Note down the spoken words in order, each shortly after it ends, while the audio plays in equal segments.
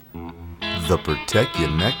The Protect Your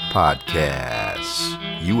Neck Podcast,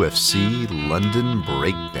 UFC London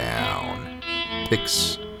Breakdown,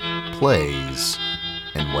 picks, plays,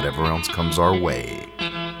 and whatever else comes our way.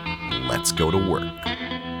 Let's go to work.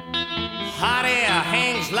 Hot air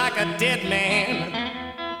hangs like a dead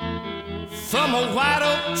man from a white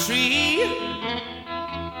oak tree.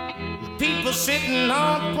 People sitting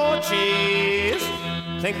on porches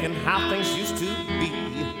thinking how things used to be.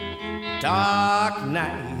 Dark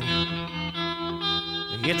night.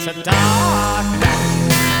 It's a dark night.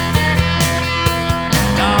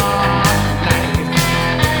 Dark night.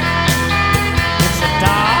 It's a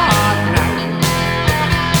dark night.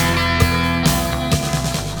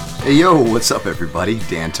 Hey yo, what's up everybody?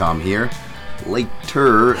 Dan Tom here.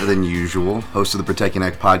 Later than usual, host of the Protect Your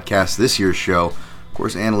Neck Podcast, this year's show. Of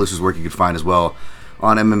course, analyst whose work you can find as well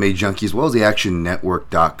on MMA Junkie, as well as the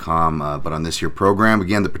ActionNetwork.com. But on this here program,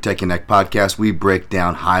 again, the Protect Your Neck Podcast, we break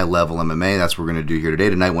down high-level MMA. That's what we're going to do here today,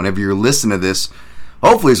 tonight. Whenever you're listening to this,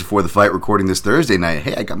 hopefully it's before the fight, recording this Thursday night.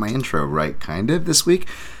 Hey, I got my intro right, kind of, this week.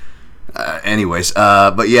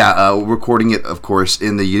 We're recording it, of course,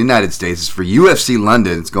 in the United States. It's for UFC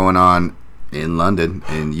London. It's going on in London,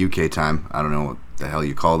 in UK time. I don't know what the hell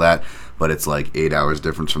you call that, but it's like 8 hours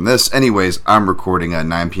difference from this. Anyways, I'm recording at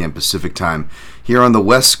 9 p.m. Pacific time here on the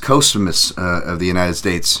west coast of the United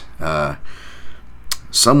States.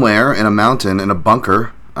 Somewhere in a mountain, in a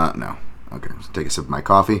bunker. No. Okay, let's take a sip of my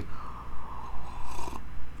coffee.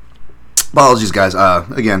 Apologies, guys.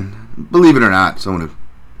 Again, believe it or not, someone who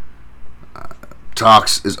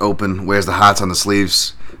talks, is open, wears the hats on the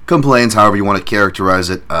sleeves, complains, however you want to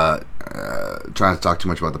characterize it. Trying to talk too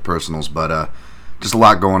much about the personals, but just a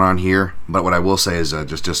lot going on here. But what I will say is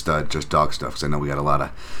just dog stuff, because I know we got a lot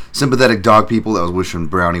of sympathetic dog people that was wishing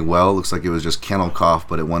Brownie well. Looks like it was just kennel cough,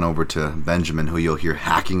 but it went over to Benjamin, who you'll hear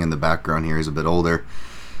hacking in the background here. He's a bit older.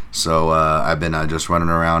 So I've been just running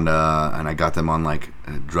around, and I got them on like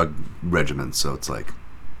drug regimens. So it's like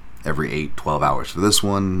every 12 hours for this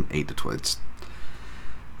one, 8 to 12. It's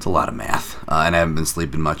a lot of math, and I haven't been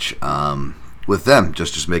sleeping much with them,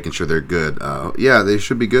 just making sure they're good. Yeah, they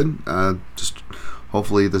should be good. Just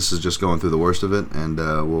hopefully this is just going through the worst of it, and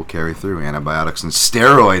we'll carry through. Antibiotics and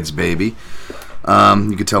steroids, baby.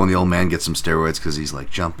 You could tell when the old man gets some steroids because he's like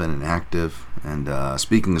jumping and active. And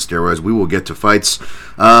speaking of steroids, we will get to fights.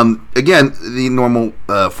 Again, the normal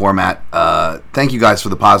format. Thank you guys for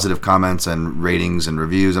the positive comments and ratings and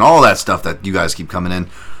reviews and all that stuff that you guys keep coming in.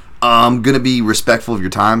 I'm going to be respectful of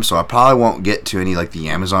your time, so I probably won't get to any like the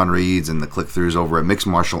Amazon reads and the click-throughs over at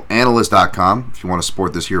mixedmartialanalyst.com if you want to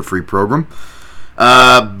support this here free program.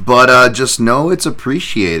 But just know it's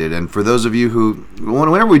appreciated. And for those of you who,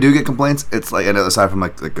 whenever we do get complaints, it's like, aside from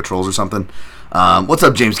like the trolls or something, what's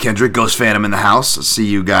up, James Kendrick, Ghost Phantom in the house, see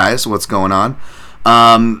you guys, what's going on?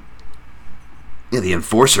 The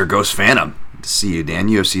Enforcer, Ghost Phantom, see you, Dan.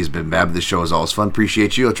 UFC has been bad, but this show is always fun,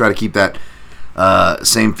 appreciate you. I'll try to keep that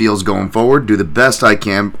same feels going forward, do the best I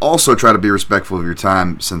can, also try to be respectful of your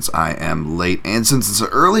time since I am late and since it's an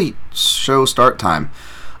early show start time.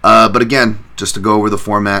 But again, just to go over the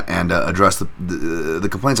format and address the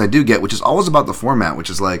complaints I do get, which is always about the format, which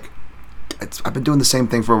is like, I've been doing the same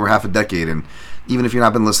thing for over half a decade, and even if you've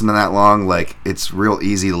not been listening that long, like, it's real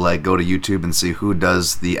easy to like go to YouTube and see who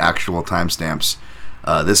does the actual timestamps.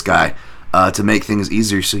 This guy. To make things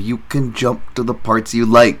easier so you can jump to the parts you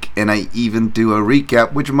like. And I even do a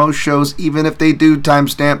recap, which most shows, even if they do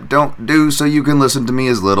timestamp, don't do, so you can listen to me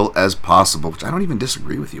as little as possible, which I don't even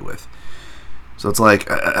disagree with you with. So it's like,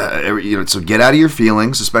 so get out of your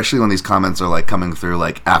feelings, especially when these comments are like coming through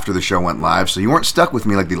like after the show went live, so you weren't stuck with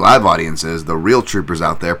me like the live audience is, the real troopers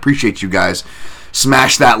out there. Appreciate you guys.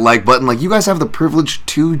 Smash that like button. Like, you guys have the privilege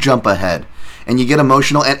to jump ahead, and you get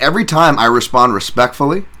emotional, and every time I respond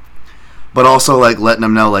respectfully, but also, like, letting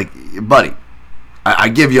them know, like, buddy, I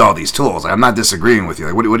give you all these tools. Like, I'm not disagreeing with you.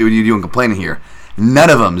 Like, what are you doing complaining here? None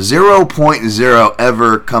of them, 0.0,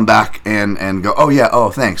 ever come back and go, oh, yeah,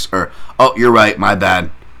 oh, thanks. Or, oh, you're right, my bad.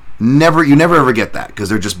 You never ever get that, because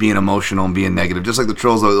they're just being emotional and being negative. Just like the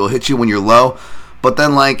trolls, they'll hit you when you're low. But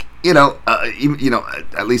then, like,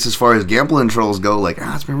 at least as far as gambling trolls go, like,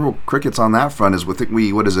 it's been real crickets on that front.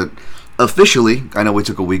 Officially, I know we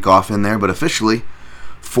took a week off in there, but officially,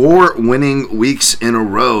 4 winning weeks in a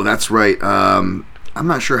row. That's right. I'm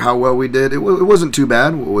not sure how well we did. It wasn't too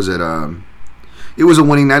bad. What was it? It was a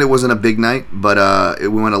winning night. It wasn't a big night, but we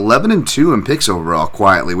went 11-2 in picks overall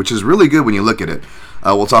quietly, which is really good when you look at it.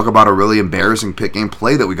 We'll talk about a really embarrassing pick game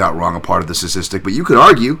play that we got wrong, a part of the statistic. But you could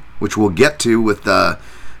argue, which we'll get to with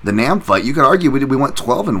The Nam fight, you could argue we went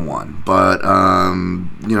 12-1, but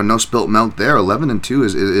no spilt milk there.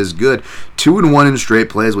 11-2 is good. 2-1 in straight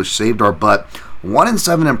plays, which saved our butt.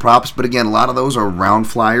 1-7 in props, but again, a lot of those are round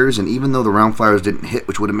flyers, and even though the round flyers didn't hit,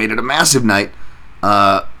 which would have made it a massive night,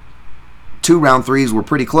 2 round threes were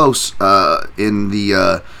pretty close in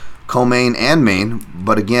the co-main and main,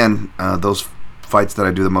 but again, those fights that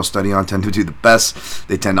I do the most study on tend to do the best.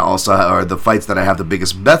 They tend to also are the fights that I have the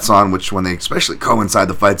biggest bets on, which when they especially coincide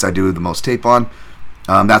the fights I do the most tape on.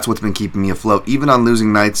 That's what's been keeping me afloat, even on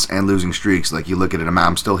losing nights and losing streaks. Like you look at it,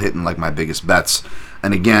 I'm still hitting like my biggest bets,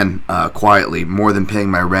 and again, quietly, more than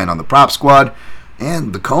paying my rent on the prop squad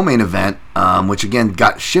and the co-main event, which again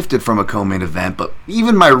got shifted from a co-main event, but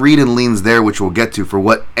even my read and leans there, which we'll get to for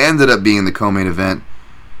what ended up being the co-main event,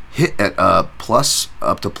 hit at up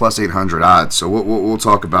to plus 800 odds. So we'll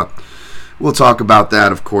talk about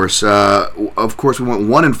that, of course. Of course, we went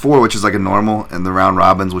 1-4, which is like a normal in the round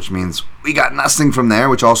robins, which means we got nothing from there,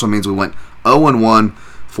 which also means we went 0-1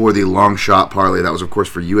 for the long shot parlay. That was, of course,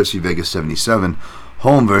 for UFC Vegas 77,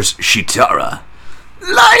 home versus Shitara.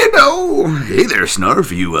 Lion-O! Hey there,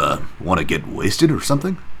 Snarf. You want to get wasted or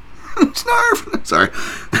something? Snarf! Sorry.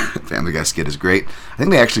 Family Guy skit is great. I think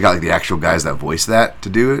they actually got like the actual guys that voice that to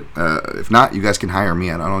do it. If not, you guys can hire me.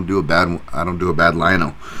 I don't do a bad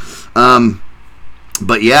Lion-O.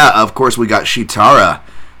 But yeah, of course, we got Shitara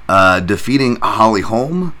defeating Holly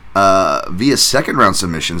Holm via second round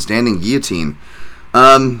submission, standing guillotine.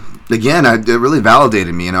 Again, it really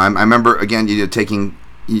validated me. I remember again taking.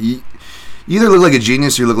 You either look like a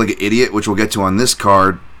genius or you look like an idiot, which we'll get to on this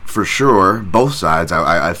card for sure. Both sides,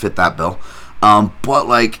 I fit that bill. But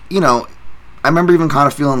like, I remember even kind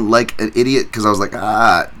of feeling like an idiot because I was like,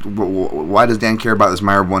 why does Dan care about this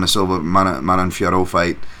Mayra Bueno Silva Montefiore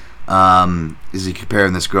fight? Is he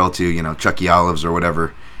comparing this girl to, Chucky Olives or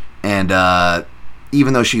whatever? And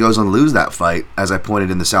even though she goes on to lose that fight, as I pointed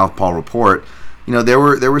in the Southpaw report, there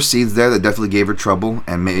were seeds there that definitely gave her trouble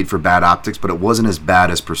and made for bad optics, but it wasn't as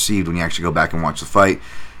bad as perceived when you actually go back and watch the fight.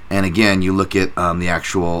 And again, you look at the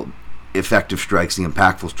actual effective strikes, the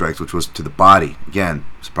impactful strikes, which was to the body. Again,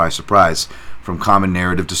 surprise, surprise, from common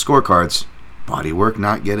narrative to scorecards, body work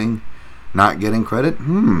not getting credit.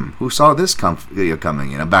 Who saw this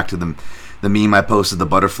coming? Back to the meme I posted, the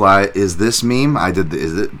butterfly. Is this meme?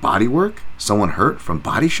 Is it body work? Someone hurt from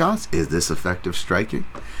body shots? Is this effective striking?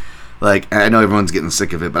 Like, I know everyone's getting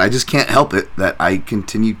sick of it, but I just can't help it that I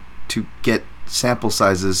continue to get sample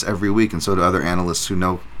sizes every week, and so do other analysts who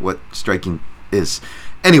know what striking is.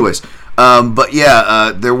 Anyways, but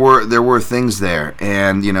yeah, there were things there,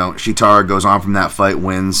 and Shitara goes on from that fight,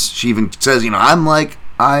 wins. She even says, I am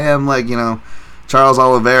like Charles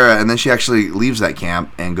Oliveira, and then she actually leaves that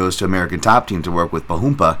camp and goes to American Top Team to work with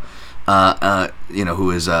Bahumpa, who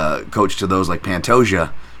is coach to those like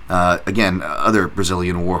Pantoja. Again, other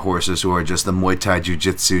Brazilian war horses who are just the Muay Thai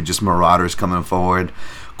Jiu-Jitsu, just marauders coming forward,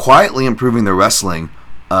 quietly improving their wrestling,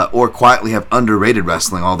 or quietly have underrated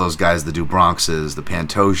wrestling, all those guys, the Dubronxes, the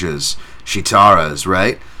Pantojas, Shitaras,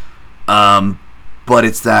 right? But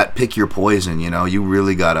it's that pick your poison, you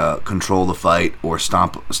really got to control the fight or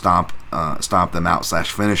stomp them out /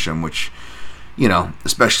 finish them, which,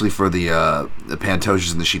 especially for the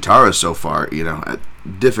Pantojas and the Shitaras so far,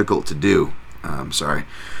 difficult to do. Sorry.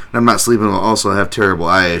 I'm not sleeping. I also have terrible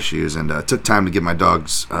eye issues, and took time to get my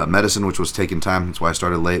dog's medicine, which was taking time. That's why I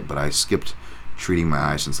started late, but I skipped treating my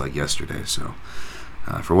eye since like yesterday. So,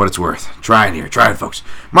 for what it's worth, trying, folks.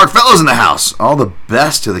 Mark Fellows in the house. All the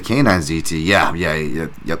best to the Canines DT.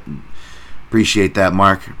 Yep. Appreciate that,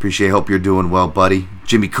 Mark. Hope you're doing well, buddy.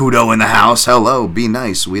 Jimmy Kudo in the house. Hello. Be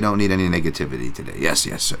nice. We don't need any negativity today. Yes,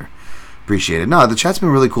 sir. Appreciate it. No, the chat's been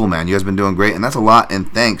really cool, man. You guys been doing great, and that's a lot.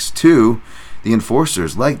 And thanks to the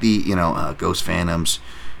enforcers, like the Ghost Phantoms,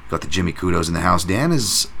 got the Jimmy Kudos in the house. Dan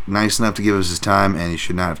is nice enough to give us his time, and he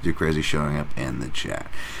should not have to do crazy showing up in the chat.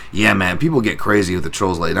 Yeah, man, people get crazy with the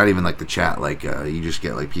trolls. Like, not even like the chat. Like, you just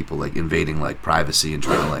get like people like invading like privacy and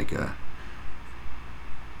trying to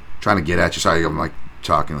get at you. Sorry, I'm like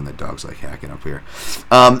talking when the dog's like hacking up here.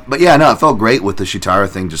 But yeah, no, it felt great with the Shitara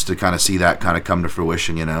thing just to kind of see that kind of come to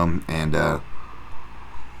fruition, and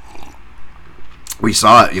we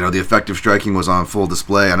saw it. The effective striking was on full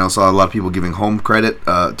display. I know saw a lot of people giving home credit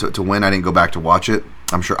to win. I didn't go back to watch it.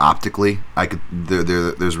 I'm sure optically I could.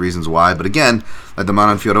 There's reasons why, but again, like the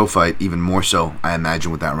Montefiore fight, even more so, I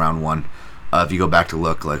imagine, with that round one. If you go back to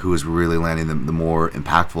look, like who was really landing the more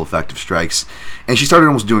impactful, effective strikes, and she started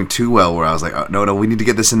almost doing too well. Where I was like, oh, no, we need to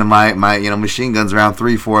get this into my machine guns around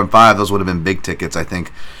 3, 4, and 5. Those would have been big tickets, I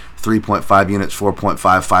think. 3.5 units, 4.5,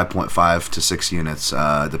 5.5 to 6 units,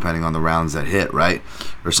 depending on the rounds that hit, right?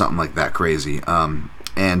 Or something like that crazy.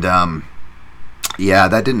 And yeah,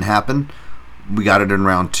 that didn't happen. We got it in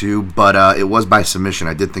round 2, but it was by submission.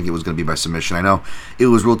 I did think it was going to be by submission. I know it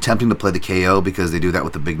was real tempting to play the KO because they do that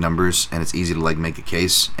with the big numbers, and it's easy to like make a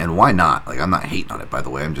case. And why not? Like, I'm not hating on it, by the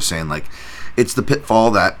way. I'm just saying, like, it's the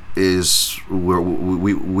pitfall that is where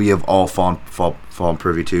we have all fallen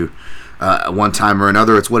privy to one time or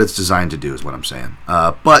another. It's what it's designed to do, is what I'm saying.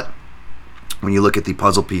 But when you look at the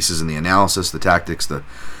puzzle pieces and the analysis, the tactics, the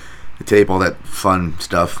tape, all that fun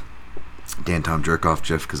stuff. Dan Tom jerk off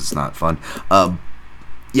GIF because it's not fun.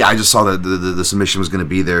 Yeah, I just saw that the submission was going to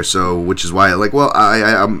be there, so which is why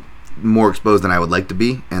I'm more exposed than I would like to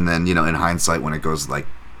be. And then, you know, in hindsight, when it goes like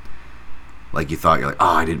you thought, you're like,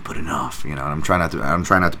 oh, I didn't put enough, you know. And I'm trying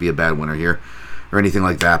not to be a bad winner here or anything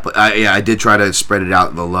like that. But I did try to spread it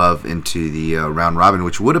out, the love, into the round robin,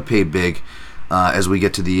 which would have paid big as we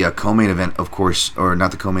get to the co-main event, of course, or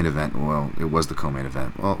not the co-main event. Well, it was the co-main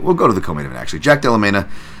event. Well, we'll go to the co-main event actually. Jack Della Maina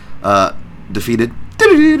defeated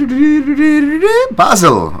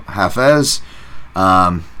Basil Hafez.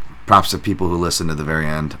 Props to people who listen to the very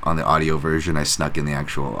end on the audio version. I snuck in the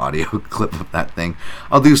actual audio clip of that thing.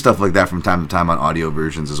 I'll do stuff like that from time to time on audio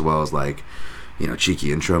versions, as well as, like, you know,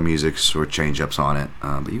 cheeky intro musics or change-ups on it.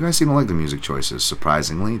 But you guys seem to like the music choices,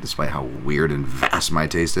 surprisingly, despite how weird and vast my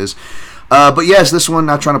taste is. But yes, this one,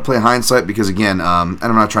 not trying to play hindsight because, again, and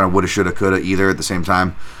I'm not trying to woulda, shoulda, coulda either at the same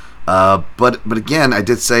time. But again, I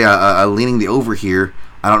did say leaning the over here.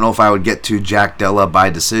 I don't know if I would get to Jack Della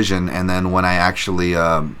by decision, and then when I actually,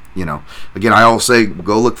 you know, again, I always say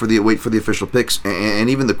wait for the official picks and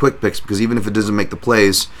even the quick picks, because even if it doesn't make the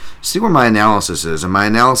plays, see where my analysis is, and my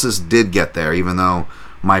analysis did get there, even though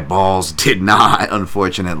my balls did not,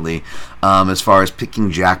 unfortunately. As far as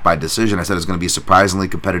picking Jack by decision, I said it's going to be a surprisingly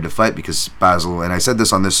competitive fight because Basil, and I said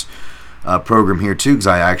this on this program here too, because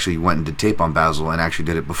I actually went and did tape on Basil and actually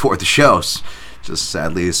did it before the shows. Just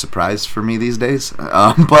sadly a surprise for me these days.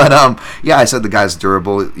 Yeah, I said the guy's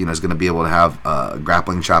durable. You know, he's going to be able to have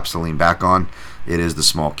grappling chops to lean back on. It is the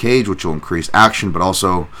small cage, which will increase action, but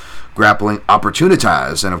also grappling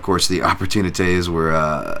opportunities. And of course, the opportunities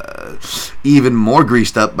were even more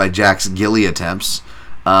greased up by Jack's ghillie attempts,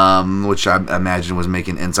 which I imagine was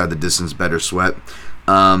making inside the distance better sweat.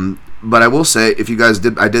 But I will say, if you guys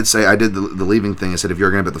did, I did the leaving thing. I said if you're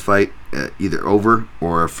going to bet the fight, either over,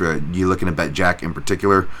 or if you're looking to bet Jack in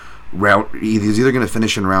particular, he's either going to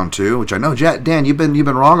finish in round 2, which I know, Dan, you've been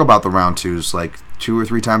wrong about the round 2s like 2 or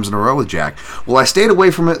 3 times in a row with Jack. Well, I stayed away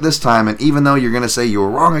from it this time, and even though you're going to say you were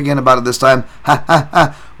wrong again about it this time,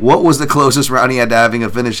 what was the closest round he had to having a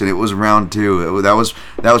finish? And it was round 2. That was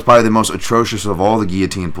probably the most atrocious of all the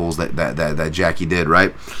guillotine pulls that Jackie did,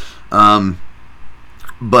 right?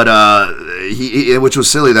 But he which was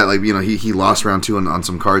silly that, like, you know, he lost round 2 on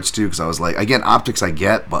some cards too, because I was like, again, optics I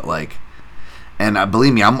get, but like, and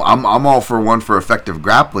believe me, I'm all for effective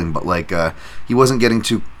grappling, but like he wasn't getting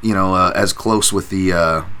too, you know, as close with the.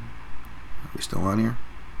 Are we still on here?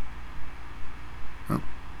 Oh,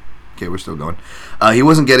 okay, we're still going. He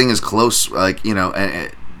wasn't getting as close, like, you know,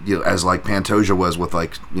 as like Pantoja was with,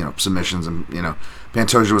 like, you know, submissions, and, you know,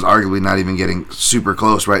 Pantoja was arguably not even getting super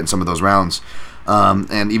close, right, in some of those rounds.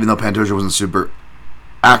 And even though Pantoja wasn't super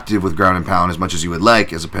active with ground and pound as much as you would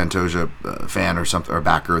like as a Pantoja fan or something, or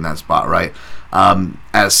backer in that spot, right?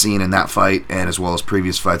 As seen in that fight, and as well as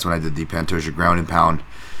previous fights when I did the Pantoja ground and pound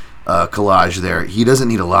collage there, he doesn't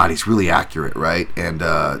need a lot. He's really accurate, right? And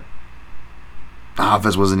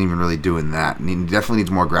Hafez wasn't even really doing that. And he definitely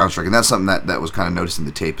needs more ground strike, and that's something that was kind of noticed in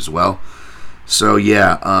the tape as well. So,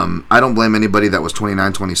 yeah, I don't blame anybody that was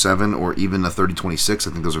 29-27 or even a 30-26.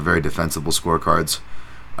 I think those are very defensible scorecards.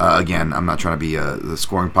 Again, I'm not trying to be the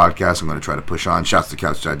scoring podcast. I'm going to try to push on. Shouts to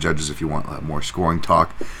Couch Judges if you want more scoring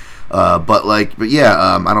talk. But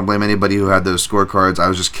yeah, I don't blame anybody who had those scorecards. I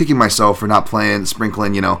was just kicking myself for not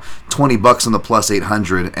sprinkling, you know, $20 on the plus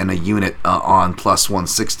 800 and a unit on plus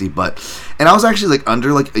 160. And I was actually like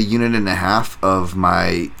under like a unit and a half of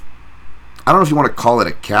my, I don't know if you want to call it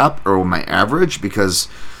a cap or my average, because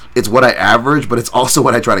it's what I average, but it's also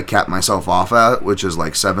what I try to cap myself off at, which is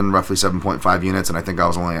like roughly 7.5 units, and I think I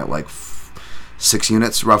was only at like 6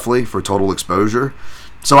 units roughly for total exposure.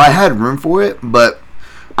 So I had room for it, but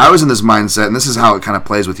I was in this mindset, and this is how it kind of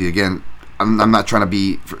plays with you. Again, I'm not trying to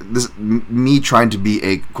be me trying to be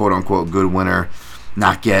a quote unquote good winner,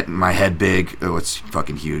 not get my head big. Oh, it's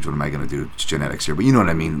fucking huge. What am I going to do? It's genetics here, but you know what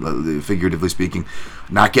I mean, figuratively speaking.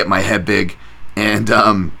 Not get my head big, and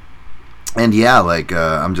yeah, like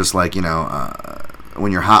I'm just like, you know,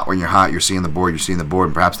 when you're hot, you're seeing the board,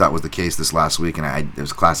 and perhaps that was the case this last week, and it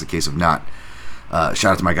was a classic case of not. Shout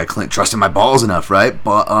out to my guy Clint, trusting my balls enough, right?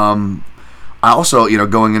 But I also,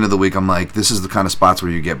 going into the week, I'm like, this is the kind of spots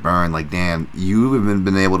where you get burned. Like, Dan, you haven't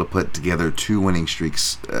been able to put together 2 winning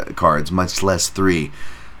streaks cards, much less 3.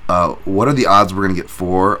 What are the odds we're going to get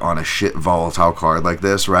 4 on a shit volatile card like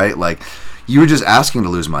this, right? Like, you were just asking to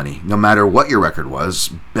lose money, no matter what your record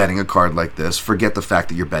was, betting a card like this. Forget the fact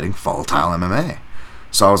that you're betting volatile MMA.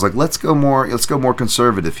 So I was like, let's go more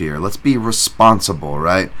conservative here. Let's be responsible,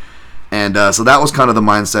 right? And so that was kind of the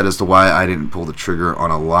mindset as to why I didn't pull the trigger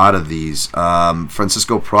on a lot of these.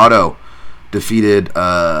 Francisco Prado defeated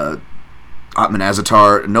Atman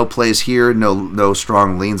Azatar. No plays here, no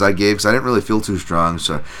strong leans I gave because I didn't really feel too strong.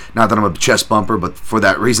 So not that I'm a chest bumper, but for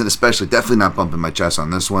that reason especially, definitely not bumping my chest on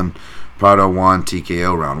this one. Prado won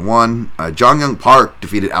TKO round 1. Jong Young Park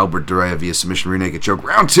defeated Albert Durea via submission rear naked choke.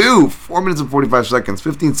 Round 2, 4 minutes and 45 seconds,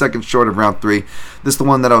 15 seconds short of round 3. This is the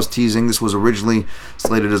one that I was teasing. This was originally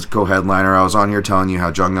slated as a co-headliner. I was on here telling you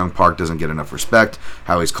how Jong Young Park doesn't get enough respect,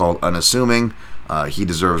 how he's called unassuming. He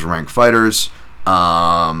deserves ranked fighters.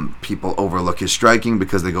 People overlook his striking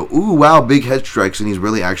because they go, ooh, wow, big head strikes, and he's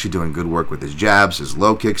really actually doing good work with his jabs, his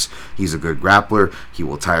low kicks. He's a good grappler. He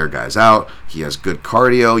will tire guys out. He has good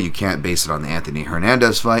cardio. You can't base it on the Anthony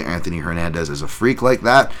Hernandez fight. Anthony Hernandez is a freak like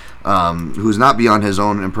that, who's not beyond his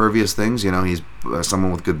own impervious things. He's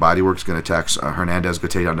someone with good body work is going to attack Hernandez, good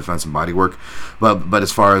takedown defense and body work. But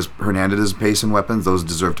as far as Hernandez's pace and weapons, those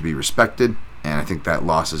deserve to be respected, and I think that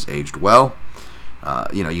loss has aged well.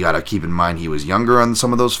 You got to keep in mind he was younger on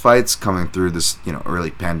some of those fights coming through this,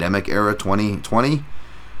 early pandemic era, 2020.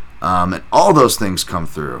 And all those things come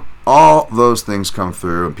through.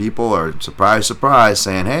 And people are, surprise,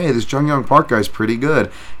 saying, hey, this Jong Young Park guy's pretty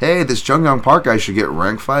good. Hey, this Jong Young Park guy should get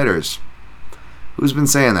ranked fighters. Who's been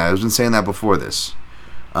saying that? Who's been saying that before this?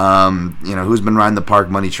 Who's been riding the Park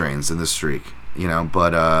money trains in this streak?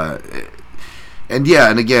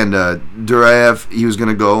 And again, Duraev, he was going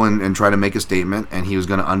to go and try to make a statement, and he was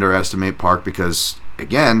going to underestimate Park because,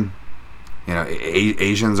 again,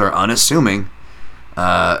 Asians are unassuming.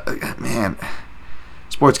 Man,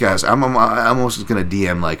 sports guys, I'm almost going to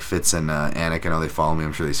DM like Fitz and Anik. I know they follow me.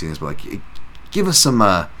 I'm sure they've seen this, but give us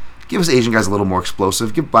some. Give us Asian guys a little more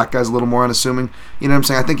explosive. Give black guys a little more unassuming. You know what I'm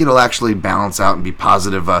saying? I think it'll actually balance out and be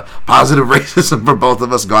positive racism for both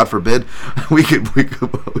of us. God forbid, we could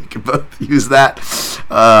both use that.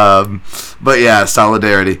 But yeah,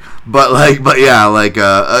 solidarity.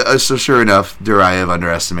 So sure enough, Duraev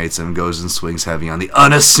underestimates him, goes and swings heavy on the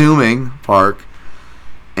unassuming Park.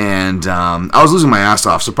 And I was losing my ass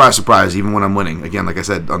off. Surprise, surprise. Even when I'm winning, again, like I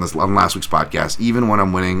said on last week's podcast, even when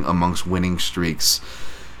I'm winning amongst winning streaks.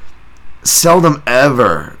 Seldom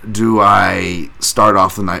ever do I start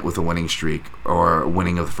off the night with a winning streak or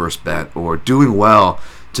winning of the first bet or doing well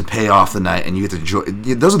to pay off the night, and you get to enjoy.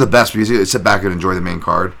 Those are the best because you sit back and enjoy the main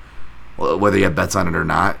card, whether you have bets on it or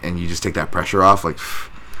not, and you just take that pressure off.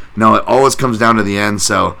 No, it always comes down to the end.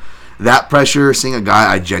 So that pressure, seeing a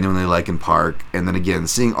guy I genuinely like in Park, and then again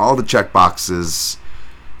seeing all the check boxes.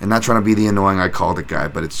 And not trying to be the annoying I called it guy,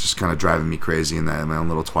 but it's just kind of driving me crazy in my own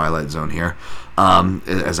little twilight zone here.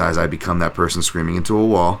 As I become that person screaming into a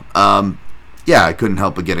wall. I couldn't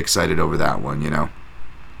help but get excited over that one,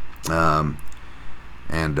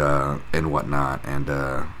 and whatnot. And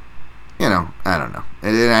I don't know.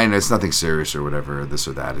 And it's nothing serious or whatever, this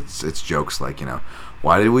or that. It's jokes like,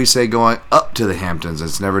 why did we say going up to the Hamptons?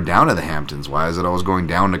 It's never down to the Hamptons. Why is it always going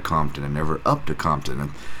down to Compton and never up to Compton? And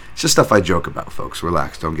it's just stuff I joke about, folks.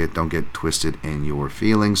 Relax. Don't get twisted in your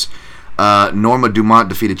feelings. Norma Dumont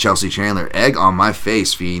defeated Chelsea Chandler. Egg on my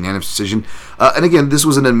face via unanimous decision. And again, this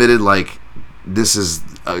was an admitted, this is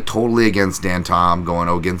totally against Dan Tom, going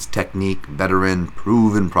against technique, veteran,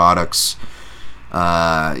 proven products.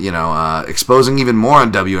 Exposing even more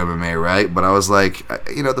on WMMA, right? But I was like,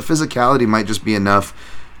 the physicality might just be enough.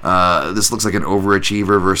 This looks like an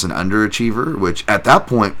overachiever versus an underachiever, which at that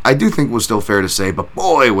point I do think was still fair to say, but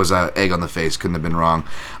boy, was an egg on the face. Couldn't have been wrong.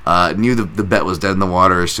 Knew the bet was dead in the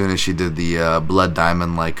water as soon as she did the Blood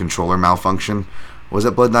Diamond controller malfunction. Was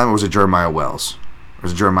it Blood Diamond or was it Jeremiah Wells? Or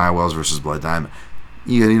was it Jeremiah Wells versus Blood Diamond?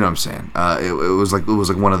 You know what I'm saying? It was like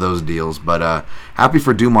one of those deals. But happy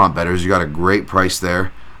for Dumont bettors. You got a great price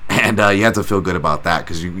there. And you have to feel good about that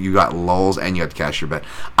because you got lulls and you had to cash your bet.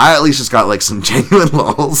 I at least just got some genuine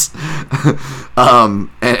lulls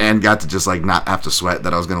and got to just not have to sweat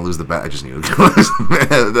that I was going to lose the bet. I just knew it.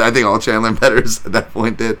 I think all Chandler bettors at that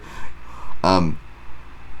point did. That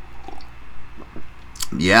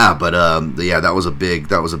was a big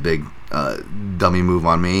dummy move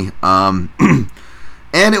on me.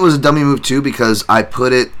 And it was a dummy move too because I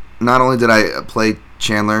put it. Not only did I play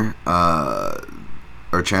Chandler.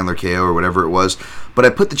 or Chandler KO or whatever it was. But I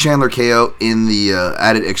put the Chandler KO in the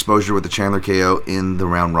added exposure with the Chandler KO in the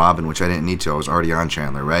round robin, which I didn't need to. I was already on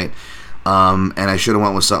Chandler, right? And I should have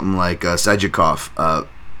went with something like Sajikov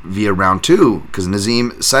via round 2, because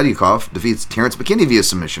Nazim Sajikov defeats Terrence McKinney via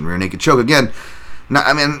submission, rear naked choke. Again,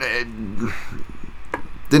 it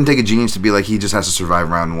didn't take a genius to be like he just has to survive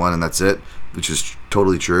round 1 and that's it, which is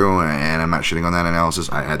totally true, and I'm not shitting on that analysis.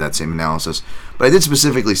 I had that same analysis. But I did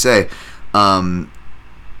specifically say, don't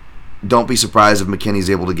be surprised if McKinney's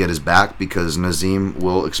able to get his back, because Nazim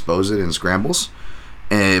will expose it in scrambles.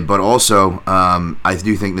 But also, I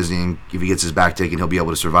do think Nazim, if he gets his back taken, he'll be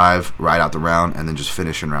able to survive, ride out the round, and then just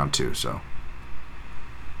finish in round 2. So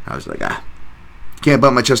I was like, can't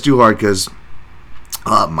bump my chest too hard, because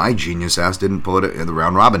my genius ass didn't pull it in the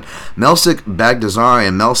round robin. Melsik Bagdasarian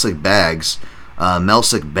and Melsik Bags,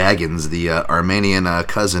 Melsik Baggins, the Armenian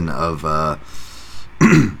cousin of, I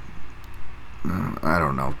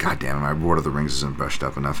don't know, god damn it, my Lord of the Rings isn't brushed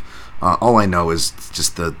up enough. All I know is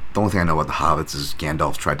just the only thing I know about the Hobbits is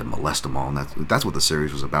Gandalf tried to molest them all, and that's what the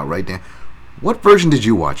series was about, right, Dan? What version did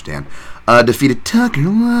you watch, Dan? Defeated Tucker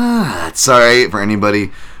Lutz. Sorry for anybody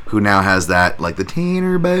who now has that, like the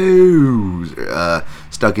Tanner Bows,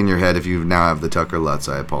 stuck in your head. If you now have the Tucker Lutz,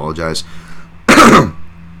 I apologize. Yeah,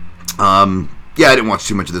 I didn't watch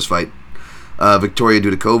too much of this fight. Victoria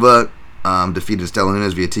Dudikova defeated Stella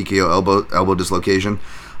Nunes via TKO elbow dislocation.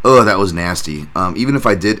 Oh, that was nasty. Even if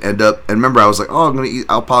I did end up, and remember I was like,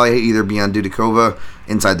 I'll probably either be on Dudikova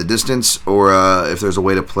inside the distance, or if there's a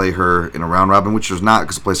way to play her in a round robin, which there's not,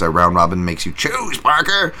 because the place I round robin makes you choose,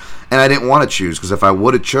 Parker. And I didn't want to choose, because if I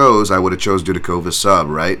would have chose, I would have chose Dudikova's sub,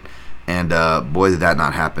 right? And boy, did that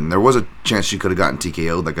not happen. There was a chance she could have gotten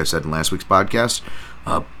TKO'd, like I said in last week's podcast,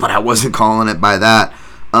 but I wasn't calling it by that.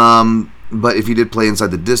 But if you did play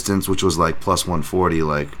inside the distance, which was like plus 140,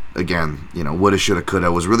 like, again, woulda, shoulda, coulda. I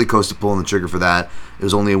was really close to pulling the trigger for that. It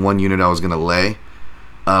was only one unit I was going to lay.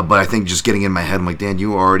 But I think just getting in my head, I'm like, Dan,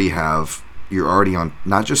 you're already on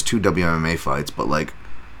not just 2 WMMA fights, but like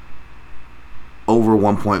over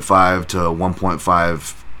 1.5 to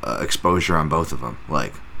 1.5 exposure on both of them.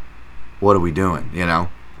 Like, what are we doing,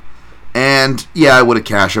 And, yeah, I would have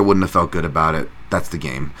cashed. I wouldn't have felt good about it. That's the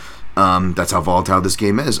game. That's how volatile this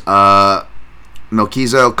game is.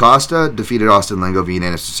 Melquiza Costa defeated Austin Lingo via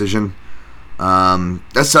unanimous decision.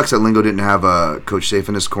 That sucks that Lingo didn't have Coach Safe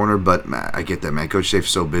in his corner, but I get that, man. Coach Safe's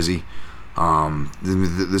so busy.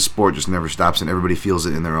 The sport just never stops, and everybody feels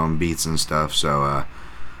it in their own beats and stuff. So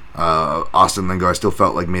Austin Lingo, I still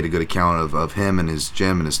felt like made a good account of him and his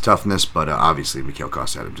gym and his toughness, but obviously Mikhail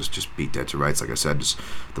Costa had him just beat dead to rights. Like I said, just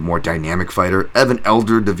the more dynamic fighter. Evan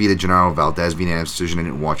Elder defeated Gennaro Valdez via unanimous decision. I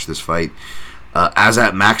didn't watch this fight.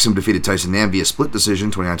 Azat Maxim defeated Tyson Nam via split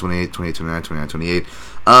decision, 29-28, 28-29,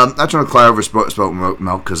 29-28. Not trying to cry over spoke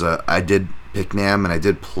milk, because I did pick Nam and I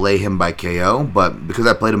did play him by KO, but because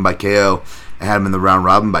I played him by KO, I had him in the round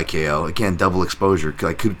robin by KO. Again, double exposure.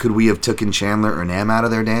 Could we have taken Chandler or Nam out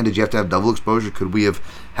of there, Dan? Did you have to have double exposure? Could we have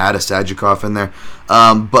had a Sajikov in there?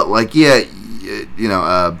 But like, yeah,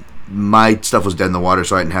 my stuff was dead in the water,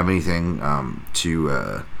 so I didn't have anything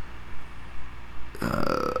to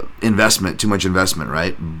too much investment,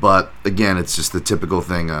 right? But again, it's just the typical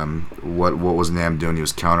thing. What was Nam doing? He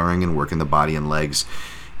was countering and working the body and legs.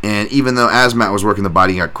 And even though Azmat was working the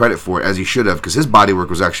body, he got credit for it, as he should have, because his body work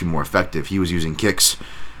was actually more effective. He was using kicks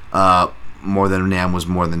more than Nam was,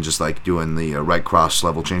 more than just like doing the right cross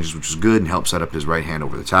level changes, which was good and helped set up his right hand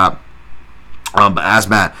over the top. But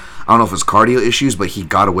Azmat, I don't know if it's cardio issues, but he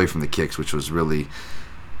got away from the kicks, which was really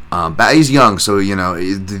bad. He's young, so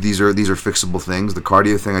these are fixable things. The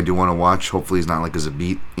cardio thing I do want to watch. Hopefully he's not like a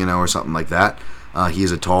Zabit, or something like that. He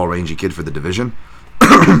is a tall, rangy kid for the division.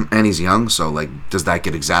 And he's young, so like, does that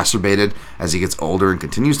get exacerbated as he gets older and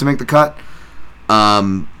continues to make the cut?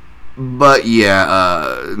 But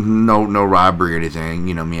yeah, no robbery or anything.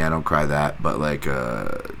 Me, I don't cry that. But like,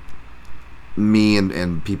 me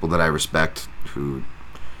and people that I respect who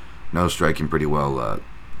know striking pretty well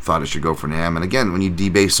thought it should go for Nam. And again, when you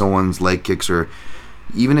debase someone's leg kicks, or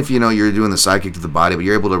even if you're doing the side kick to the body, but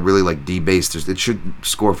you're able to really like debase, it should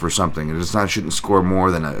score for something. It shouldn't score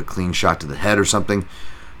more than a clean shot to the head or something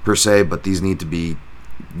per se, but these need to be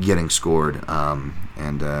getting scored.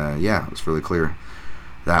 Yeah, it's really clear.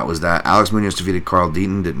 That was that. Alex Munoz defeated Carl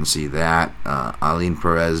Deaton. Didn't see that. Aline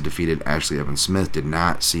Perez defeated Ashley Evans Smith. Did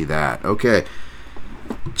not see that. Okay,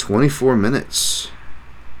 24 minutes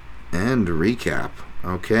and recap.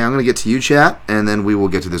 Okay, I'm gonna get to you, chat, and then we will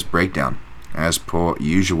get to this breakdown as per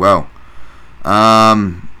usual.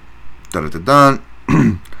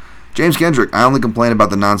 James Kendrick, I only complain about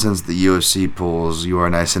the nonsense the UFC pulls. You are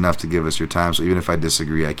nice enough to give us your time, so even if I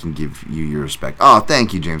disagree, I can give you your respect. Oh,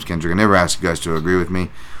 thank you, James Kendrick. I never ask you guys to agree with me,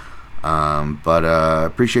 but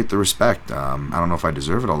appreciate the respect. I don't know if I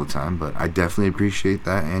deserve it all the time, but I definitely appreciate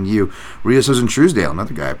that. And you, Rio Susan Truesdale,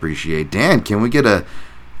 another guy I appreciate. Dan, can we get a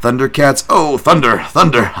Thundercats? Oh, thunder,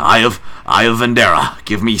 eye of Vendera.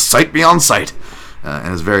 Give me sight beyond sight.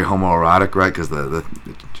 And it's very homoerotic, right? Because the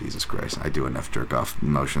Jesus Christ, I do enough jerk off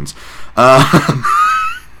motions.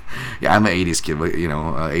 Yeah, I'm an 80s kid,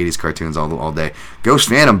 80s cartoons all day. Ghost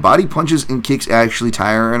Phantom, body punches and kicks actually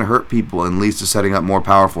tire and hurt people and leads to setting up more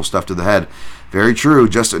powerful stuff to the head. Very true,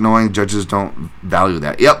 just annoying judges don't value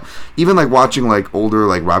that. Yep, even like watching like older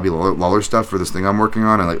like Robbie Lawler stuff for this thing I'm working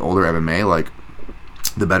on, and like older MMA, like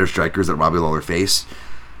the better strikers that Robbie Lawler faced.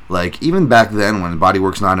 Like, even back then, when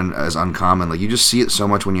bodywork's not as uncommon, like, you just see it so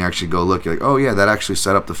much when you actually go look. You're like, oh, yeah, that actually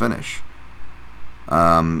set up the finish.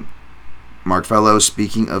 Mark Fellows,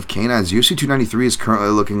 speaking of canines, UFC 293 is currently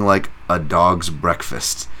looking like a dog's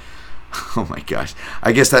breakfast. Oh, my gosh.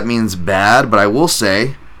 I guess that means bad, but I will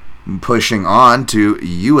say, pushing on to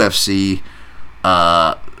UFC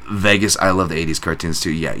Vegas. I love the 80s cartoons,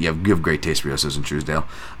 too. Yeah, you have great taste for Yosos and Truesdale.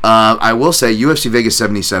 I will say UFC Vegas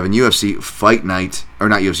 77, UFC Fight Night, or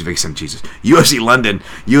not UFC Vegas 7, Jesus. UFC London,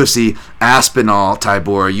 UFC Aspinall,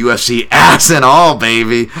 Tybora, UFC Ass and All,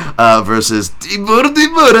 baby, versus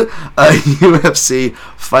Tibura, UFC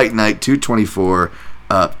Fight Night 224.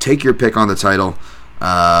 Take your pick on the title.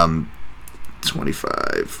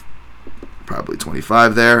 25, probably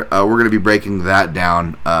 25 there. We're going to be breaking that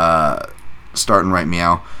down, starting right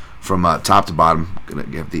meow. From top to bottom. Gonna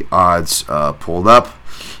get the odds pulled up.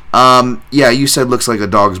 Yeah, you said looks like a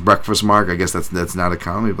dog's breakfast, Mark. I guess that's not a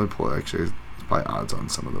comment. But actually, there's probably odds on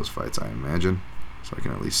some of those fights, I imagine, so I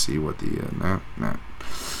can at least see what the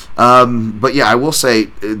But yeah, I will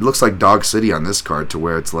say it looks like Dog City on this card, to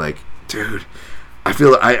where it's like, dude, I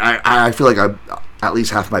feel like at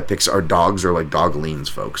least half my picks are dogs or like dog leans,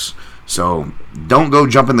 folks. So don't go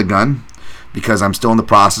jumping the gun, because I'm still in the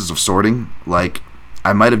process of sorting. Like,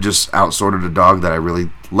 I might have just outsorted a dog that I really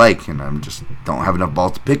like, and I'm just don't have enough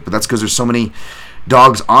balls to pick. But that's because there's so many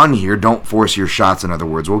dogs on here. Don't force your shots, in other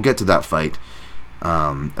words. We'll get to that fight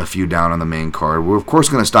a few down on the main card. We're, of course,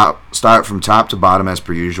 going to start from top to bottom as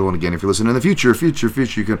per usual. And again, if you're listening in the future, you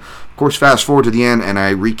can, of course, fast forward to the end, and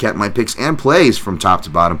I recap my picks and plays from top to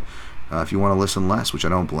bottom. If you want to listen less, which I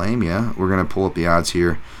don't blame you, we're going to pull up the odds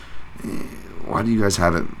here. Why do you guys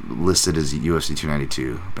have it listed as UFC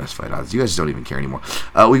 292 best fight odds? You guys don't even care anymore.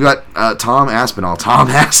 We got Tom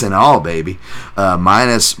Aspinall, baby,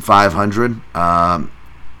 minus 500.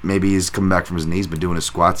 Maybe he's coming back from his knees, been doing his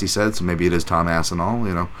squats, he said. So maybe it is Tom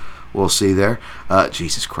Aspinall. We'll see there.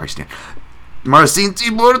 Jesus Christ, Dan. Marcin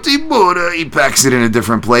Tibura, he packs it in a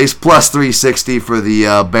different place. Plus 360 for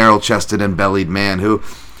the barrel-chested and bellied man who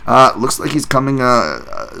looks like he's coming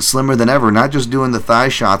slimmer than ever. Not just doing the thigh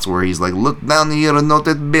shots where he's like, look down here and note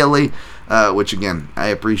that belly. Which, again, I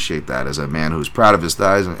appreciate that as a man who's proud of his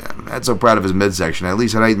thighs. I'm not so proud of his midsection. At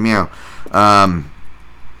least I meow.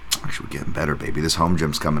 Actually, we're getting better, baby. This home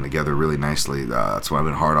gym's coming together really nicely. That's what I've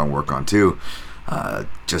been hard on work on, too.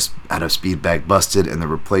 Just had a speed bag busted, and the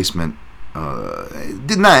replacement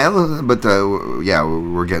did not. But yeah,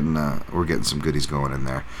 we're getting some goodies going in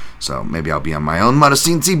there. So maybe I'll be on my own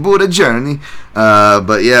Marcin Tibura journey.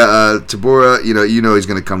 But yeah, Tibura, you know he's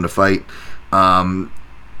going to come to fight.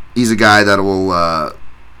 He's a guy that will,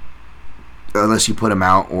 unless you put him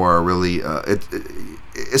out or really,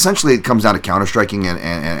 essentially it comes down to counter-striking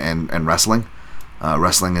and wrestling.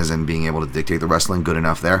 Wrestling is in being able to dictate the wrestling, good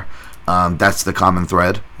enough there. That's the common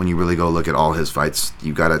thread when you really go look at all his fights.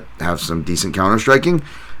 You got to have some decent counter-striking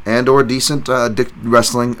and or decent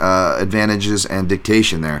wrestling advantages and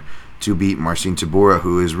dictation there to beat Marcin Tibura,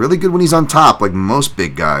 who is really good when he's on top, like most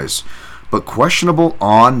big guys, but questionable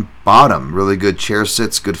on bottom. Really good chair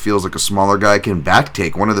sits, good feels like a smaller guy, can back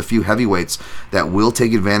take, one of the few heavyweights that will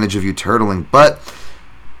take advantage of you turtling, but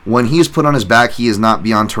when he is put on his back, he is not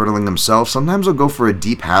beyond turtling himself. Sometimes he'll go for a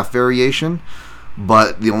deep half variation,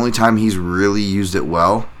 but the only time he's really used it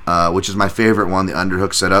well, which is my favorite one, the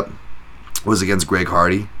underhook setup, was against Greg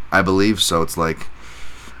Hardy, I believe. So it's like,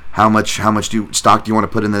 how much stock do you want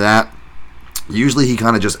to put into that? Usually he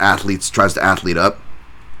kind of just tries to athlete up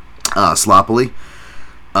sloppily,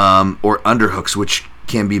 or underhooks, which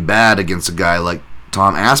can be bad against a guy like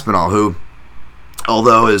Tom Aspinall, who,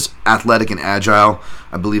 although is athletic and agile,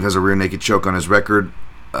 I believe has a rear naked choke on his record.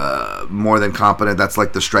 More than competent. That's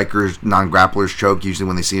like the striker's non-grappler's choke. Usually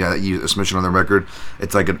when they see a submission on their record,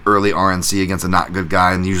 it's like an early RNC against a not good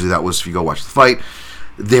guy, and usually that was if you go watch the fight.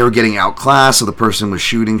 they were getting outclassed, so the person was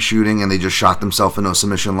shooting, and they just shot themselves into a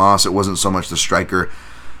submission loss. It wasn't so much the striker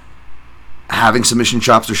having submission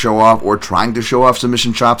chops to show off or trying to show off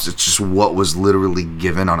submission chops. It's just what was literally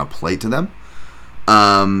given on a plate to them.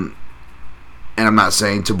 And I'm not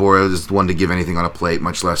saying Tabora is one to give anything on a plate,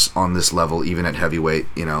 much less on this level, even at heavyweight.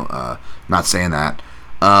 Not saying that.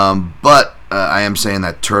 But I am saying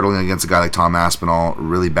that turtling against a guy like Tom Aspinall,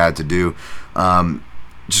 really bad to do.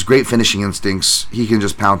 Just great finishing instincts. He can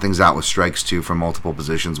just pound things out with strikes, too, from multiple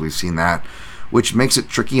positions. We've seen that, which makes it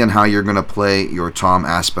tricky on how you're going to play your Tom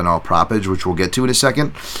Aspinall propage, which we'll get to in a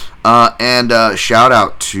second. And shout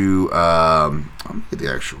out to I'll get the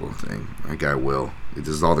actual thing. My guy Will. He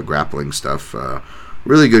does all the grappling stuff.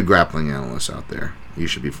 Really good grappling analysts out there. You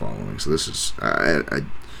should be following. So this is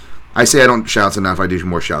I say I don't shouts enough. I do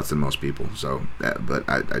more shouts than most people. So, but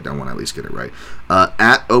I don't want to at least get it right.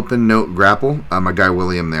 At Open Note Grapple, my guy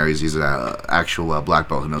William there. He's an actual black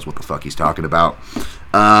belt who knows what the fuck he's talking about.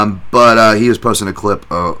 But he was posting a clip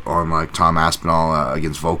on like Tom Aspinall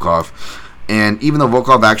against Volkov, and even though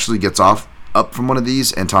Volkov actually gets up from one of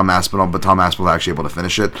these, and Tom Aspinall is actually able to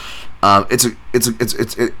finish it.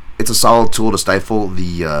 It's a solid tool to stifle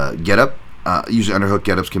the get up. Usually underhook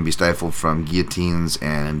get-ups can be stifled from guillotines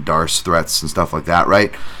and Darce threats and stuff like that,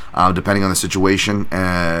 right? Depending on the situation.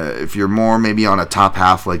 If you're more maybe on a top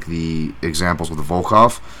half like the examples with the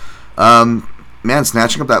Volkov, man,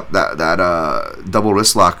 snatching up that double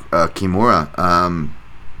wrist lock Kimura,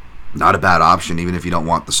 not a bad option, even if you don't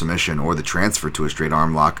want the submission or the transfer to a straight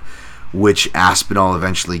arm lock, which Aspinall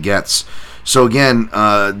eventually gets. So again,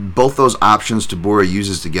 both those options Tabora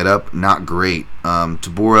uses to get up, not great.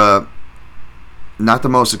 Tabora, not the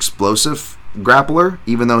most explosive grappler,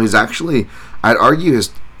 even though he's actually, I'd argue,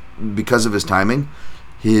 because of his timing,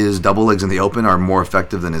 his double legs in the open are more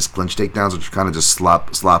effective than his clinch takedowns, which are kind of just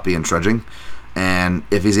sloppy and trudging. And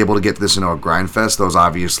if he's able to get this into a grind fest, those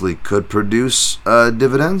obviously could produce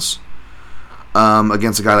dividends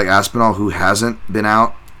against a guy like Aspinall, who hasn't been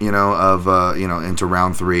out, into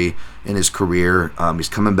round 3 in his career. He's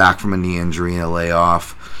coming back from a knee injury and a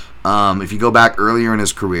layoff. If you go back earlier in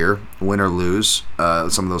his career, win or lose,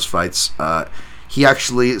 some of those fights, he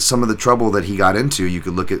actually, some of the trouble that he got into, you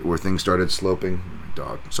could look at where things started sloping. My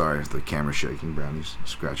dog, sorry, the camera's shaking. Brownie's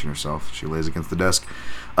scratching herself. She lays against the desk.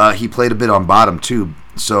 He played a bit on bottom, too.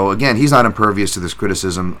 So, again, he's not impervious to this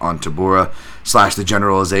criticism on Tabora / the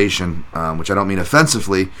generalization, which I don't mean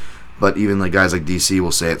offensively, but even like guys like DC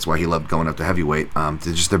will say it's why he loved going up to heavyweight.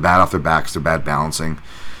 They're bad off their backs. They're bad balancing.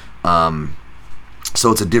 So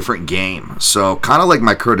it's a different game. So kind of like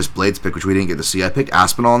my Curtis Blades pick, which we didn't get to see. I picked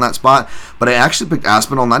Aspinall in that spot, but I actually picked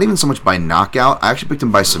Aspinall not even so much by knockout. I actually picked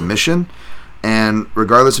him by submission. And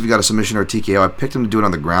regardless if you got a submission or a TKO, I picked him to do it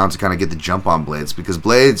on the ground to kind of get the jump on Blades, because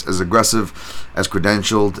Blades, as aggressive, as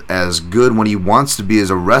credentialed, as good when he wants to be as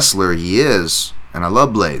a wrestler, he is. And I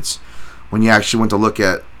love Blades. When you actually went to look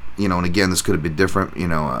at, and again, this could have been different,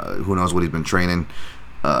 who knows what he's been training,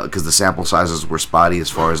 because the sample sizes were spotty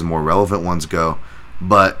as far as the more relevant ones go.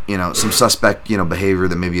 But, some suspect, behavior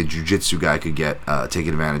that maybe a jiu-jitsu guy could get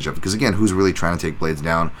taken advantage of. Because, again, who's really trying to take Blades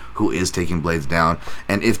down? Who is taking Blades down?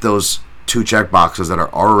 And if those 2 check boxes that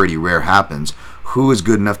are already rare happens, who is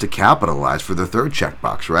good enough to capitalize for the 3rd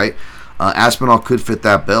checkbox, right? Aspinall could fit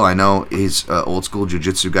that bill. I know he's an old-school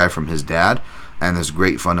jiu-jitsu guy from his dad, and there's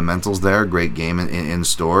great fundamentals there, great game in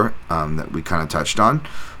store that we kind of touched on.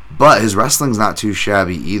 But his wrestling's not too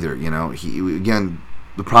shabby either. Again,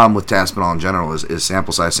 the problem with Aspinall in general is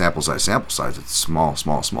sample size. It's small.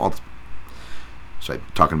 So I'm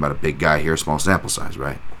talking about a big guy here, small sample size,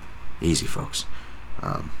 right? Easy, folks.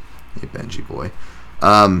 Hey, Benji boy.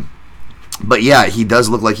 But yeah, he does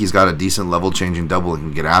look like he's got a decent level-changing double and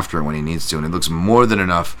can get after it when he needs to, and it looks more than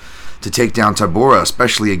enough to take down Tabora,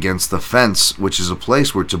 especially against the fence, which is a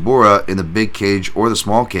place where Tabora, in the big cage or the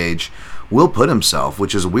small cage, will put himself,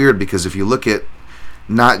 which is weird because if you look at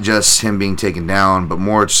not just him being taken down, but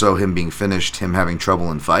more so him being finished, him having trouble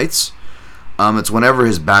in fights, it's whenever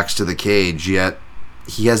his back's to the cage, yet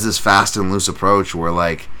he has this fast and loose approach where,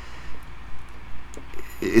 like,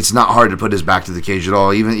 it's not hard to put his back to the cage at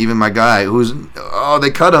all. Even my guy,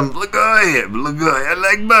 they cut him. Blagoy, I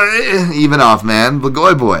like boy. Even off, man.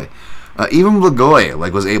 Blagoy boy. Even Blagoy,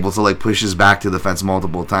 was able to, push his back to the fence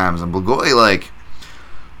multiple times. And Blagoy,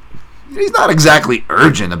 he's not exactly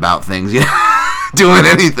urgent about things, doing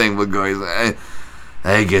anything. Blagoy's like,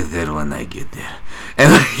 I get that when I get there.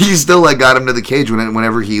 And he still, got him to the cage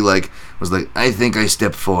whenever he, was like, I think I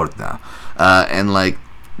step forward now.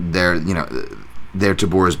 Their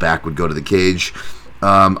Tabora's back would go to the cage.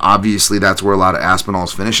 Obviously, that's where a lot of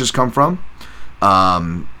Aspinall's finishes come from.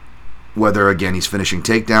 whether, again, he's finishing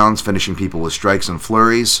takedowns, finishing people with strikes and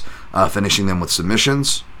flurries, finishing them with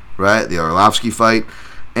submissions, right? The Arlovsky fight.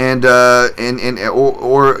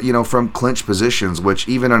 Or from clinch positions, which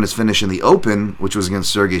even on his finish in the Open, which was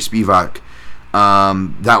against Sergey Spivak,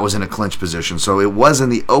 that was in a clinch position. So it was in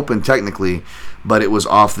the Open technically, but it was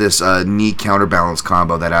off this knee counterbalance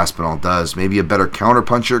combo that Aspinall does. Maybe a better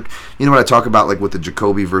counterpuncher. You know what I talk about, like with the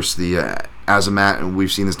Jacoby versus the Azamat, and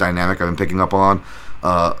we've seen this dynamic I've been picking up on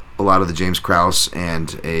a lot of the James Krause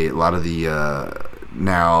and a lot of the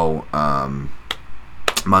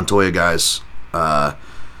Montoya guys.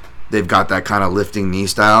 They've got that kind of lifting knee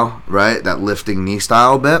style, right? That lifting knee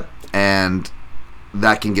style bit, and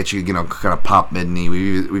that can get you, kind of pop mid knee.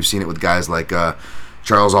 We've seen it with guys like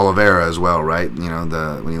Charles Oliveira as well, right?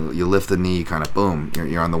 When you lift the knee, kind of boom,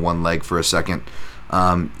 you're on the one leg for a second.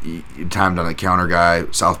 You timed on a counter guy,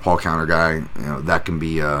 southpaw counter guy. That can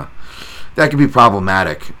be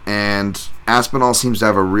problematic. And Aspinall seems to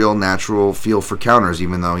have a real natural feel for counters,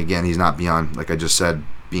 even though again he's not beyond, like I just said,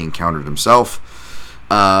 being countered himself.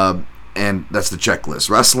 And that's the checklist: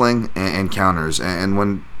 wrestling and counters. And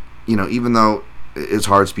when, even though it's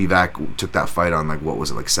hard, Spivak took that fight on,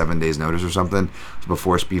 7 days notice or something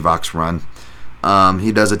before Spivak's run.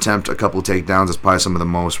 He does attempt a couple takedowns. It's probably some of the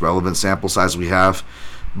most relevant sample size we have.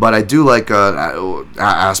 But I do like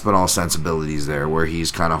Aspinall's sensibilities there, where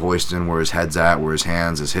he's kind of hoisting where his head's at, where his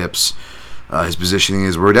hands, his hips, his positioning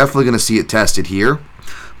is. We're definitely going to see it tested here.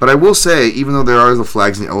 But I will say, even though there are the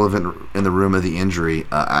flags in the elephant in the room of the injury,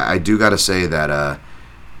 I do got to say that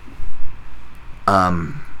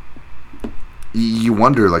you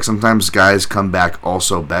wonder, sometimes guys come back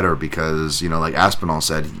also better because, like Aspinall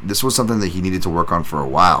said, this was something that he needed to work on for a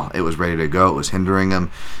while. It was ready to go. It was hindering him.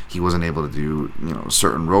 He wasn't able to do,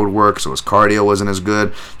 certain road work, so his cardio wasn't as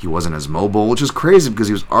good. He wasn't as mobile, which is crazy because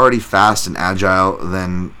he was already fast and agile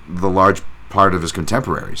than the large part of his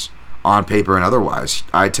contemporaries, on paper and otherwise.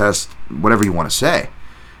 Eye test, whatever you want to say.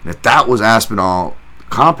 And if that was Aspinall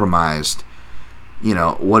compromised,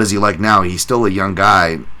 what is he like now? He's still a young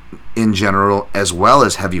guy in general, as well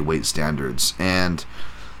as heavyweight standards. And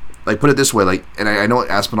put it this way, and I know what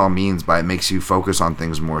Aspinall means by it makes you focus on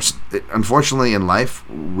things more. Unfortunately, in life,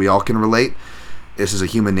 we all can relate. This is a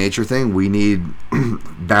human nature thing. We need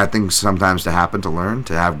bad things sometimes to happen to learn,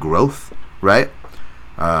 to have growth, right?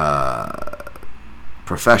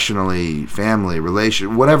 Professionally, family,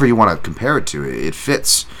 relation, whatever you want to compare it to, it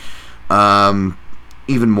fits.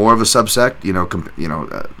 Even more of a subsect,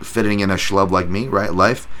 fitting in a schlub like me, right?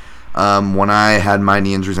 Life. When I had my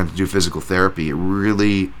knee injuries and had to do physical therapy, it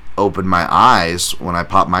really opened my eyes when I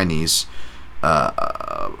popped my knees.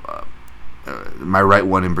 My right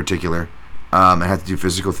one in particular. I had to do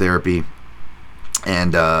physical therapy,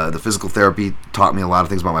 and the physical therapy taught me a lot of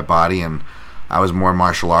things about my body, and I was more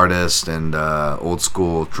martial artist and old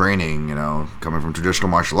school training, coming from traditional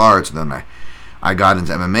martial arts. And then I got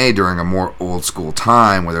into MMA during a more old school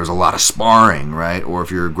time where there was a lot of sparring, right? Or if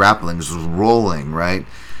you're grappling, just rolling, right?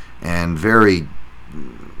 And very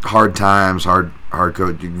hard times, hard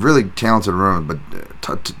coach, really talented room, but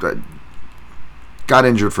got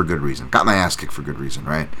injured for good reason. Got my ass kicked for good reason,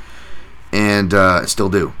 right? And still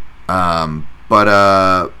do.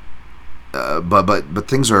 But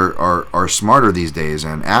things are smarter these days,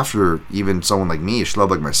 and after even someone like me, a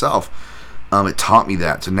schlub like myself, it taught me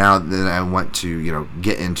that. So now then I went to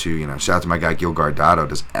get into shout out to my guy Gil Guardado,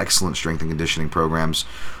 does excellent strength and conditioning programs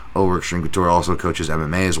over Extreme Couture, also coaches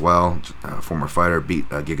MMA as well. Former fighter, beat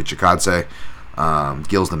Giga Chikadze.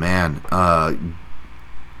 Gil's the man.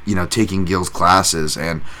 Taking Gil's classes,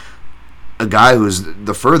 and a guy who's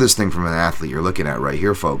the furthest thing from an athlete you're looking at right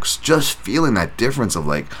here, folks. Just feeling that difference of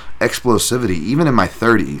explosivity, even in my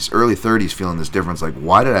 30s, early 30s, feeling this difference.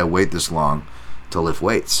 Why did I wait this long to lift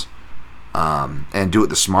weights? And do it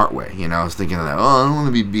the smart way. I was thinking that, I don't want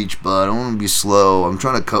to be beach butt, I don't want to be slow, I'm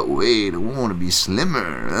trying to cut weight, I want to be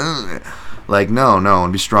slimmer. No, I want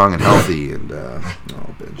to be strong and healthy. And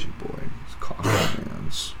Benji boy, it's coughing, man.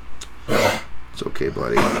 It's okay,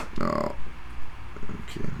 buddy. No.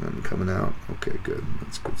 Okay, nothing coming out. Okay, good.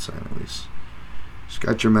 That's a good sign at least. Just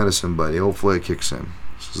got your medicine, buddy. Hopefully it kicks in.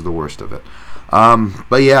 This is the worst of it.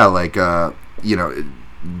 But yeah,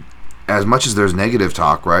 as much as there's negative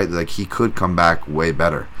talk, right? He could come back way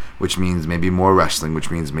better, which means maybe more wrestling,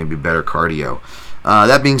 which means maybe better cardio.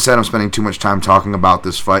 That being said, I'm spending too much time talking about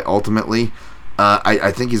this fight. Ultimately,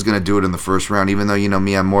 I think he's going to do it in the first round, even though,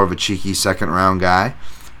 me, I'm more of a cheeky second round guy.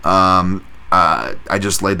 I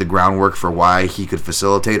just laid the groundwork for why he could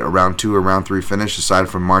facilitate a round 2 or round 3 finish, aside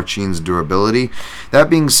from Marcin's durability. That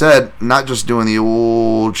being said, not just doing the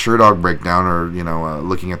old Sherdog breakdown or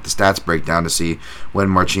looking at the stats breakdown to see when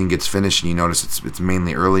Marcin gets finished, and you notice it's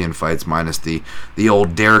mainly early in fights, minus the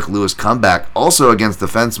old Derek Lewis comeback, also against the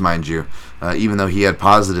fence, mind you. Even though he had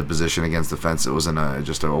positive position against the fence, it was in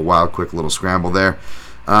just a wild, quick little scramble there.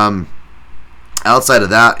 Outside of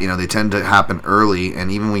that, they tend to happen early, and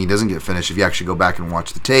even when he doesn't get finished, if you actually go back and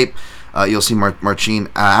watch the tape, you'll see Marcin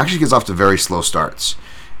actually gets off to very slow starts,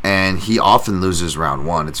 and he often loses round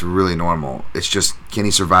 1. It's really normal. It's just, can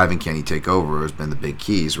he survive and can he take over has been the big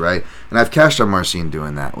keys, right? And I've cashed on Marcin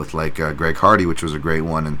doing that with Greg Hardy, which was a great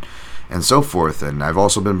one, and so forth. And I've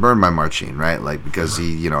also been burned by Marcin, right? Because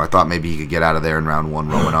he, I thought maybe he could get out of there in round 1,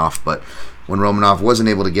 Romanov, but when Romanov wasn't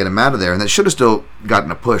able to get him out of there, and that should have still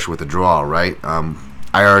gotten a push with a draw, right?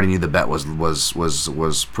 I already knew the bet was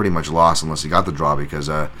pretty much lost unless he got the draw, because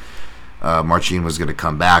Marcin was going to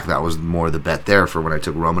come back. That was more the bet there for when I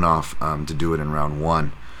took Romanov to do it in round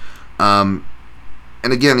 1. And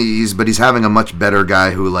again, he's having a much better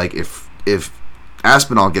guy who, if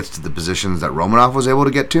Aspinall gets to the positions that Romanov was able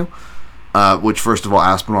to get to, which, first of all,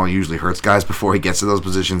 Aspinall usually hurts guys before he gets to those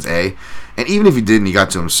positions, A. And even if he didn't, he got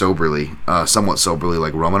to him soberly, somewhat soberly,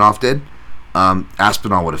 like Romanov did,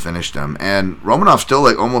 Aspinall would have finished him. And Romanov still,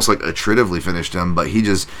 almost attritively finished him, but he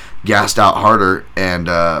just gassed out harder, and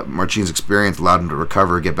Marcin's experience allowed him to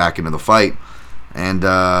recover, get back into the fight. And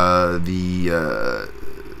by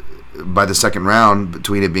the second round,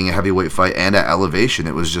 between it being a heavyweight fight and at elevation,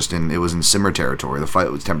 it was in simmer territory.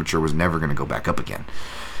 The temperature was never going to go back up again.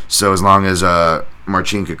 So as long as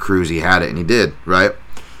Marcin could cruise, he had it, and he did, right?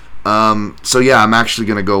 So yeah, I'm actually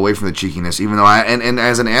going to go away from the cheekiness, even though and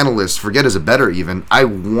as an analyst, forget as a bettor even, I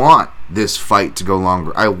want this fight to go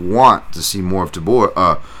longer. I want to see more of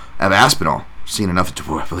of Aspinall. Seen enough of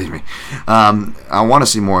Tabor, believe me. I want to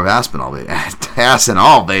see more of Aspinall, baby. Ass and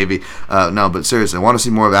all, baby. No, but seriously, I want to see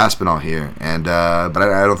more of Aspinall here, and but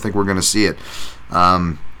I don't think we're going to see it.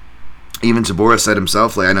 Even Tabora said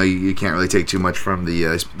himself, I know you can't really take too much from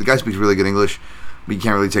the guy speaks really good English, but you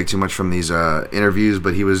can't really take too much from these interviews,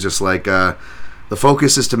 but he was just the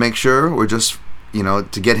focus is to make sure we're just,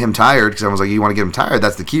 to get him tired, because I was like, you want to get him tired?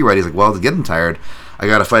 That's the key, right? He's like, well, to get him tired, I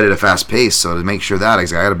got to fight at a fast pace, so to make sure that, I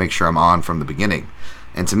got to make sure I'm on from the beginning.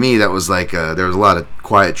 And to me, that was there was a lot of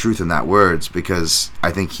quiet truth in that words, because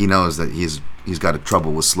I think he knows that he's got a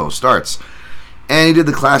trouble with slow starts. And he did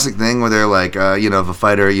the classic thing where they're if a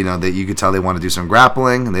fighter, that you could tell they want to do some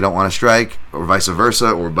grappling and they don't want to strike, or vice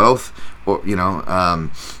versa, or both, or,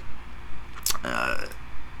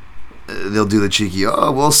 they'll do the cheeky,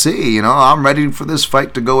 oh, we'll see, I'm ready for this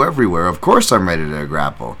fight to go everywhere. Of course I'm ready to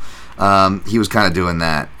grapple. He was kind of doing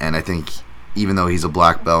that, and I think even though he's a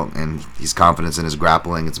black belt and he's confident in his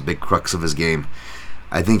grappling, it's a big crux of his game,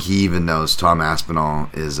 I think he even knows Tom Aspinall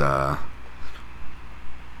is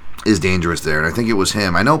dangerous there, and I think it was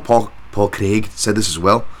him. I know Paul Craig said this as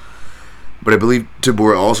well, but I believe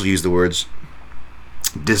Tabor also used the words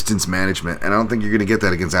distance management, and I don't think you're going to get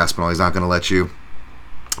that against Aspinall. He's not going to let you.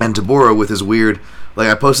 And Tabora with his weird,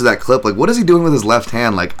 I posted that clip, what is he doing with his left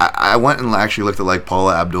hand? I went and actually looked at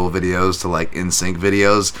Paula Abdul videos to NSYNC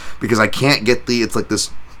videos, because I can't get it's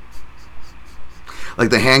this,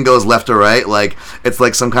 the hand goes left to right,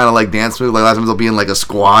 it's some kind of dance move. Last time they'll be in a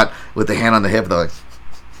squat with the hand on the hip, they're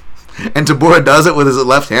and Tabora does it with his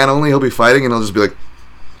left hand only. He'll be fighting and he'll just be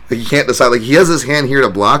he can't decide. He has his hand here to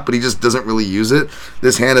block, but he just doesn't really use it.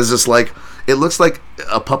 This hand is just it looks like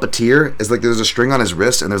a puppeteer. It's there's a string on his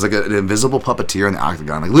wrist, and there's an invisible puppeteer in the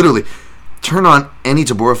octagon. Literally, turn on any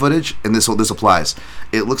Tabora footage, and this applies.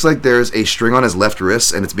 It looks like there's a string on his left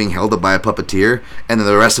wrist, and it's being held up by a puppeteer, and then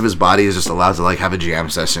the rest of his body is just allowed to have a jam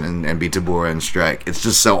session and be Tabora and strike. It's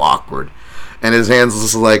just so awkward, and his hands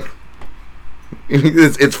just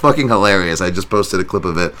it's fucking hilarious. I just posted a clip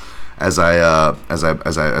of it as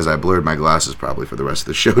I blurred my glasses probably for the rest of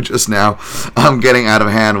the show just now. I'm getting out of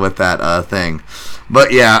hand with that thing,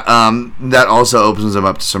 but yeah, that also opens him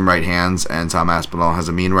up to some right hands, and Tom Aspinall has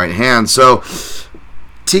a mean right hand, so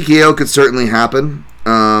TKO could certainly happen.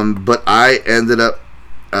 But I ended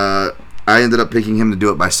up picking him to do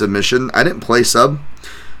it by submission. I didn't play sub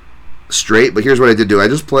straight, but here's what I did do. I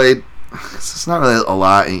just played. It's not really a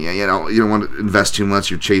lot, you don't want to invest too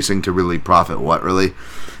much. You're chasing to really profit what, really?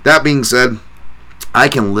 That being said, I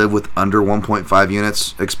can live with under 1.5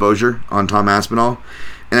 units exposure on Tom Aspinall,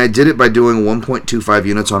 and I did it by doing 1.25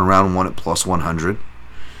 units on round 1 at plus 100,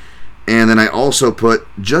 and then I also put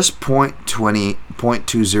just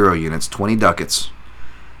 0.20 units, 20 ducats,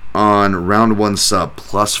 on round 1 sub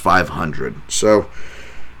plus 500. So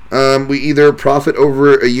We either profit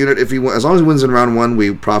over a unit if he as long as he wins in round 1,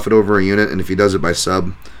 we profit over a unit, and if he does it by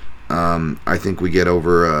sub, I think we get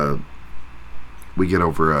over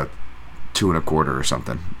 2.25 or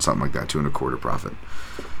something like that, 2.25 profit.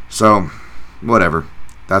 So, whatever.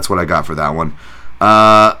 That's what I got for that one.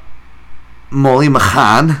 Molly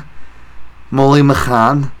McCann.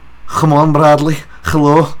 Come on, Bradley.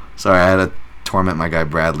 Hello. Sorry, I had to torment my guy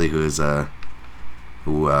Bradley, who is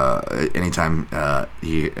anytime I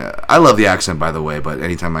love the accent, by the way, but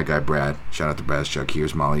anytime my guy Brad, shout out to Brad's Chuck,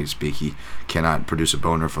 hears Molly speak, he cannot produce a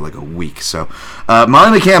boner for like a week. So,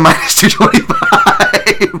 Molly McCann minus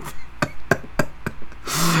 225.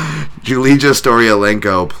 Julija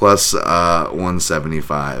Storyalenko plus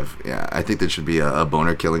 175. Yeah, I think there should be a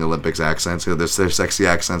boner killing Olympics accent. So there's sexy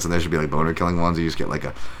accents, and there should be like boner killing ones. You just get like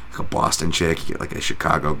a Boston chick, you get like a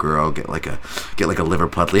Chicago girl, get like a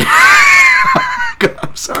Liverpudlian.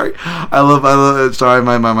 I'm sorry. I love. Sorry,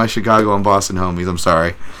 my Chicago and Boston homies. I'm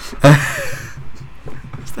sorry.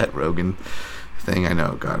 What's that Rogan thing? I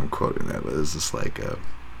know. God, I'm quoting that, but it's just like,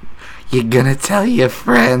 you're gonna tell your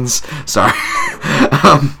friends. Sorry.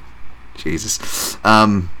 Jesus.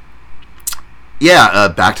 Yeah.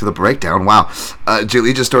 Back to the breakdown. Wow.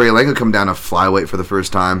 Julija Storyalenko come down to flyweight for the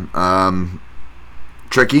first time.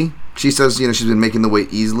 Tricky. She says, she's been making the weight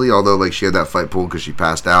easily, although like she had that fight pulled because she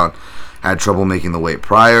passed out. Had trouble making the weight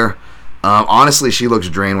prior. Honestly, she looks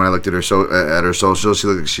drained when I looked at her at her socials. She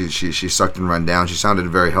looked she sucked and run down. She sounded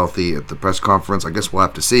very healthy at the press conference. I guess we'll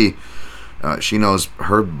have to see. She knows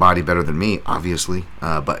her body better than me, obviously.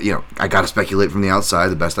 But I got to speculate from the outside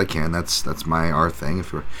the best I can. That's our thing.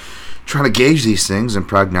 If we're trying to gauge these things and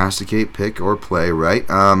prognosticate, pick or play, right?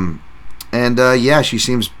 Yeah, she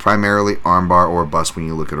seems primarily armbar or bust when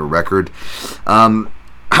you look at her record.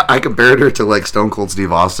 I compared her to like Stone Cold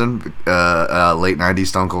Steve Austin, late 90s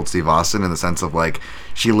Stone Cold Steve Austin, in the sense of like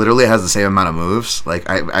she literally has the same amount of moves. Like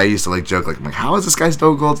I used to like joke like, I'm like, how is this guy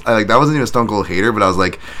Stone Cold? That wasn't even a Stone Cold hater, but I was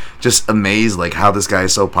like just amazed like how this guy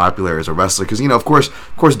is so popular as a wrestler, because of course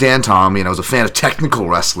Dan Tom was a fan of technical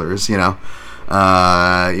wrestlers, like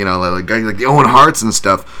guys like the Owen Harts and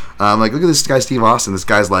stuff. Like, look at this guy Steve Austin. This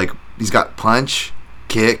guy's like, he's got punch,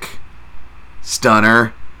 kick,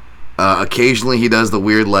 stunner. Occasionally he does the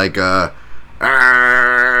weird like and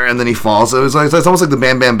then he falls. So it's almost like the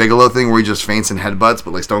Bam Bam Bigelow thing where he just feints and headbutts,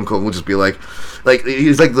 but like Stone Cold will just be like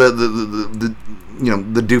he's like the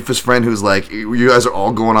doofus friend who's like, you guys are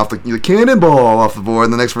all going off the cannonball off the board,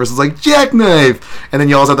 and the next person's like jackknife, and then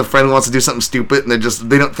you always have the friend who wants to do something stupid and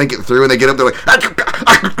they don't think it through, and they get up, they're like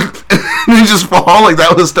and they just fall. Like,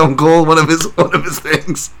 that was Stone Cold, one of his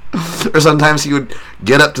things. Or sometimes he would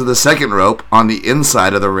get up to the second rope on the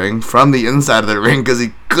inside of the ring, from the inside of the ring, because he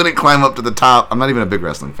couldn't climb up to the top. I'm not even a big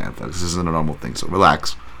wrestling fan, folks. This isn't a normal thing, so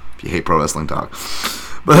relax if you hate pro wrestling talk.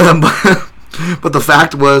 But the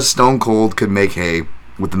fact was, Stone Cold could make hay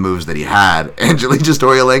with the moves that he had. And Julija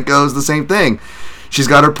Storyalenko is the same thing. She's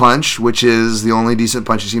got her punch, which is the only decent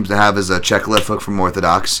punch she seems to have, is a check left hook from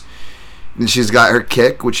Orthodox. And she's got her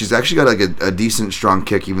kick, which she's actually got like a decent strong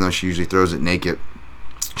kick, even though she usually throws it naked.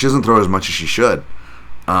 She doesn't throw it as much as she should.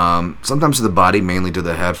 Sometimes to the body, mainly to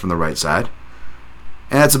the head from the right side.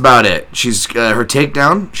 And that's about it. She's her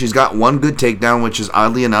takedown. She's got one good takedown, which is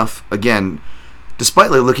oddly enough, again, despite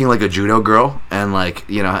like looking like a judo girl and like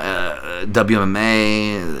WMA,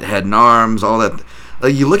 head and arms, all that.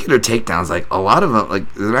 Like, you look at her takedowns, like a lot of them,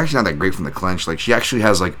 like they're actually not that great from the clinch. Like, she actually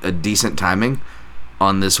has like a decent timing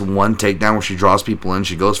on this one takedown where she draws people in.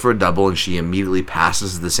 She goes for a double and she immediately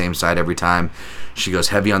passes to the same side every time. She goes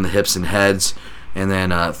heavy on the hips and heads, and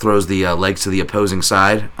then throws the legs to the opposing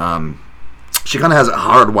side. She kind of has it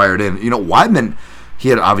hardwired in. Weidman,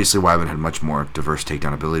 Weidman had much more diverse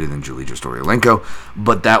takedown ability than Julija Storyalenko,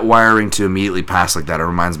 but that wiring to immediately pass like that, it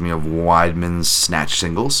reminds me of Weidman's snatch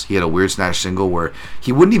singles. He had a weird snatch single where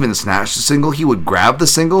he wouldn't even snatch the single, he would grab the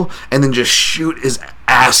single and then just shoot his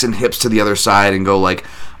ass and hips to the other side and go like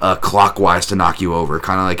clockwise to knock you over,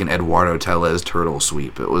 kind of like an Eduardo Tellez turtle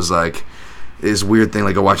sweep. It was like this weird thing.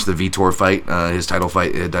 Like, I watched the Vitor fight, his title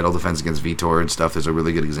defense against Vitor and stuff. There's a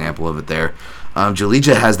really good example of it there.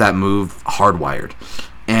 Julija has that move hardwired,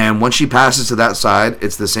 and once she passes to that side,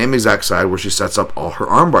 it's the same exact side where she sets up all her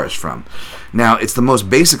arm bars from. Now, it's the most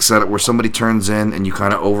basic setup where somebody turns in and you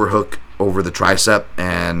kind of overhook over the tricep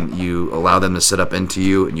and you allow them to sit up into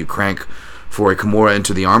you and you crank for a Kimura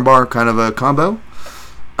into the armbar, kind of a combo.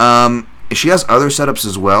 She has other setups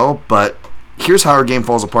as well, but here's how her game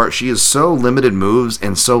falls apart. She is so limited moves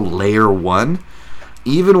and so layer one.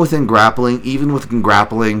 Even within grappling,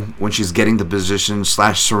 when she's getting the positions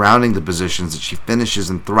 / surrounding the positions that she finishes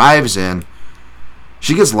and thrives in,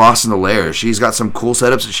 she gets lost in the layers. She's got some cool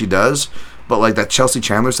setups that she does, but like that Chelsea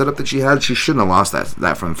Chandler setup that she had, she shouldn't have lost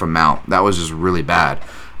that from Mount. That was just really bad.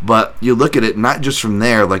 But you look at it, not just from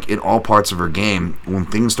there, like in all parts of her game, when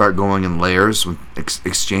things start going in layers, when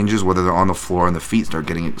exchanges, whether they're on the floor and the feet start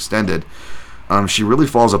getting extended, she really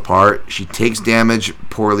falls apart. She takes damage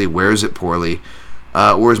poorly, wears it poorly.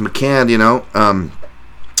 Whereas McCann,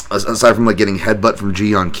 aside from like getting headbutt from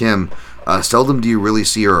Ji-Yeon Kim, seldom do you really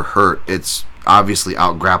see her hurt. It's obviously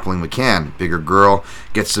out grappling McCann. Bigger girl,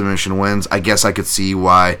 gets submission wins. I guess I could see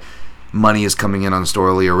why money is coming in on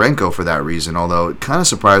Stoliarenko for that reason, although it kind of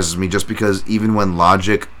surprises me just because even when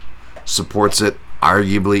logic supports it,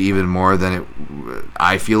 arguably even more than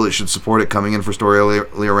I feel it should support it coming in for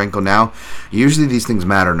Stoliarenko now, usually these things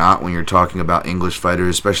matter not when you're talking about English fighters,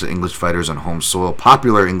 especially English fighters on home soil,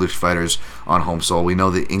 popular English fighters on home soil. We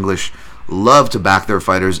know the English love to back their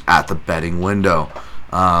fighters at the betting window.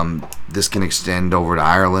 This can extend over to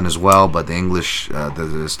Ireland as well, but the English,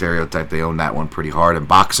 the stereotype, they own that one pretty hard in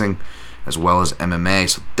boxing as well as MMA.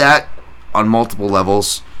 So that, on multiple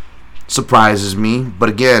levels, surprises me. But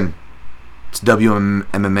again, it's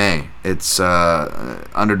WMMA. It's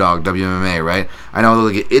underdog WMMA, right? I know I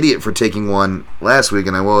look like an idiot for taking one last week,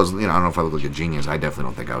 and I was, I don't know if I look like a genius. I definitely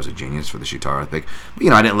don't think I was a genius for the Shitara pick. But,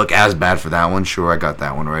 I didn't look as bad for that one. Sure, I got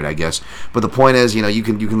that one right, I guess. But the point is, you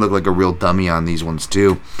can look like a real dummy on these ones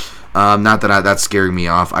too. Not that that's scaring me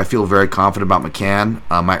off. I feel very confident about McCann.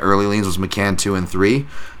 My early leans was McCann 2 and 3,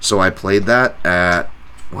 so I played that at,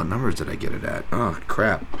 what numbers did I get it at? Oh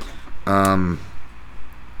crap.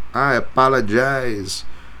 I apologize.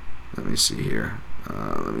 Let me see here.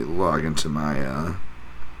 Let me log into my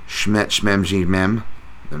Schmem.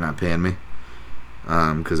 They're not paying me.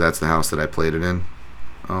 Because that's the house that I played it in.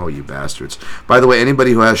 Oh, you bastards. By the way,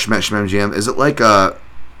 anybody who has Schmem, is it like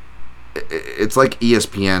it's like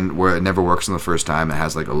ESPN where it never works on the first time. It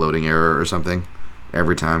has like a loading error or something.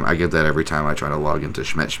 Every time. I get that every time I try to log into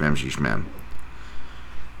Schmem.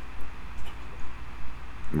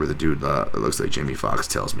 Where the dude, it looks like Jamie Foxx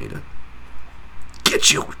tells me to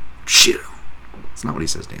get your shit on. That's not what he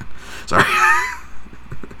says, Dan. Sorry.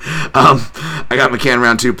 I got McCann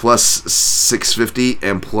round 2 plus 650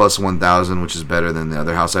 and plus 1,000, which is better than the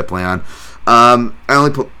other house I play on. I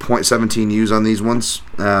only put 0.17 U's on these ones.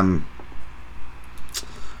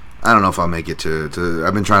 I don't know if I'll make it to.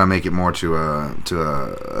 I've been trying to make it more to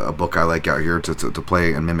a book I like out here to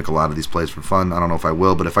play and mimic a lot of these plays for fun. I don't know if I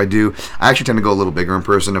will, but if I do, I actually tend to go a little bigger in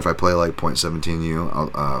person. If I play like 0.17 U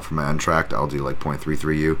for my untracked, I'll do like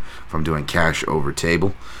 0.33 U if I'm doing cash over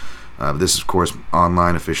table. This is, of course,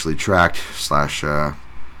 online, officially tracked /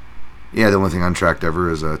 yeah, the only thing untracked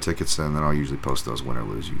ever is tickets, and then I'll usually post those win or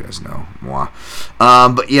lose. You guys know. Moi.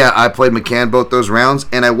 But yeah, I played McCann both those rounds,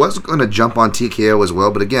 and I was going to jump on TKO as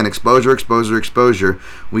well, but again, exposure.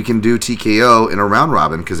 We can do TKO in a round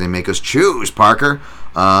robin because they make us choose, Parker,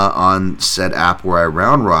 on said app where I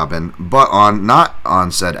round robin, but not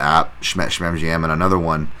on said app, Schmem and another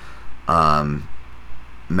one,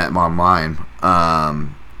 met online,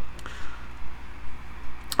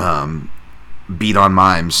 Beat on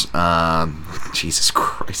Mimes. Jesus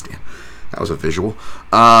Christ, damn. That was a visual.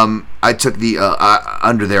 I took the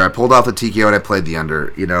under there. I pulled off the TKO and I played the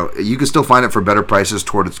under. You can still find it for better prices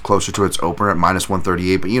closer to its opener at minus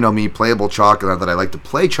 138. But you know me, playable chalk, and that I like to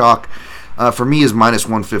play chalk. For me is minus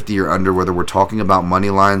 150 or under, whether we're talking about money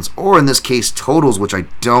lines or in this case totals, which I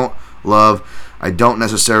don't love. I don't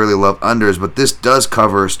necessarily love unders, but this does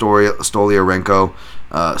cover Stoliarenko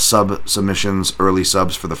submissions, early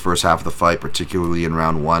subs for the first half of the fight, particularly in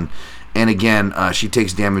round 1. And again, she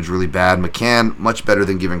takes damage really bad. McCann, much better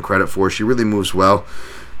than given credit for. She really moves well.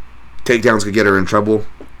 Takedowns could get her in trouble.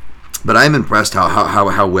 But I'm impressed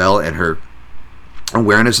how well and her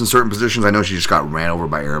awareness in certain positions. I know she just got ran over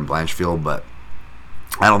by Erin Blanchfield, but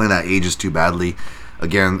I don't think that ages too badly.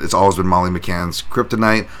 Again, it's always been Molly McCann's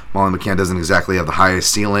kryptonite. Molly McCann doesn't exactly have the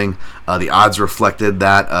highest ceiling. The odds reflected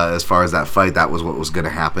that as far as that fight. That was what was going to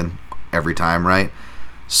happen every time, right?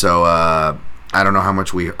 So I don't know how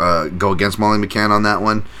much we go against Molly McCann on that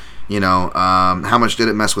one. How much did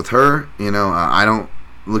it mess with her? I don't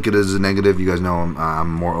look at it as a negative. You guys know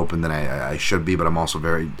I'm more open than I should be, but I'm also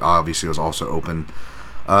very obviously was also open.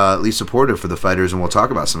 At least supportive for the fighters, and we'll talk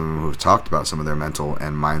about some of them who have talked about some of their mental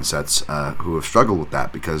and mindsets who have struggled with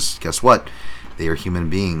that, because guess what? They are human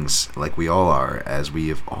beings like we all are, as we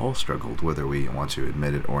have all struggled, whether we want to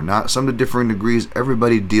admit it or not. Some to differing degrees.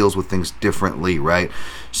 Everybody deals with things differently, right?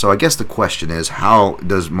 So I guess the question is, how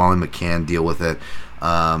does Molly McCann deal with it?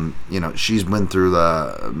 She's been through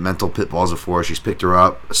the mental pitfalls before. She's picked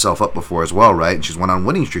herself up before as well, right? And she's went on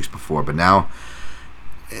winning streaks before, but now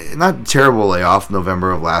not terrible layoff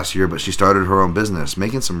November of last year, but she started her own business,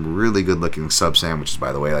 making some really good looking sub sandwiches,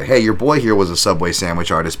 by the way. Like, hey, your boy here was a Subway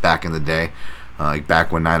sandwich artist back in the day. Like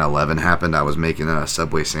back when 9/11 happened, I was making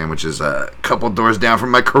Subway sandwiches a couple doors down from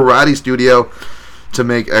my karate studio to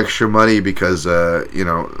make extra money because,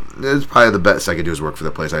 it's probably the best I could do is work for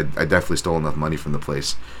the place. I definitely stole enough money from the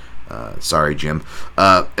place. Sorry, Jim.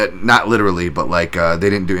 Not literally, but like they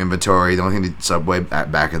didn't do inventory. The only thing they did Subway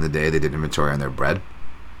back in the day, they did inventory on their bread.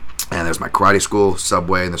 And there's my karate school,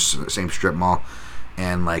 Subway, in the same strip mall,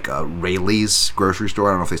 and like Rayleigh's grocery store.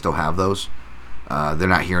 I don't know if they still have those. They're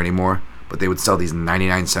not here anymore, but they would sell these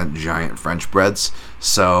 99-cent giant French breads.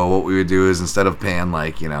 So what we would do is instead of paying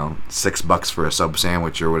like $6 for a sub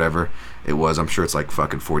sandwich or whatever it was, I'm sure it's like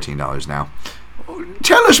fucking $14 now.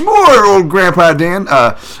 Tell us more, old Grandpa Dan.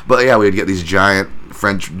 But yeah, we'd get these giant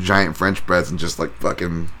French breads and just like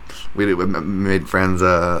fucking. We made friends,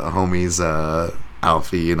 homies,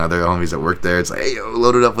 Alfie and other homies that worked there. It's like, hey,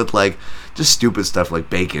 loaded up with like just stupid stuff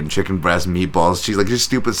like bacon, chicken breast, meatballs, cheese, like just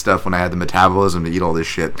stupid stuff when I had the metabolism to eat all this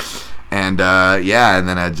shit. And and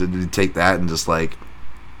then I'd take that and just like,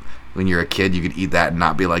 when you're a kid, you could eat that and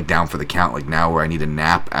not be like down for the count like now where I need a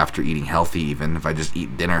nap after eating healthy even if I just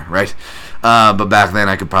eat dinner, right? But back then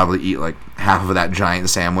I could probably eat like half of that giant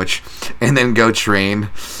sandwich and then go train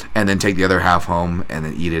and then take the other half home and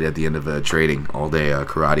then eat it at the end of training all day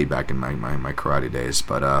karate back in my karate days.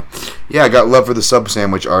 But I got love for the sub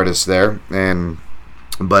sandwich artists there and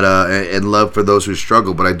love for those who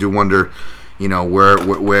struggle. But I do wonder,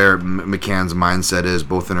 where McCann's mindset is,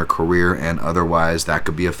 both in her career and otherwise. That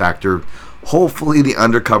could be a factor. Hopefully the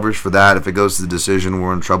undercoverage for that, if it goes to the decision,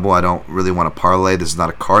 we're in trouble. I don't really want to parlay. This is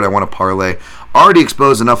not a card I want to parlay. Already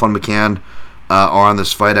exposed enough on McCann, or on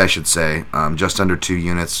this fight, I should say. Just under 2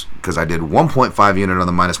 units, because I did 1.5 unit on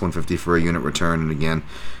the minus 150 for a unit return, and again,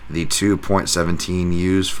 the 2.17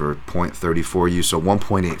 U's for 0.34 U, so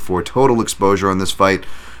 1.84 total exposure on this fight.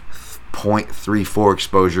 0.34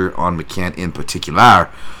 exposure on McCann in particular.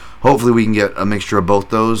 Hopefully we can get a mixture of both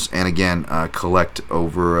those, and again collect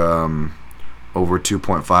over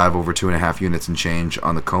 2.5, over 2.5 units and change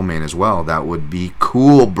on the co-main as well. That would be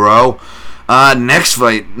cool, bro. Next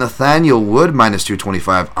fight, Nathaniel Wood minus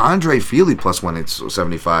 225, Andre Feely plus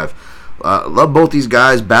 175. Love both these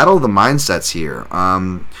guys. Battle the mindsets here.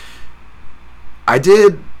 I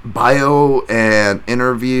did bio and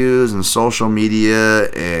interviews and social media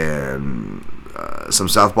and some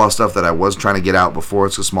Southpaw stuff that I was trying to get out before.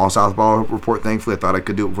 It's a small Southpaw report, thankfully. I thought I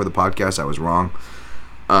could do it before the podcast. I was wrong.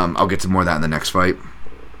 I'll get to more of that in the next fight.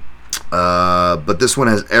 But this one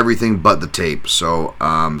has everything but the tape. So,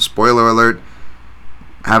 spoiler alert,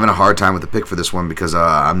 having a hard time with the pick for this one because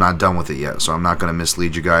I'm not done with it yet. So I'm not going to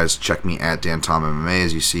mislead you guys. Check me at Dan Tom MMA,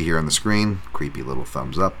 as you see here on the screen. Creepy little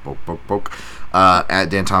thumbs up. Poke, poke, poke. At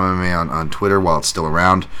Dan Tom MMA on Twitter while it's still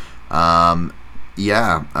around. For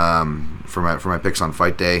my picks on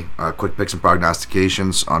Fight Day, quick picks and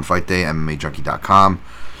prognostications on Fight Day, MMAJunkie.com.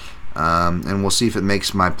 And we'll see if it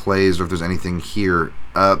makes my plays or if there's anything here.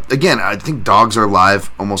 Again, I think dogs are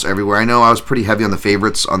live almost everywhere. I know I was pretty heavy on the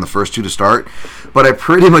favorites on the first 2 to start, but I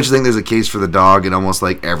pretty much think there's a case for the dog in almost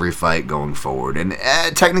like every fight going forward. And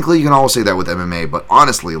technically you can always say that with MMA, but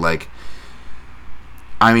honestly, like,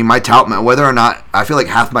 I mean, my tout, whether or not, I feel like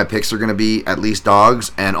half my picks are going to be at least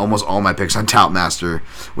dogs, and almost all my picks on Tout Master,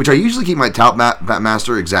 which I usually keep my Tout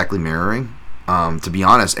Master exactly mirroring. To be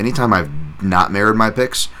honest, anytime I've not mirrored my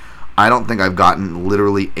picks, I don't think I've gotten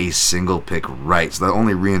literally a single pick right. So that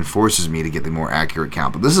only reinforces me to get the more accurate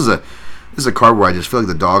count. But this is a card where I just feel like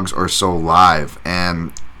the dogs are so live,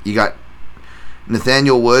 and you got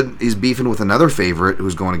Nathaniel Wood. He's beefing with another favorite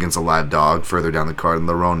who's going against a live dog further down the card,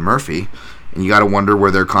 Lerone Murphy. And you got to wonder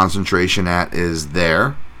where their concentration is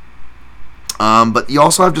there. But you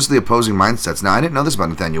also have just the opposing mindsets. Now, I didn't know this about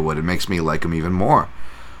Nathaniel Wood. It makes me like him even more.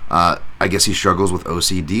 I guess he struggles with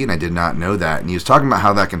OCD, and I did not know that. And he was talking about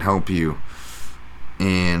how that can help you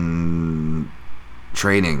in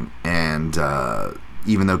training. And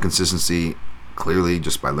even though consistency, clearly,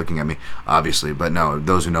 just by looking at me, obviously. But no,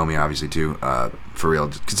 those who know me, obviously, too, for real.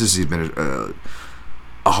 Consistency has been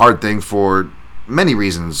a hard thing for many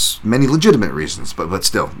reasons, many legitimate reasons, but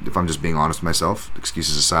still, if I'm just being honest with myself,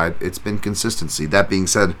 excuses aside, it's been consistency. That being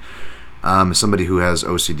said, as somebody who has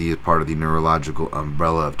OCD as part of the neurological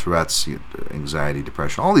umbrella of Tourette's, anxiety,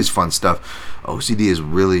 depression, all these fun stuff, OCD is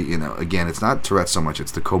really, again, it's not Tourette's so much,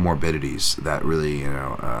 it's the comorbidities that really,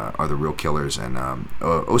 are the real killers, and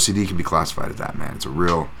OCD can be classified as that, man.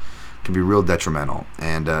 Can be real detrimental.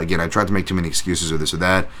 And again, I tried to make too many excuses or this or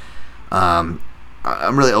that.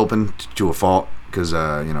 I'm really open to a fault because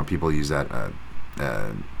people use that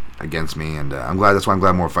against me, and I'm glad. That's why I'm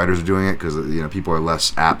glad more fighters are doing it, because people are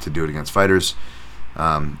less apt to do it against fighters.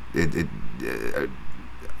 In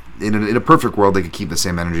a perfect world, they could keep the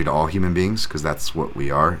same energy to all human beings, because that's what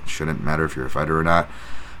we are. It shouldn't matter if you're a fighter or not.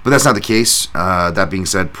 But that's not the case. That being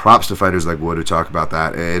said, props to fighters like Wood who talk about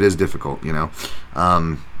that. It is difficult,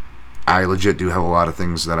 I legit do have a lot of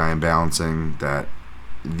things that I am balancing. That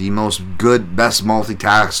the best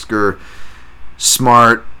multitasker,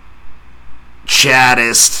 smart,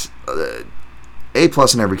 chattest, A+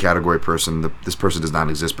 in every category person. This person does not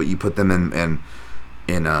exist, but you put them in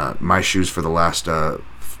my shoes for the last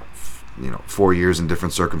 4 years in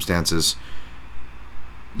different circumstances.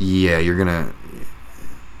 Yeah,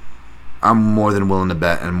 I'm more than willing to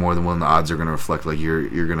bet, and more than willing the odds are going to reflect like you're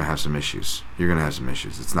going to have some issues. You're going to have some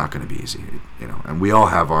issues. It's not going to be easy, and we all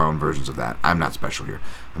have our own versions of that. I'm not special here.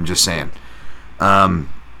 I'm just saying.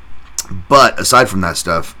 But aside from that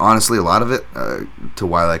stuff, honestly, a lot of it, to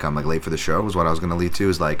why I'm late for the show, was what I was going to lead to,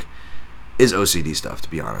 is OCD stuff, to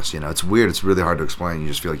be honest. It's weird. It's really hard to explain. You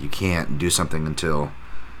just feel like you can't do something until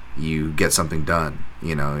you get something done.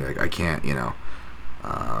 I can't,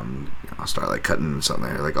 I'll start cutting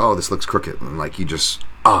something. Oh, this looks crooked, and you just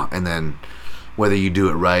and then whether you do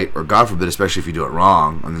it right or, God forbid, especially if you do it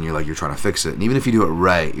wrong, and then you're trying to fix it, and even if you do it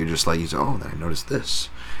right, you're just you say, oh, then I noticed this,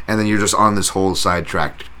 and then you're just on this whole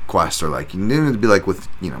sidetracked quest, or it'd be with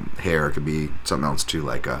hair. It could be something else too.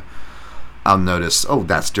 I'll notice, oh,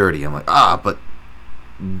 that's dirty. I'm but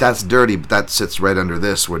that's dirty, but that sits right under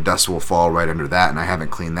this, where dust will fall right under that, and I haven't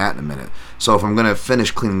cleaned that in a minute. So if I'm gonna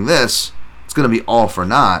finish cleaning this, it's going to be all for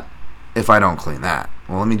naught if I don't clean that.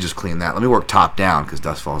 Well, let me just clean that. Let me work top down, because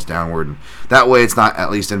dust falls downward. And that way it's not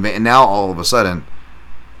at least in vain. And now all of a sudden,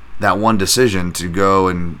 that one decision to go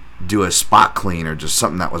and do a spot clean, or just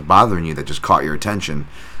something that was bothering you that just caught your attention,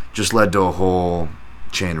 just led to a whole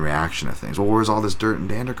chain reaction of things. Well, where's all this dirt and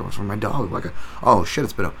dander coming from? My dog. Oh, shit,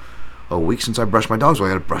 it's been a week since I brushed my dogs. Well,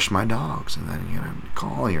 I got to brush my dogs. And then you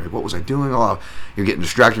call, you're what was I doing? Oh, you're getting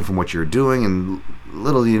distracted from what you're doing, and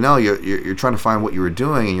little do you know, you're trying to find what you were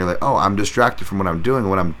doing, and you're oh, I'm distracted from what I'm doing.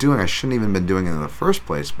 What I'm doing, I shouldn't even been doing it in the first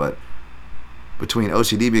place. But between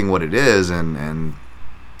OCD being what it is and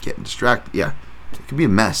getting distracted, yeah, it could be a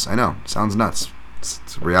mess. I know, it sounds nuts.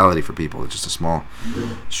 It's a reality for people. It's just a small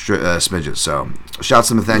smidget. So, shouts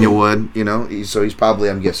to Nathaniel Wood. So he's probably,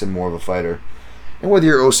 I'm guessing, more of a fighter. And whether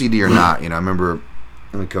you're OCD or not, I remember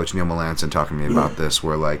Coach Neil Melanson talking to me about this,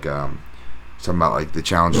 where talking about the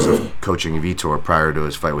challenges of coaching Vitor prior to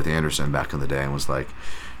his fight with Anderson back in the day, and was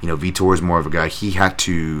Vitor is more of a guy. He had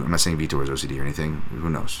to. I'm not saying Vitor is OCD or anything.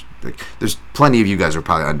 Who knows? There's plenty of you guys are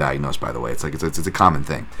probably undiagnosed, by the way. It's it's a common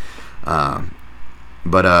thing. But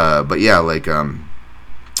yeah,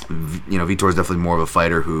 Vitor is definitely more of a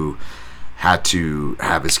fighter who had to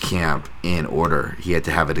have his camp in order. He had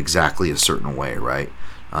to have it exactly a certain way, right?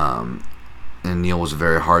 And Neil was a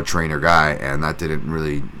very hard trainer guy, and that didn't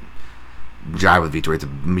really jive with Vitor.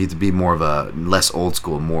 He had to be more of a less old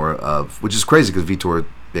school, more of, which is crazy because Vitor,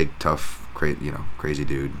 big, tough, crazy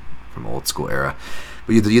dude from old school era.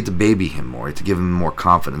 But you have to baby him more. You have to give him more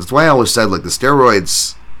confidence. That's why I always said the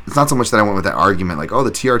steroids. It's not so much that I went with that argument oh, the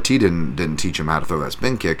TRT didn't teach him how to throw that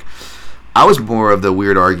spin kick. I was more of the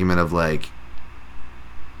weird argument of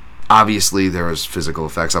obviously there was physical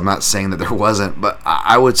effects. I'm not saying that there wasn't, but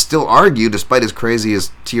I would still argue, despite as crazy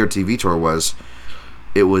as TRT Vitor was,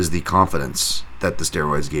 it was the confidence that the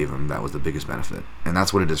steroids gave him that was the biggest benefit. And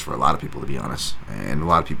that's what it is for a lot of people, to be honest. And a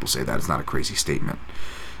lot of people say that. It's not a crazy statement,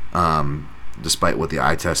 despite what the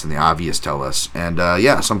eye test and the obvious tell us. And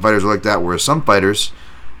yeah, some fighters are like that, whereas some fighters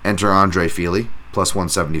enter Andre Feely, plus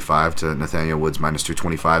 175 to Nathaniel Woods, minus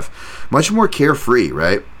 225. Much more carefree,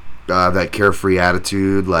 right? That carefree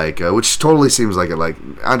attitude, which totally seems like it.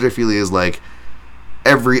 Andre Feely is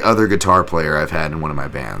every other guitar player I've had in one of my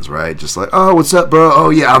bands, right? Just oh, what's up, bro? Oh,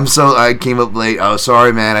 yeah, I came up late. Oh,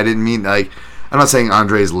 sorry, man. I didn't mean, I'm not saying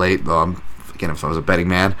Andre's late, though. If I was a betting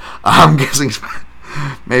man, I'm guessing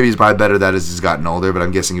maybe he's probably better that as he's gotten older, but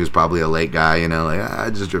I'm guessing he was probably a late guy, I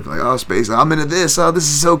just drifted oh, space, I'm into this, oh, this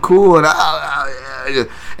is so cool,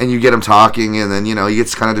 and you get him talking, and then, he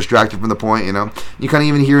gets kind of distracted from the point, you kind of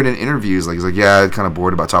even hear it in interviews, he's yeah, I'm kind of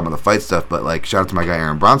bored about talking about the fight stuff, but, shout out to my guy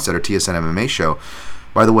Aaron Bronstetter, TSN MMA show,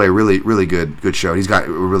 by the way, really, really good show, he's got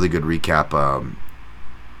a really good recap,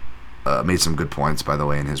 made some good points, by the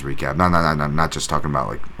way, in his recap, not just talking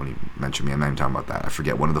about, when he mentioned me, I'm not even talking about that, I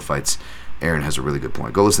forget, one of the fights, Aaron has a really good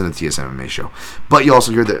point. Go listen to the TSN MMA show. But you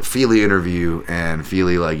also hear that Feely interview, and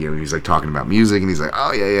Feely, he's talking about music, and he's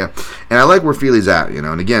oh, yeah. And I like where Feely's at,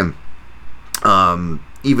 and again,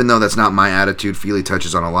 even though that's not my attitude, Feely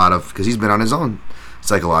touches on a lot of, because he's been on his own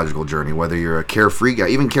psychological journey. Whether you're a carefree guy,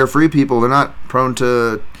 even carefree people, they're not prone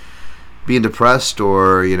to being depressed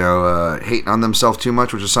or hating on themselves too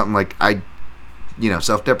much, which is something like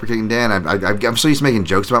self-deprecating Dan. I'm so used to making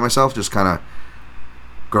jokes about myself, just kind of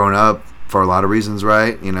growing up for a lot of reasons,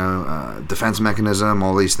 right? Defense mechanism,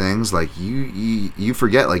 all these things. Like you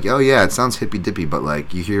forget, like, oh yeah, it sounds hippy dippy, but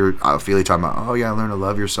like you hear Feely talking about, oh yeah, learn to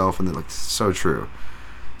love yourself, and like so true.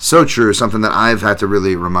 So true, something that I've had to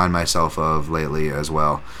really remind myself of lately as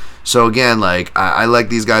well. So again, like, I like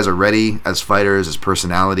these guys already as fighters, as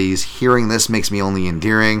personalities. Hearing this makes me only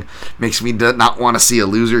endearing, makes me not want to see a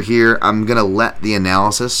loser here. I'm going to let the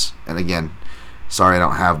analysis, and again, sorry I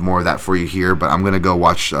don't have more of that for you here, but I'm going to go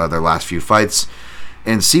watch their last few fights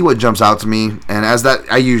and see what jumps out to me. And as that,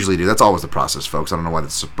 I usually do. That's always the process, folks. I don't know why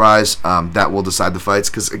that's a surprise. That will decide the fights,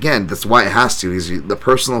 because again, that's why it has to. Is the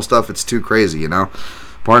personal stuff, it's too crazy,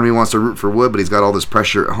 Part of me wants to root for Wood, but he's got all this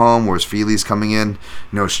pressure at home, whereas Feely's coming in,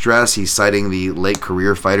 no stress. He's citing the late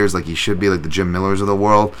career fighters like he should be, like the Jim Millers of the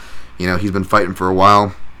world. He's been fighting for a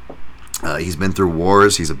while. He's been through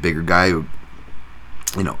wars. He's a bigger guy who,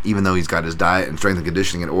 even though he's got his diet and strength and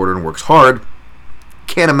conditioning in order and works hard,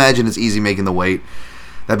 can't imagine it's easy making the weight.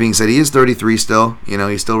 That being said, he is 33 still.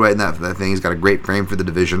 He's still right in that thing. He's got a great frame for the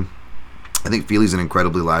division. I think Feely's an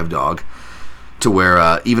incredibly live dog, to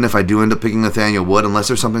where even if I do end up picking Nathaniel Wood, unless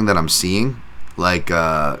there's something that I'm seeing, like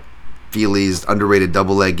Feely's underrated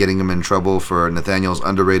double leg getting him in trouble for Nathaniel's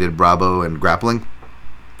underrated Bravo and grappling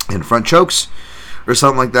and front chokes or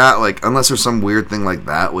something like that, like unless there's some weird thing like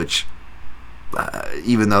that, which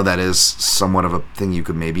even though that is somewhat of a thing you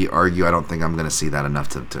could maybe argue, I don't think I'm going to see that enough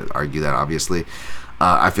to argue that, obviously.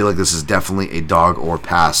 I feel like this is definitely a dog or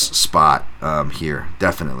pass spot here,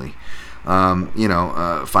 definitely.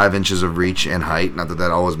 5 inches of reach and height. Not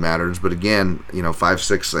that always matters, but again,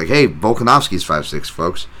 5'6". Like, hey, Volkanovski's 5'6",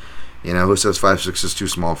 folks. Who says 5'6" is too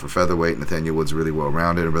small for featherweight? Nathaniel Wood's really well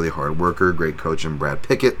rounded, a really hard worker, great coach in Brad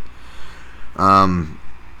Pickett.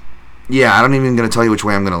 Yeah, I don't even going to tell you which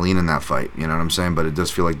way I'm going to lean in that fight. You know what I'm saying? But it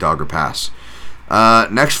does feel like dog or pass.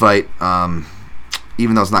 Next fight.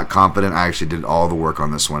 Even though it's not confident, I actually did all the work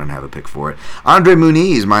on this one and have a pick for it. Andre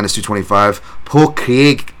Muniz, minus 225. Paul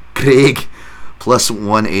Craig, plus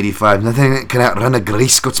 185. Nothing can outrun a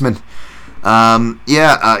Grace Scotsman. You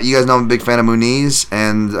guys know I'm a big fan of Muniz,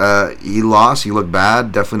 and he lost. He looked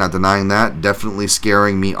bad. Definitely not denying that. Definitely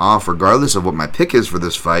scaring me off, regardless of what my pick is for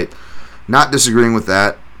this fight. Not disagreeing with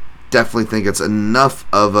that. Definitely think it's enough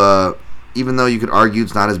of a, even though you could argue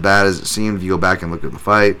it's not as bad as it seemed, if you go back and look at the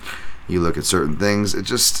fight, you look at certain things, it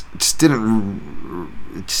just didn't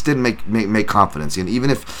make confidence. And even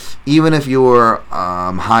if you're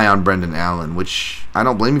high on Brendan Allen, which I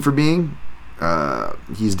don't blame you for being,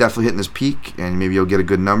 he's definitely hitting his peak, and maybe you'll get a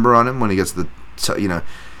good number on him when he gets the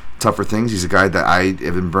tougher things. He's a guy that I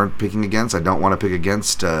have been burnt picking against. I don't want to pick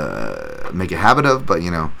against, make a habit of, but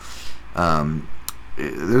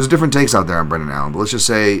there's different takes out there on Brendan Allen. But let's just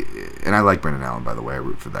say, and I like Brendan Allen, by the way, I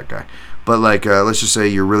root for that guy. But let's just say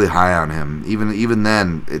you're really high on him. Even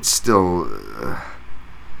then, it's still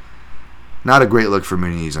not a great look for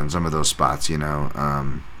Muniz on some of those spots. He's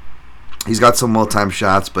got some well-timed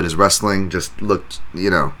shots, but his wrestling just looked.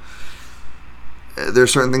 There's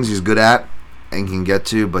certain things he's good at and can get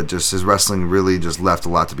to, but just his wrestling really just left a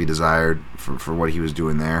lot to be desired for what he was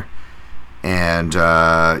doing there. And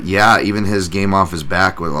even his game off his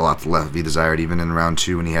back with a lot left to be desired. Even in round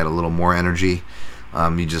 2, when he had a little more energy.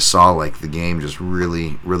 You just saw the game just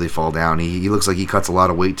really, really fall down. He looks like he cuts a lot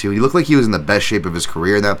of weight too. He looked like he was in the best shape of his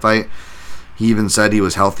career in that fight. He even said he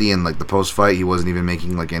was healthy in the post-fight. He wasn't even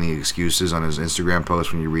making any excuses on his Instagram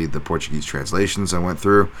post when you read the Portuguese translations I went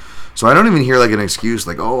through. So I don't even hear an excuse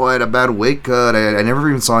oh, I had a bad weight cut. I never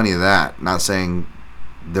even saw any of that. Not saying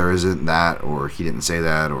there isn't that, or he didn't say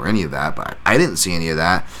that, or any of that, but I didn't see any of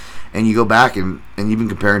that. And you go back and even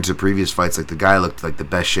comparing to previous fights, the guy looked like the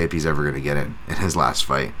best shape he's ever going to get in his last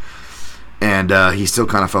fight. And he still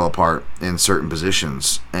kind of fell apart in certain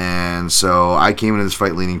positions. And so I came into this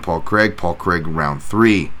fight leaning Paul Craig round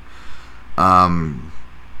 3. But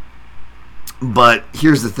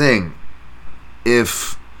here's the thing.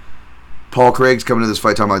 If Paul Craig's coming to this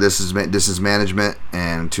fight talking about this is management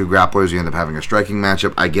and 2 grapplers, you end up having a striking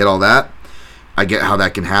matchup, I get all that. I get how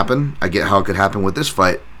that can happen. I get how it could happen with this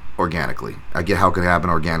fight organically. I get how it could happen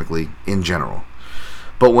organically in general.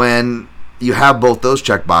 But when you have both those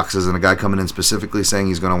check boxes and a guy coming in specifically saying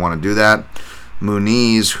he's going to want to do that,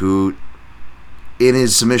 Muniz, who in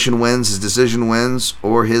his submission wins, his decision wins,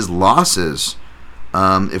 or his losses,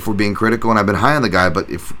 if we're being critical, and I've been high on the guy, but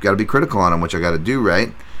if we've got to be critical on him, which I got to do,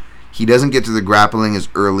 right? He doesn't get to the grappling as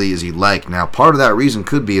early as he'd like. Now, part of that reason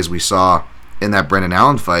could be, as we saw in that Brendan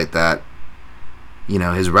Allen fight that,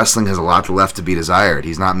 his wrestling has a lot left to be desired.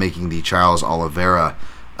 He's not making the Charles Oliveira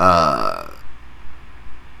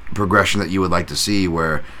progression that you would like to see,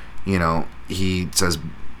 where, he says,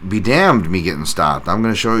 be damned me getting stopped. I'm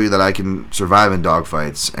going to show you that I can survive in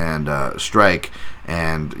dogfights and strike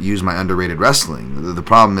and use my underrated wrestling. The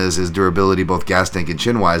problem is his durability, both gas tank and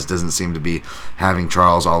chin-wise, doesn't seem to be having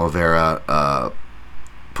Charles Oliveira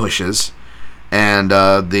pushes. And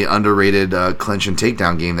the underrated clinch and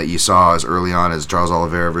takedown game that you saw as early on as Charles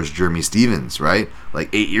Oliveira versus Jeremy Stevens, right? Like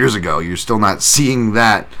 8 years ago. You're still not seeing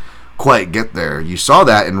that quite get there. You saw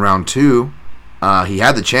that in round 2. He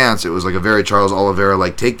had the chance. It was like a very Charles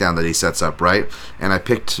Oliveira-like takedown that he sets up, right? And I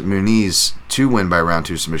picked Muniz to win by round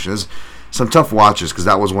 2 submissions. Some tough watches, because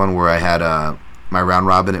that was one where I had my round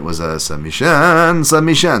robin. It was a submission, and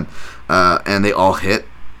they all hit.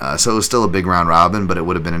 So it was still a big round robin, but it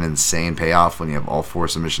would have been an insane payoff when you have all 4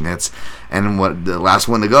 submission hits. And what the last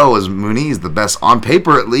one to go was Muniz, the best, on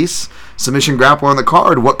paper at least, submission grappler on the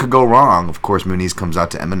card. What could go wrong? Of course, Muniz comes out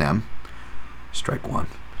to Eminem. Strike 1.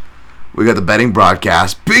 We got the betting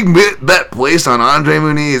broadcast. Big bet placed on Andre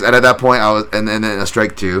Muniz. And at that point, and then a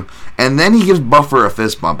strike 2. And then he gives Buffer a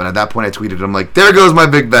fist bump. And at that point, I tweeted, I'm like, there goes my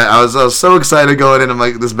big bet. I was so excited going in. I'm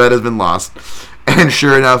like, this bet has been lost. And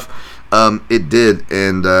sure enough, it did.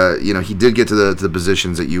 And, he did get to the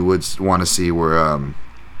positions that you would want to see where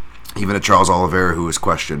even a Charles Oliveira, who was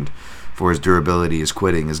questioned for his durability, his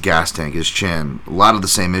quitting, his gas tank, his chin, a lot of the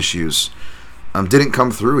same issues, didn't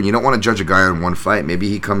come through. And you don't want to judge a guy on one fight. Maybe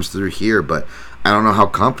he comes through here, but I don't know how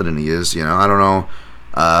confident he is. I don't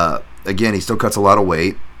know. Again, he still cuts a lot of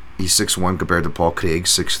weight. He's 6'1" compared to Paul Craig,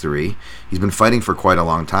 6'3". He's been fighting for quite a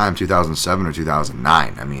long time, 2007 or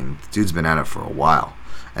 2009. I mean, the dude's been at it for a while.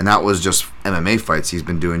 And that was just MMA fights. He's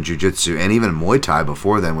been doing jiu-jitsu and even Muay Thai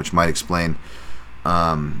before then, which might explain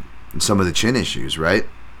some of the chin issues, right?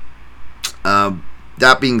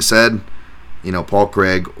 That being said, Paul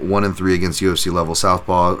Craig 1-3 against UFC level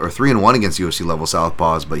southpaws, or 3-1 against UFC level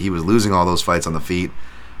southpaws, but he was losing all those fights on the feet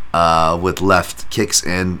with left kicks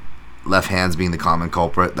in, left hands being the common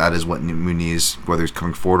culprit. That is what Muniz, whether he's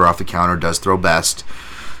coming forward or off the counter, does throw best.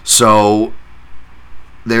 So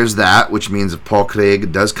there's that, which means if Paul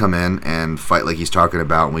Craig does come in and fight like he's talking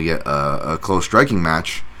about, and we get a close striking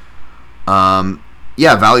match,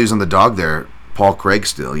 value's on the dog there. Paul Craig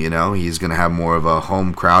still, he's going to have more of a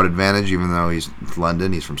home crowd advantage, even though he's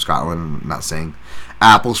London, he's from Scotland. I'm not saying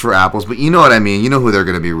apples for apples, but you know what I mean. You know who they're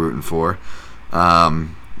going to be rooting for,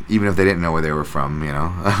 even if they didn't know where they were from,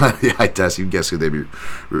 I guess you guess who they'd be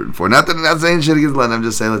rooting for. Not saying shit against London, I'm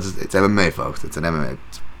just saying it's MMA, folks. It's an MMA.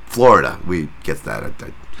 It's Florida. We get that. I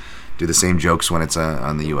do the same jokes when it's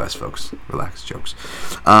on the U.S., folks. Relax, jokes.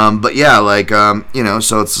 But yeah,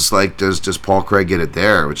 so it's just like, does Paul Craig get it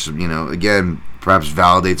there? Which, again, perhaps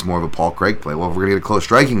validates more of a Paul Craig play. Well, if we're going to get a close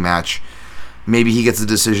striking match, maybe he gets a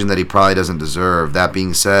decision that he probably doesn't deserve. That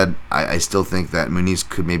being said, I still think that Muniz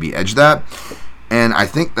could maybe edge that. And I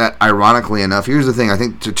think that, ironically enough, here's the thing. I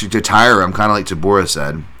think to tire him, kind of like Tabora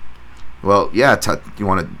said, well, yeah, you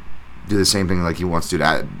want to do the same thing like he wants to do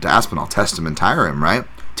to Aspinall. Test him and tire him, right?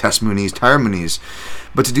 Test Muniz, tire Muniz.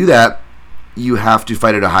 But to do that, you have to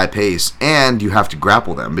fight at a high pace, and you have to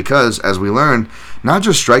grapple them. Because, as we learn, not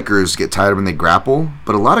just strikers get tired when they grapple,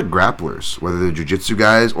 but a lot of grapplers, whether they're jiu-jitsu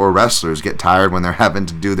guys or wrestlers, get tired when they're having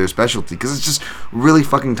to do their specialty. Because it's just really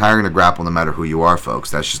fucking tiring to grapple no matter who you are,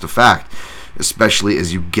 folks. That's just a fact. Especially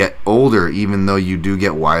as you get older, even though you do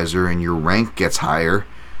get wiser and your rank gets higher.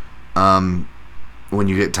 When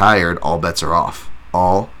you get tired, all bets are off.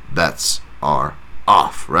 All bets are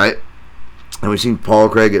off, right? And we've seen Paul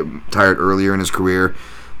Craig get tired earlier in his career,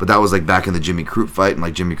 but that was like back in the Jimmy Crute fight and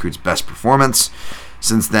like Jimmy Crute's best performance.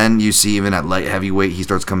 Since then, you see even at light heavyweight, he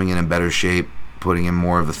starts coming in better shape, putting in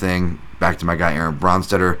more of a thing. Back to my guy Aaron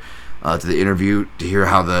Bronstetter, to the interview to hear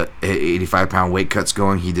how the 85-pound weight cut's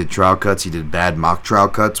going. He did trial cuts. He did bad mock trial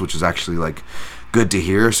cuts, which is actually like good to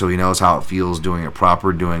hear. So he knows how it feels doing it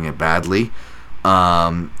proper, doing it badly.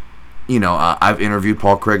 I've interviewed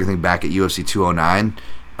Paul Craig, I think, back at UFC 209.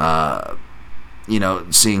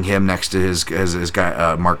 Seeing him next to his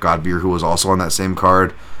guy, Mark Godbeer, who was also on that same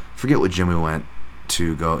card. Forget what gym we went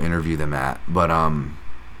to go interview them at. But,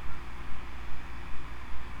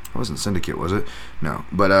 it wasn't Syndicate, was it? No.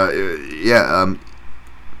 But,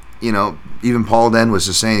 even Paul then was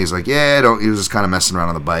just saying, he's like, he was just kind of messing around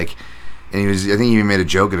on the bike. And I think he even made a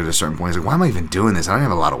joke at it at a certain point. He's like, why am I even doing this? I don't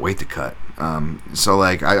have a lot of weight to cut.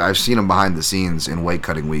 I've seen him behind the scenes in weight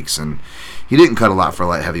cutting weeks, and he didn't cut a lot for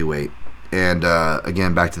light heavyweight. And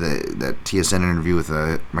again, back to that TSN interview with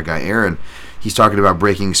my guy Aaron, he's talking about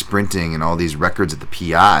breaking sprinting and all these records at the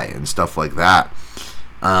PI and stuff like that.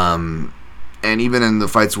 And even in the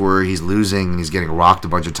fights where he's losing and he's getting rocked a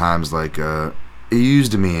bunch of times, like it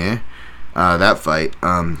used to me, that fight,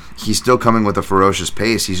 he's still coming with a ferocious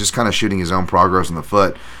pace. He's just kind of shooting his own progress in the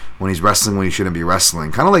foot when he's wrestling when he shouldn't be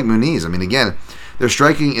wrestling. Kind of like Muniz. I mean, again, their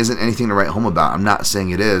striking isn't anything to write home about. I'm not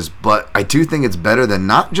saying it is, but I do think it's better than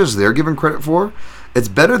not just they're given credit for. It's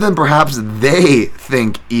better than perhaps they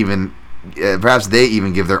think even, perhaps they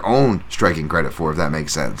even give their own striking credit for, if that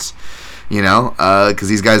makes sense. You know, because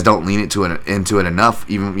these guys don't lean into it enough.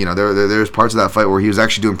 Even, you know, there's parts of that fight where he was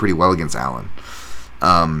actually doing pretty well against Allen.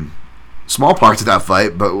 Small parts of that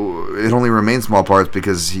fight, but it only remained small parts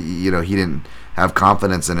because he didn't have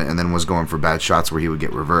confidence in it, and then was going for bad shots where he would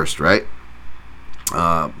get reversed, right?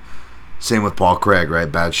 Same with Paul Craig, right?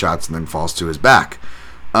 Bad shots and then falls to his back.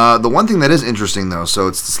 The one thing that is interesting, though, so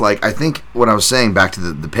it's just like, I think what I was saying back to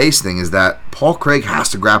the pace thing is that Paul Craig has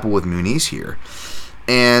to grapple with Muniz here.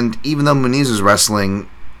 And even though Muniz's wrestling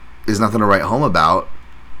is nothing to write home about,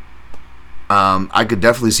 I could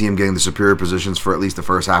definitely see him getting the superior positions for at least the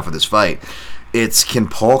first half of this fight. It's, can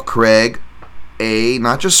Paul Craig,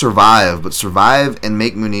 not just survive, but survive and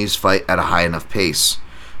make Muniz fight at a high enough pace,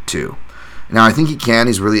 too. Now, I think he can.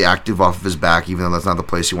 He's really active off of his back, even though that's not the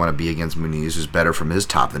place you want to be against Muniz, who's better from his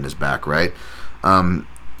top than his back, right?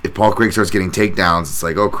 If Paul Craig starts getting takedowns, it's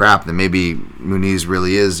like, oh, crap, then maybe Muniz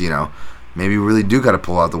really is, maybe we really do got to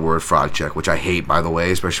pull out the word fraud check, which I hate, by the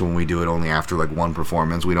way, especially when we do it only after, like, one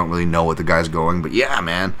performance. We don't really know what the guy's going. But, yeah,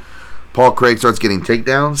 man, Paul Craig starts getting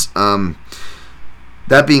takedowns.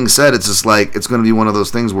 That being said, it's just like, it's going to be one of those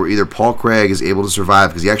things where either Paul Craig is able to survive,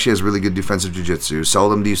 because he actually has really good defensive jiu-jitsu.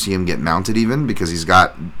 Seldom do you see him get mounted even, because he's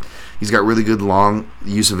got really good long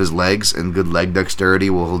use of his legs and good leg dexterity.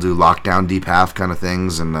 He'll do lockdown, deep half kind of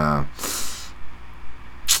things, and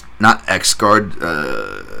not X-guard,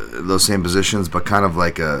 those same positions, but kind of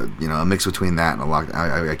like a mix between that and a lock.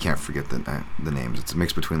 I can't forget the names. It's a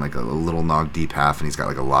mix between like a little nog deep half, and he's got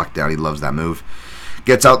like a lockdown. He loves that move.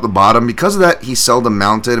 Gets out the bottom. Because of that, he's seldom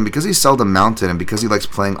mounted, and because he likes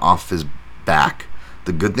playing off his back,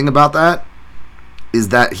 the good thing about that is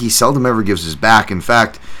that he seldom ever gives his back. In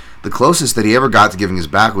fact, the closest that he ever got to giving his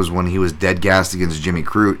back was when he was dead gassed against Jimmy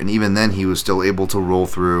Crute, and even then he was still able to roll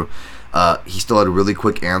through. He still had really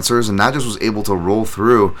quick answers, and not just was able to roll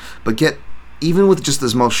through, but get, even with just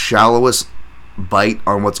this most shallowest bite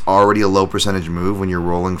on what's already a low percentage move when you're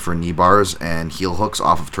rolling for knee bars and heel hooks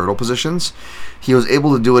off of turtle positions, he was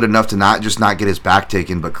able to do it enough to not get his back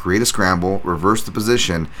taken, but create a scramble, reverse the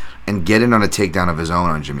position, and get in on a takedown of his own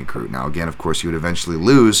on Jimmy Crute. Now, again, of course, he would eventually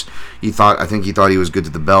lose. I think he thought he was good to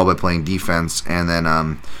the bell by playing defense, and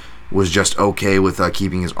then was just okay with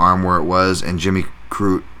keeping his arm where it was, and Jimmy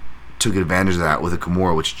Crute took advantage of that with a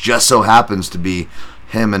Kimura, which just so happens to be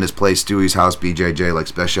him and his play Stewie's House BJJ like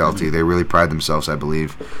specialty. They really pride themselves, I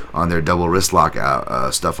believe, on their double wrist lock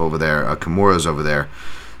stuff over there. Kimura's over there.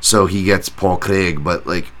 So he gets Paul Craig, but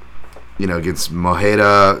against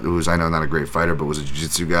Mojeda, who's, I know, not a great fighter, but was a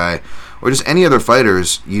jiu-jitsu guy, or just any other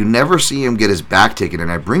fighters, you never see him get his back taken.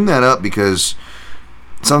 And I bring that up because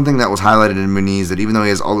something that was highlighted in Muniz, that even though he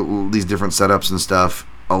has all these different setups and stuff,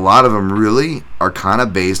 a lot of them really are kind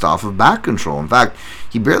of based off of back control. In fact,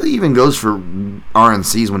 he barely even goes for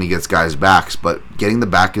RNCs when he gets guys' backs, but getting the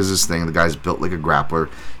back is his thing. The guy's built like a grappler.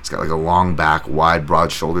 He's got like a long back, wide,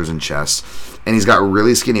 broad shoulders and chest, and he's got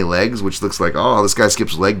really skinny legs, which looks like, oh, this guy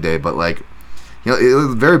skips leg day, but like,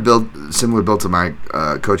 very similar build to my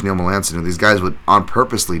coach Neil Melanson. These guys would on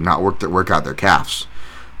purposely not work out their calves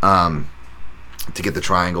to get the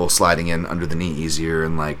triangle sliding in under the knee easier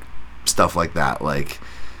and like stuff like that. Like,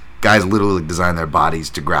 guys literally design their bodies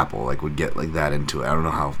to grapple, like would get like that into it. I don't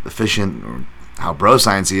know how efficient or how bro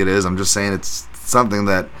sciencey it is. I'm just saying it's something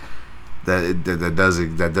that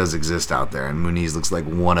does exist out there, and Muniz looks like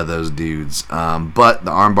one of those dudes. But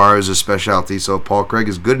the armbar is a specialty, so if Paul Craig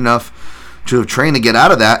is good enough to have trained to get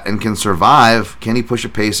out of that and can survive, can he push a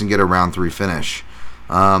pace and get a round 3 finish?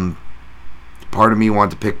 Part of me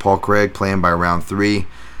wanted to pick Paul Craig, playing by round 3.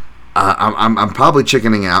 I'm probably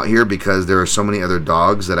chickening out here because there are so many other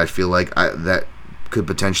dogs that I feel like that could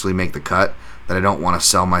potentially make the cut that I don't want to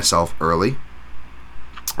sell myself early.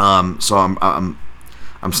 So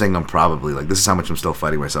I'm saying I'm probably, like, this is how much I'm still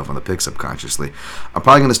fighting myself on the pick subconsciously. I'm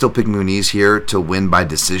probably going to still pick Muniz here to win by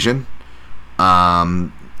decision.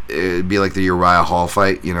 It'd be like the Uriah Hall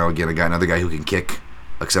fight. Again, another guy who can kick,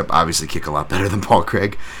 except obviously kick a lot better than Paul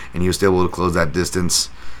Craig, and he was still able to close that distance.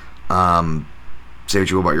 Say what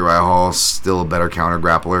you will about Uriah Hall, still a better counter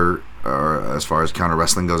grappler, or as far as counter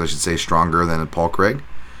wrestling goes, I should say, stronger than Paul Craig.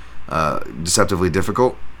 Deceptively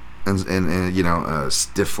difficult. and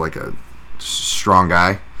stiff like a strong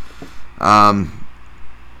guy. I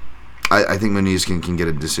think Muniz can get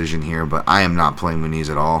a decision here, but I am not playing Muniz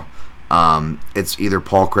at all. It's either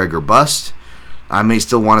Paul Craig or bust. I may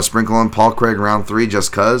still want to sprinkle in Paul Craig round 3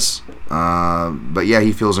 just because. But yeah,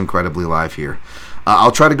 he feels incredibly live here.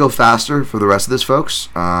 I'll try to go faster for the rest of this, folks.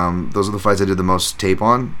 Those are the fights I did the most tape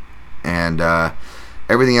on. And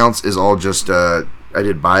everything else is all just... I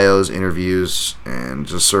did bios, interviews, and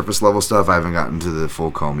just surface level stuff. I haven't gotten to the full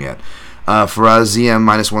comb yet. Faraz ZM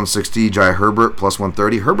minus 160, Jai Herbert plus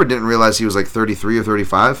 130. Herbert didn't realize he was like 33 or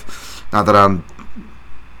 35. Not that I'm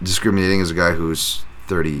discriminating as a guy who's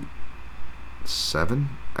 37.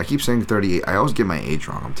 I keep saying 38. I always get my age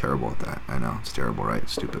wrong. I'm terrible at that. I know. It's terrible, right?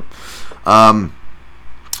 Stupid.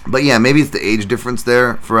 But yeah, maybe it's the age difference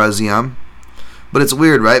there for ZM. But it's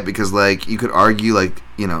weird, right? Because like you could argue like,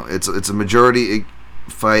 it's a majority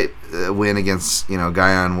fight win against, a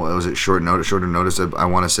guy on, what was it, shorter notice, I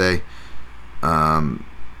want to say. I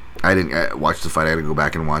didn't watch the fight. I got to go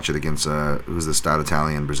back and watch it against who's the stout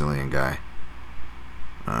Italian Brazilian guy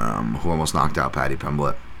who almost knocked out Paddy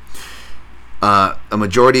Pimblett. A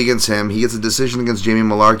majority against him. He gets a decision against Jamie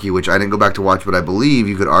Malarkey, which I didn't go back to watch, but I believe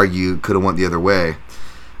you could argue could have went the other way.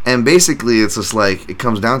 And basically, it's just like it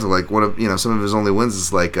comes down to like one of some of his only wins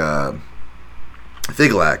is like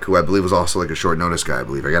Figlak, who I believe was also like a short notice guy. I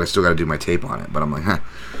believe I still got to do my tape on it, but I'm like,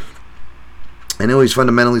 I know he's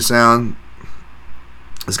fundamentally sound.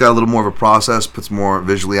 It's got a little more of a process, puts more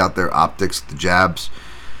visually out there, optics, the jabs,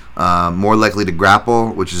 more likely to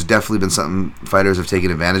grapple, which has definitely been something fighters have taken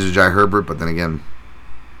advantage of Jai Herbert. But then again,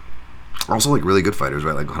 also like really good fighters,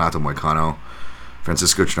 right? Like Renato Moicano,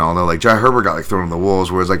 Francisco Trinaldo. Like Jai Herbert got like thrown in the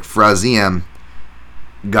wolves, whereas like Fraziem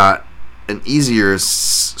got an easier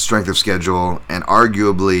strength of schedule and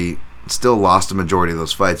arguably still lost a majority of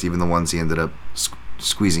those fights, even the ones he ended up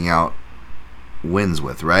squeezing out wins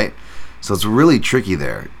with, right? So it's really tricky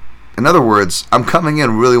there. In other words, I'm coming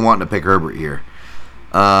in really wanting to pick Herbert here.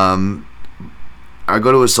 I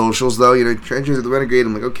go to his socials though, trains at the Renegade.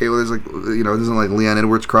 I'm like, okay, well, there's like, there's like Leon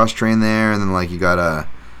Edwards cross train there, and then like you got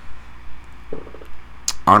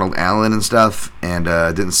Arnold Allen and stuff, and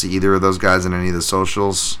didn't see either of those guys in any of the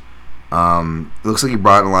socials. It looks like he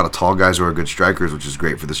brought in a lot of tall guys who are good strikers, which is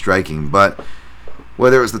great for the striking. But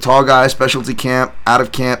whether it was the tall guy, specialty camp, out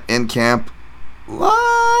of camp, in camp, a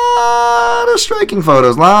lot of striking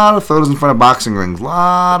photos, a lot of photos in front of boxing rings, a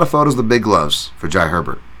lot of photos of the big gloves for Jai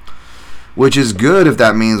Herbert, which is good if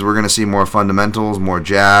that means we're going to see more fundamentals, more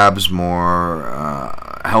jabs, more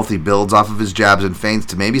healthy builds off of his jabs and feints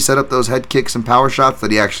to maybe set up those head kicks and power shots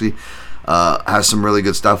that he actually has some really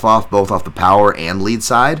good stuff both off the power and lead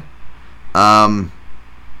side. That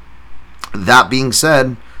being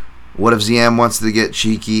said, what if Ziam wants to get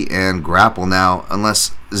cheeky and grapple now?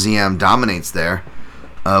 Unless Ziam dominates there,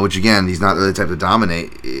 which again, he's not really the type to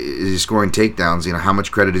dominate. Is he scoring takedowns? How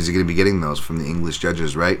much credit is he going to be getting those from the English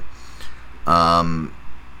judges, right? And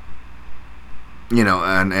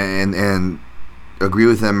agree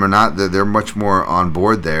with them or not, they're much more on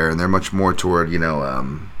board there, and they're much more toward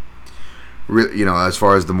as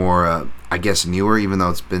far as the more I guess newer, even though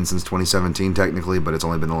it's been since 2017 technically, but it's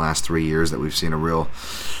only been the last 3 years that we've seen a real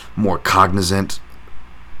more cognizant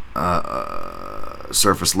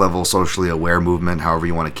surface level, socially aware movement, however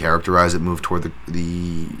you want to characterize it, move toward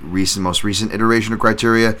the most recent iteration of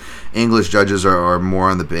criteria. English judges are more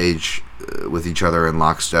on the page with each other in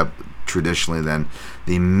lockstep traditionally than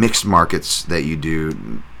the mixed markets that you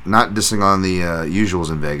do. Not dissing on the usuals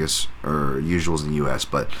in Vegas or usuals in the U.S.,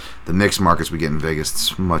 but the mixed markets we get in Vegas,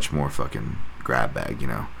 it's much more fucking grab bag,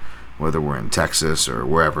 whether we're in Texas or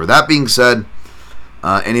wherever. That being said,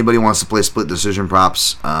 anybody wants to play split decision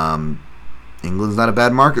props, England's not a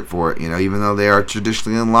bad market for it, even though they are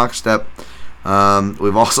traditionally in lockstep.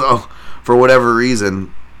 We've also, for whatever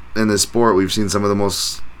reason, in this sport, we've seen some of the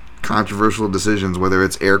most controversial decisions, whether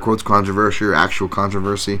it's air quotes controversy or actual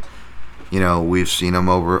controversy. We've seen them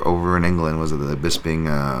over in England. Was it the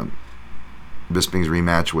Bisping's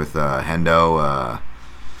rematch with Hendo?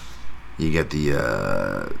 You get the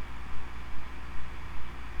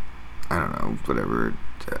I don't know, whatever.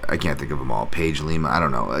 I can't think of them all. Paige Lima. I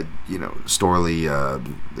don't know. Storley.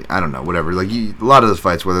 I don't know. Whatever. Like a lot of those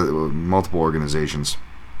fights, whether multiple organizations.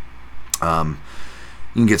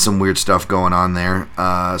 You can get some weird stuff going on there.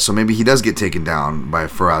 So maybe he does get taken down by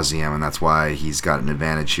Faraziem, and that's why he's got an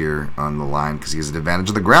advantage here on the line, because he has an advantage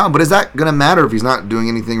on the ground. But is that going to matter if he's not doing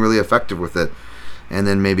anything really effective with it? And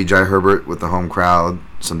then maybe Jai Herbert, with the home crowd,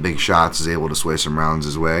 some big shots, is able to sway some rounds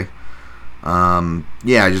his way.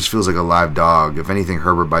 It just feels like a live dog. If anything,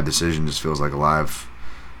 Herbert by decision just feels like a live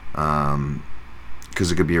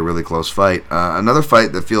because it could be a really close fight. Another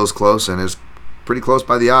fight that feels close and is pretty close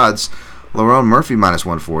by the odds, Lerone Murphy minus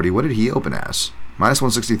 140. What did he open as? Minus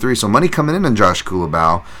 163. So money coming in on Josh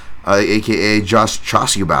Kulabau, a.k.a. Josh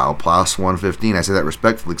Chasubao, plus 115. I say that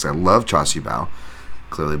respectfully because I love Chasubao,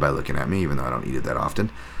 clearly by looking at me, even though I don't eat it that often.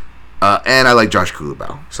 And I like Josh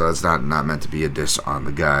Kulabau, so that's not meant to be a diss on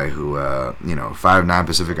the guy who, 5'9"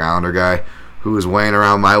 Pacific Islander guy who is weighing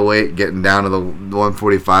around my weight, getting down to the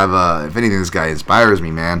 145. If anything, this guy inspires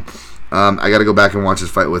me, man. I got to go back and watch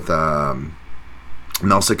his fight with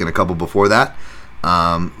Melsick and a couple before that.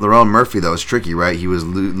 Lerone Murphy, though, is tricky, right? He was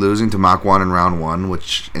losing to Makwan in round 1,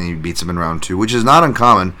 and he beats him in round 2, which is not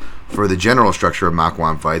uncommon for the general structure of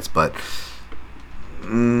Makwan fights, but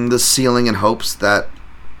the ceiling and hopes that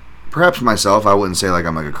perhaps myself, I wouldn't say like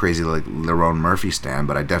I'm like a crazy like Lerone Murphy stan,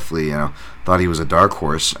 but I definitely thought he was a dark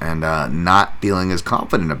horse, and not feeling as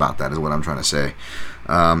confident about that is what I'm trying to say.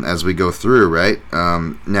 As we go through, right?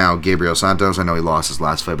 Now Gabriel Santos, I know he lost his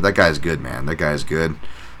last fight, but that guy is good, man. That guy is good.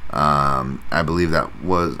 I believe I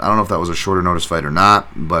don't know if that was a shorter notice fight or not,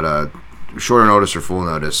 but shorter notice or full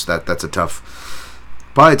notice, that's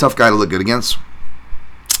probably a tough guy to look good against.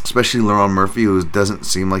 Especially Lerone Murphy, who doesn't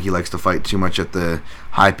seem like he likes to fight too much at the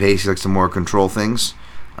high pace. He likes to more control things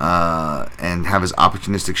and have his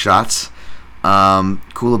opportunistic shots.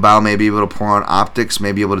 Kulabau may be able to pour on optics,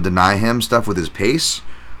 may be able to deny him stuff with his pace,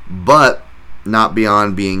 but not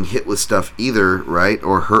beyond being hit with stuff either, right,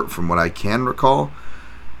 or hurt from what I can recall.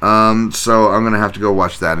 So I'm going to have to go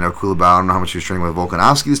watch that. I know Kulabau, I don't know how much he was training with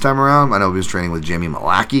Volkanovski this time around. I know he was training with Jamie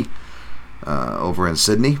Malaki over in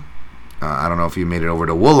Sydney. I don't know if he made it over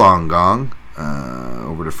to Wollongong,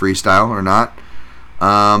 over to freestyle or not.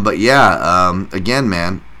 But yeah, again,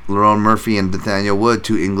 man, Lerone Murphy and Nathaniel Wood,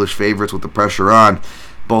 2 English favorites with the pressure on,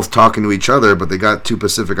 both talking to each other, but they got 2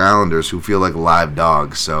 Pacific Islanders who feel like live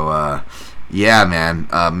dogs. So, yeah,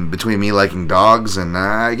 man, between me liking dogs and,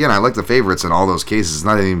 again, I like the favorites in all those cases. It's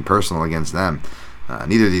not even personal against them.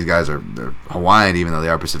 Neither of these guys they're Hawaiian, even though they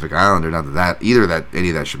are Pacific Islander. Not that any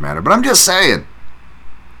of that should matter. But I'm just saying,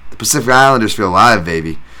 the Pacific Islanders feel alive,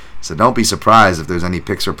 baby. So don't be surprised if there's any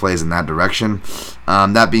picks or plays in that direction.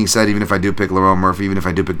 That being said, even if I do pick Lerone Murphy, even if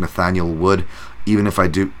I do pick Nathaniel Wood, even if I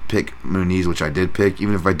do pick Muniz, which I did pick,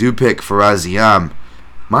 even if I do pick Faraz Ziam,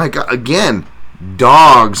 my God, again,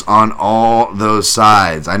 dogs on all those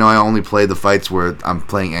sides. I know I only play the fights where I'm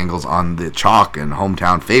playing angles on the chalk and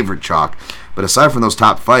hometown favorite chalk, but aside from those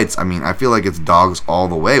top fights, I mean, I feel like it's dogs all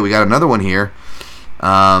the way. We got another one here.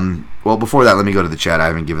 Well, before that, let me go to the chat. I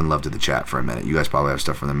haven't given love to the chat for a minute. You guys probably have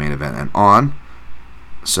stuff from the main event and on.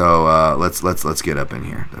 So let's get up in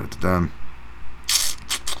here.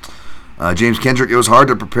 James Kendrick, it was hard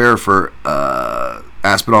to prepare for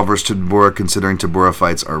Aspinall versus Tabora, considering Tabora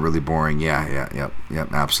fights are really boring. Yep,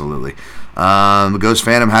 absolutely. Ghost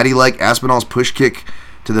Phantom, how do you like Aspinall's push kick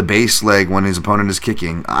to the base leg when his opponent is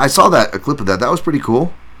kicking? I saw a clip of that. That was pretty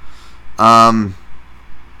cool.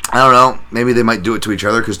 I don't know. Maybe they might do it to each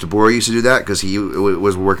other because Tabora used to do that because he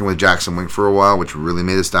was working with Jackson Wink for a while, which really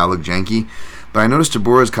made his style look janky. But I noticed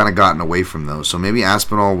Tabora's kind of gotten away from those, so maybe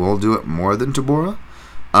Aspinall will do it more than Tabora.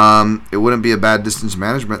 It wouldn't be a bad distance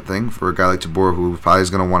management thing for a guy like Tabora who probably is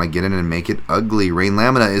going to want to get in and make it ugly. Rain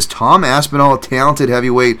Lamina, is Tom Aspinall a talented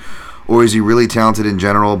heavyweight, or is he really talented in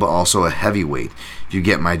general but also a heavyweight? If you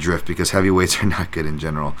get my drift, because heavyweights are not good in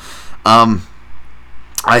general.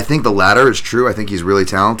 I think the latter is true. I think he's really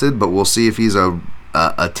talented, but we'll see if he's a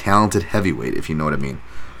talented heavyweight, if you know what I mean.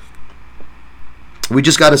 We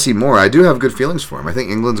just got to see more. I do have good feelings for him. I think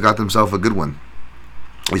England's got themselves a good one.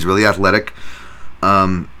 He's really athletic.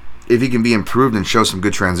 If he can be improved and show some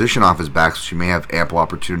good transition off his back, which he may have ample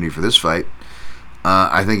opportunity for this fight,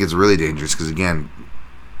 I think it's really dangerous because, again,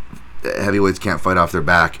 heavyweights can't fight off their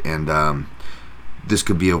back, and this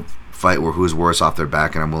could be a fight where who's worse off their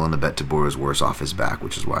back, and I'm willing to bet Tabora is worse off his back,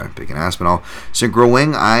 which is why I'm picking Aspinall. Synchro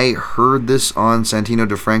Wing, I heard this on Santino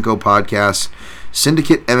DeFranco podcast.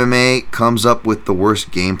 Syndicate MMA comes up with the worst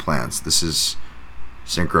game plans. This is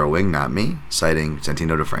Synchro Wing, not me, citing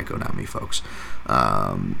Santino DeFranco, not me, folks.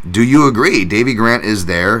 Do you agree? Davey Grant is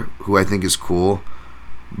there, who I think is cool,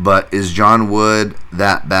 but is John Wood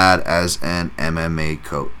that bad as an MMA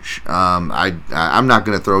coach? I'm not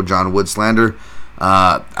going to throw John Wood slander.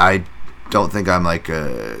 I don't think I'm like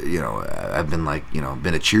I've been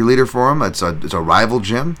been a cheerleader for him. It's a rival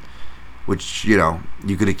gym, which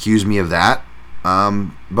you could accuse me of that.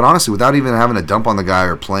 But honestly, without even having a dump on the guy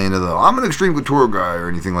or playing to I'm an extreme couture guy or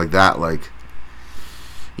anything like that, I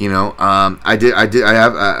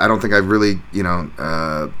don't think I've really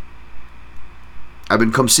I've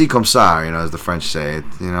been comme ci comme ça, as the French say it,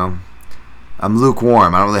 I'm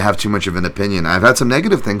lukewarm. I don't really have too much of an opinion. I've had some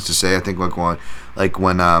negative things to say. I think when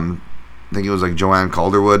I think it was like Joanne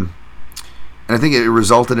Calderwood, and I think it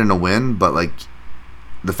resulted in a win. But like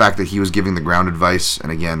the fact that he was giving the ground advice,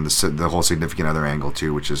 and again the whole significant other angle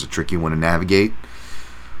too, which is a tricky one to navigate,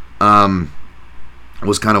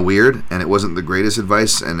 was kind of weird, and it wasn't the greatest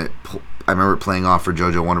advice. And I remember it playing off for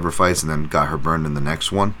JoJo one of her fights, and then got her burned in the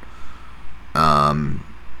next one.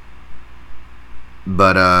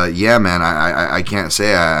 But yeah, man, I can't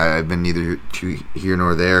say I've been neither here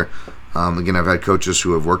nor there. Again, I've had coaches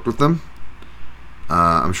who have worked with them.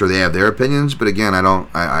 I'm sure they have their opinions, but again,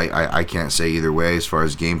 I can't say either way as far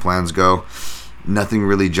as game plans go. Nothing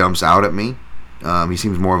really jumps out at me. He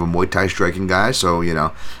seems more of a Muay Thai striking guy, so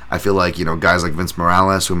I feel like guys like Vince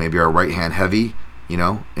Morales, who maybe are right hand heavy,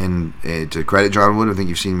 and to credit John Wood, I think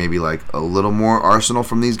you've seen maybe like a little more arsenal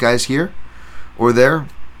from these guys here or there.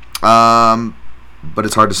 But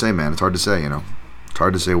it's hard to say, man. It's hard to say, It's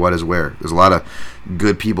hard to say what is where. There's a lot of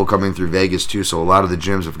good people coming through Vegas, too, so a lot of the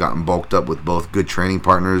gyms have gotten bulked up with both good training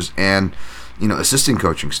partners and, assistant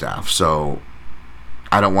coaching staff. So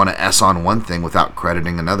I don't want to S on one thing without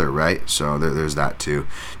crediting another, right? So there's that, too.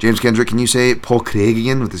 James Kendrick, can you say Paul Craig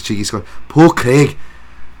again with his cheeky score? Paul Craig.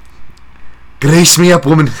 Grace me up,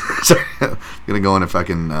 woman. Sorry. I'm going to go on a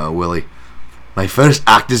fucking Willie. My first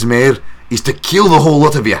act as mayor is to kill the whole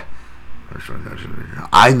lot of you.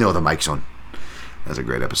 I know the mic's on. That's a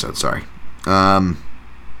great episode. Sorry.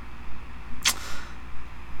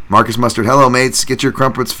 Marcus Mustard. Hello, mates. Get your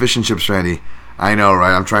crumpets, fish, and chips ready. I know,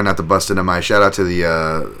 right? I'm trying not to bust into my shout out to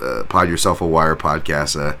the Pod Yourself a Wire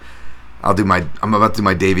podcast. I'm about to do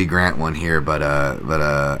my Davy Grant one here, but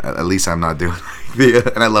at least I'm not doing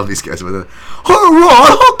and I love these guys with it.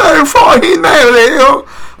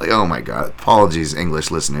 Like, oh my god. Apologies,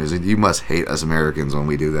 English listeners. You must hate us Americans when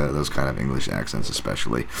we do those kind of English accents,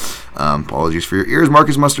 especially. Apologies for your ears,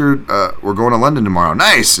 Marcus Mustard. We're going to London tomorrow.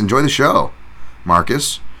 Nice. Enjoy the show,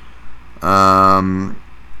 Marcus. All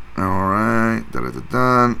right.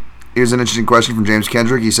 Here's an interesting question from James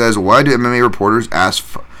Kendrick. He says, why do MMA reporters ask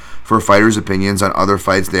for fighters' opinions on other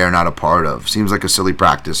fights they are not a part of? Seems like a silly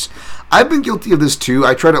practice. I've been guilty of this too.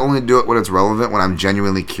 I try to only do it when it's relevant, when I'm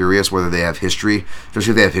genuinely curious whether they have history,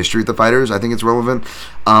 especially if they have history with the fighters. I think it's relevant.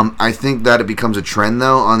 I think that it becomes a trend,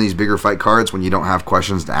 though, on these bigger fight cards when you don't have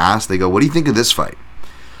questions to ask. They go, what do you think of this fight?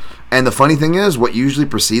 And the funny thing is, what usually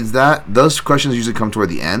precedes that, those questions usually come toward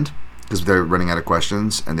the end because they're running out of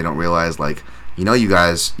questions and they don't realize, like, you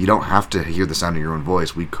guys, you don't have to hear the sound of your own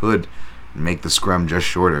voice. We could make the scrum just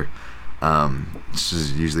shorter. This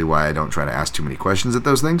is usually why I don't try to ask too many questions at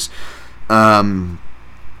those things. But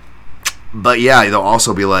yeah, they'll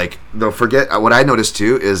also be like, they'll forget. What I notice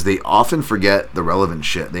too is they often forget the relevant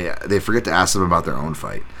shit. They forget to ask them about their own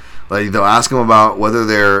fight. Like they'll ask them about whether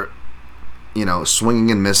they're,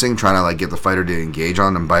 swinging and missing, trying to like get the fighter to engage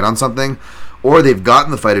on and bite on something, or they've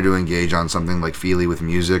gotten the fighter to engage on something like Feely with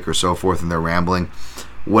music or so forth, and they're rambling.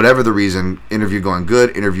 Whatever the reason, interview going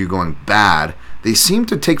good, interview going bad, they seem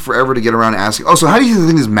to take forever to get around to asking, so how do you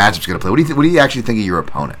think this matchup's going to play? What do you actually think of your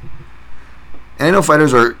opponent? And I know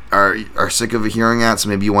fighters are sick of hearing that, so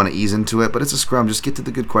maybe you want to ease into it, but it's a scrum. Just get to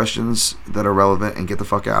the good questions that are relevant and get the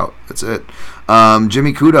fuck out. That's it.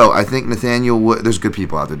 Jimmy Kudo, I think Nathaniel Wood, there's good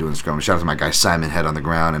people out there doing scrum. Shout out to my guy Simon Head on the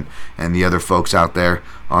ground and the other folks out there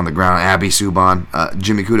on the ground, Abby Subban.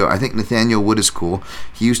 Jimmy Kudo, I think Nathaniel Wood is cool.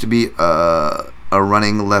 He used to be a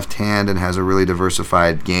running left hand and has a really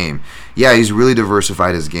diversified game. Yeah, he's really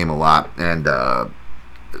diversified his game a lot, and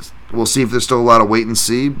we'll see if there's still a lot of wait and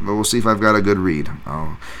see, but we'll see if I've got a good read.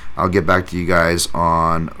 I'll get back to you guys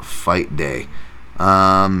on fight day.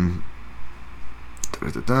 Done.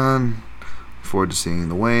 Forward to seeing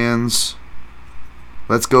the weigh-ins.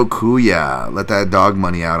 Let's go Kuya. Let that dog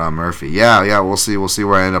money out on Murphy. Yeah, we'll see. We'll see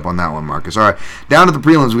where I end up on that one, Marcus. All right, down to the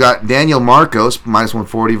prelims. We got Daniel Marcos, minus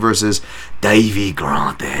 140, versus Davy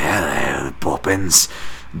Grant. Hello, Poppins.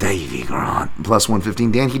 Davy Grant, plus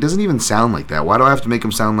 115. Dan, he doesn't even sound like that. Why do I have to make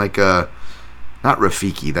him sound like, not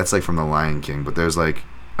Rafiki, that's like from The Lion King, but there's like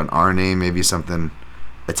an R name, maybe something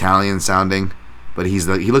Italian sounding, but he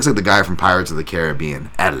looks like the guy from Pirates of the Caribbean.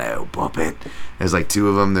 Hello, puppet. There's like two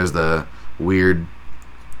of them. There's the weird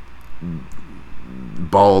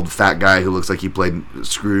bald fat guy who looks like he played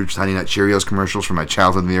Scrooge Honey Nut Cheerios commercials from my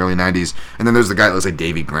childhood in the early 90s, and then there's the guy that looks like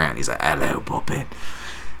Davy Grant. He's like, hello, puppet.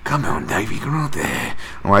 Come on, Davy Grant there.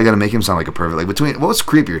 Oh, I gotta make him sound like a pervert. Like between what's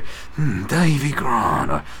creepier, Davy Grant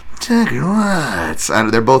or Jackie Watts?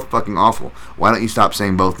 They're both fucking awful. Why don't you stop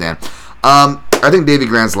saying both, Dan? I think Davy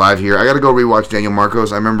Grant's live here. I gotta go rewatch Daniel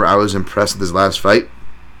Marcos. I remember I was impressed with his last fight,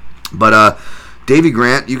 but Davy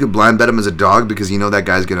Grant, you could blind bet him as a dog because you know that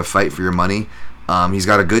guy's going to fight for your money. He's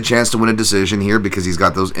got a good chance to win a decision here because he's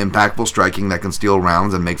got those impactful striking that can steal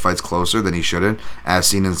rounds and make fights closer than he shouldn't, as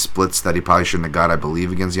seen in splits that he probably shouldn't have got, I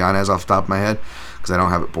believe, against Yanez off the top of my head, because I don't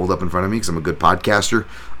have it pulled up in front of me because I'm a good podcaster.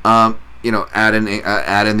 Add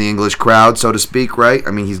in the English crowd, so to speak, right?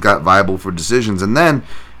 I mean, he's got viable for decisions. And then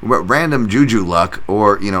random juju luck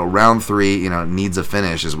or, round 3, needs a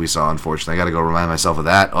finish, as we saw, unfortunately. I got to go remind myself of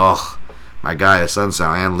that. Oh, my guy, Sunsow,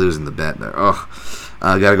 I am losing the bet there. Oh,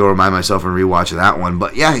 I got to go remind myself and rewatch that one.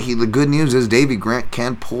 But, yeah, the good news is Davy Grant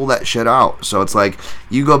can pull that shit out. So it's like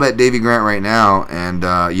you go bet Davy Grant right now, and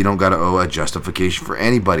you don't got to owe a justification for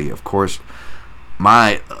anybody. Of course,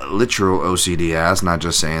 my literal OCD ass, not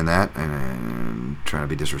just saying that, and trying to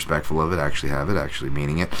be disrespectful of it, actually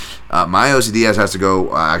meaning it. My OCD ass has to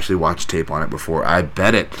go actually watch tape on it before I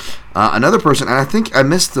bet it. Another person, and I think I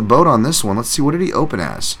missed the boat on this one. Let's see, what did he open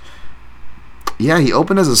as? Yeah, he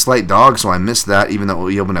opened as a slight dog, so I missed that, even though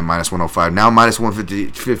he opened at minus 105. Now minus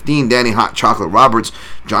 115, Danny Hot Chocolate Roberts.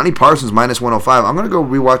 Johnny Parsons, minus 105. I'm going to go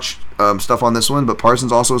rewatch stuff on this one, but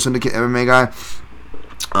Parsons also a Syndicate MMA guy.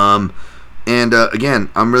 Again,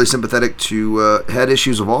 I'm really sympathetic to head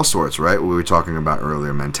issues of all sorts, right? What we were talking about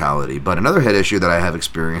earlier, mentality. But another head issue that I have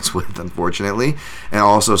experience with, unfortunately, and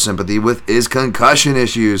also sympathy with, is concussion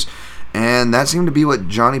issues. And that seemed to be what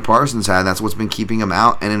Johnny Parsons had. That's what's been keeping him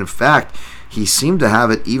out. And in fact, he seemed to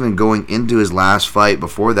have it even going into his last fight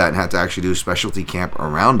before that and had to actually do a specialty camp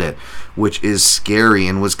around it, which is scary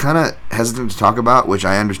and was kind of hesitant to talk about, which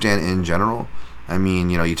I understand in general. I mean,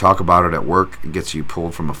 you talk about it at work, it gets you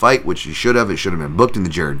pulled from a fight, which you should have. It should have been booked in the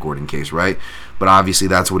Jared Gordon case, right? But obviously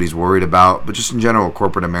that's what he's worried about. But just in general,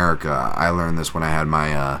 corporate America, I learned this when I had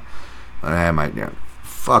my,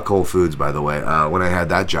 fuck Whole Foods, by the way. When I had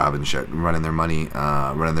that job and shit, running their money,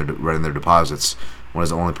 running their deposits, I was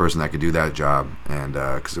the only person that could do that job, and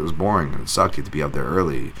because it was boring and it sucked. You had to be up there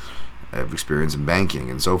early. I have experience in banking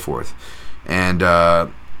and so forth, and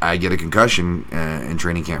I get a concussion in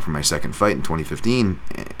training camp for my second fight in 2015,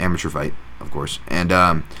 amateur fight, of course,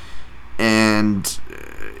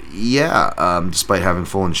 despite having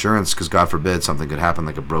full insurance, because God forbid something could happen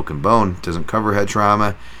like a broken bone, it doesn't cover head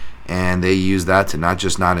trauma, and they use that to not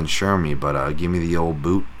just not insure me, but give me the old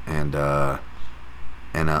boot and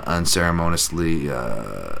unceremoniously,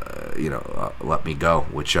 let me go,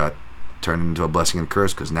 which turned into a blessing and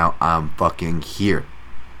curse, because now I'm fucking here.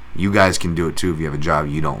 You guys can do it too if you have a job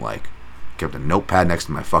you don't like. Kept a notepad next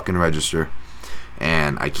to my fucking register,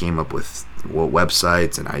 and I came up with what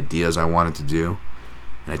websites and ideas I wanted to do,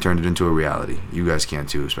 and I turned it into a reality. You guys can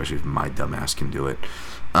too, especially if my dumbass can do it.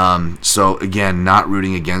 So again, not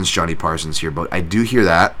rooting against Johnny Parsons here, but I do hear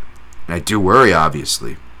that, and I do worry,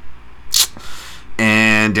 obviously.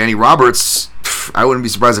 And Danny Roberts, I wouldn't be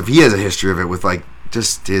surprised if he has a history of it with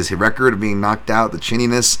just his record of being knocked out, the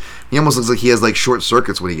chinniness. He almost looks like he has short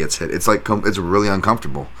circuits when he gets hit. It's it's really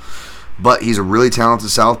uncomfortable. But he's a really talented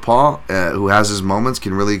southpaw who has his moments,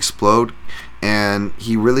 can really explode, and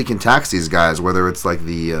he really can tax these guys, whether it's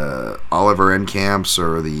the Oliver Encamps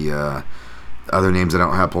or the other names I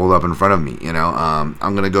don't have pulled up in front of me. I'm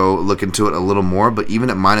going to go look into it a little more, but even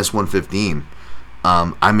at minus 115,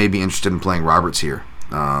 I may be interested in playing Roberts here.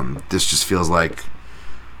 This just feels like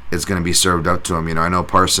it's going to be served up to him. I know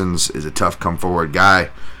Parsons is a tough come-forward guy.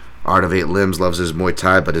 Art of 8 Limbs, loves his Muay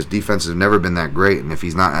Thai, but his defense has never been that great. And if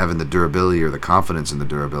he's not having the durability or the confidence in the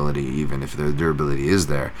durability, even if the durability is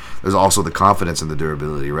there, there's also the confidence in the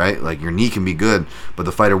durability, right? Your knee can be good, but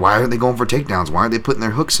the fighter, why aren't they going for takedowns? Why aren't they putting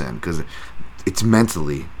their hooks in? Because it's mental.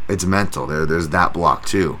 There's that block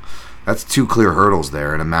too. That's 2 clear hurdles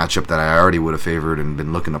there in a matchup that I already would have favored and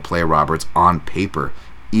been looking to play Roberts on paper,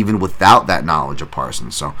 even without that knowledge of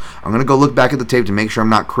Parsons. So I'm going to go look back at the tape to make sure I'm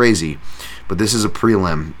not crazy. But this is a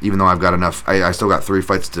prelim, even though I've got enough. I still got 3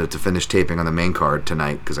 fights to finish taping on the main card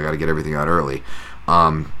tonight because I got to get everything out early.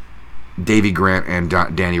 Davy Grant and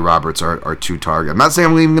Danny Roberts are 2 targets. I'm not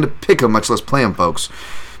saying I'm even going to pick them, much less play them, folks.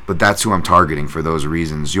 But that's who I'm targeting for those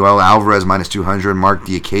reasons. Yoel Alvarez, minus 200. Mark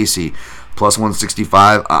Diakese, plus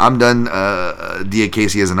 165. I'm done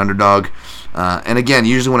Diakese as an underdog. And again,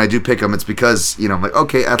 usually when I do pick him, it's because, I'm like,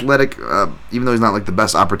 okay, athletic, even though he's not the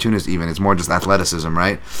best opportunist even, it's more just athleticism,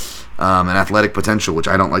 right? And athletic potential, which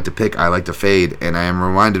I don't like to pick, I like to fade, and I am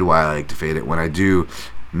reminded why I like to fade it when I do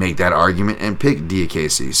make that argument and pick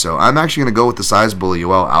Diakese. So I'm actually going to go with the size bully,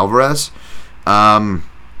 Yoel Alvarez,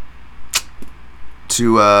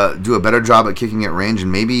 to do a better job at kicking at range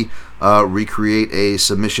and maybe recreate a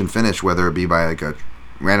submission finish, whether it be by a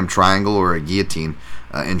random triangle or a guillotine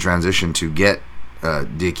in transition to get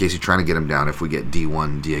Diakese, trying to get him down if we get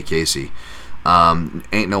D1 Diakese.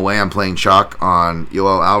 Ain't no way I'm playing chalk on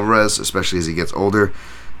Yoel Alvarez, especially as he gets older.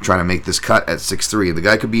 Trying to make this cut at 6'3". The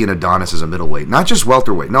guy could be an Adonis as a middleweight, not just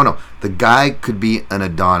welterweight. No. The guy could be an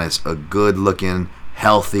Adonis, a good-looking,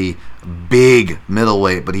 healthy, big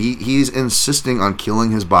middleweight, but he's insisting on killing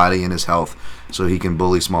his body and his health so he can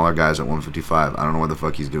bully smaller guys at 155. I don't know why the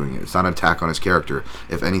fuck he's doing it. It's not an attack on his character.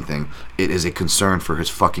 If anything, it is a concern for his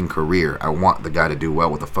fucking career. I want the guy to do well.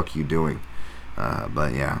 What the fuck are you doing?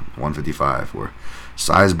 But yeah, 155, where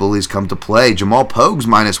size bullies come to play. Jamal Pogues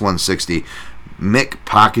minus 160. Mick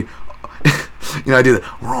Pocket. I do the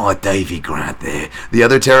raw Davy Grant there. The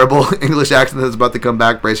other terrible English accent that's about to come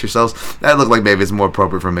back. Brace yourselves. That looked like maybe it's more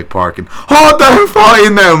appropriate for Mick Parkin. Oh, they're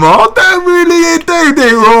fighting them. Oh, they really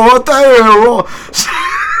they raw. They're raw.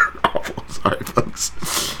 Oh, sorry, folks.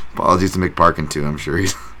 Apologies to Mick Parkin too. I'm sure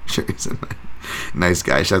he's a nice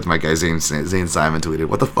guy. Shout out to my guy Zane Simon tweeted,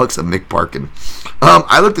 "What the fuck's a Mick Parkin?"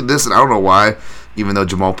 I looked at this and I don't know why. Even though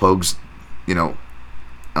Jamal Pogues,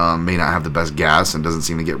 may not have the best gas and doesn't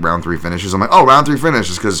seem to get round 3 finishes. I'm like, oh, round 3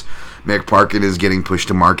 finishes because Mick Parkin is getting pushed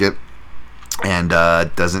to market and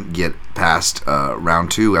doesn't get past round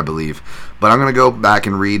 2, I believe. But I'm going to go back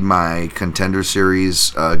and read my contender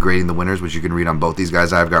series grading the winners, which you can read on both these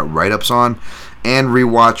guys I've got write-ups on, and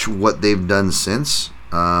rewatch what they've done since.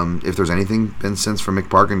 If there's anything been since for Mick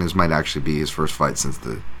Parkin, this might actually be his first fight since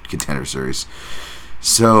the contender series.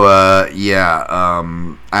 So, I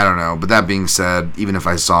don't know. But that being said, even if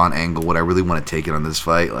I saw an angle, would I really want to take it on this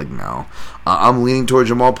fight? Like, no. I'm leaning toward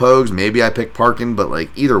Jamal Pogues. Maybe I pick Parkin, but, like,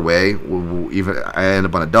 either way, even I end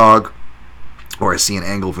up on a dog or I see an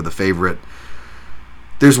angle for the favorite.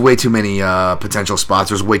 There's way too many potential spots.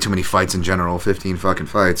 There's way too many fights in general. 15 fucking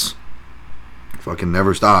fights. Fucking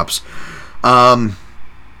never stops. To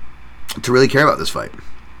really care about this fight.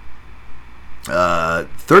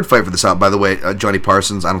 Third fight for the South, by the way, Johnny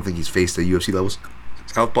Parsons. I don't think he's faced at UFC levels.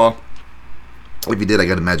 Southpaw. If he did, I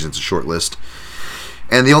gotta imagine it's a short list.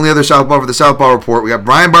 And the only other Southpaw for the Southpaw report, we got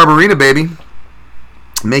Brian Barberina, baby,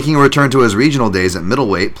 making a return to his regional days at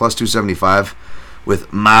middleweight, plus 275,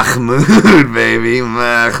 with Mahmoud, baby.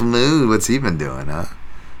 Mahmoud. What's he been doing, huh?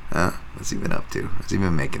 What's he been up to? Has he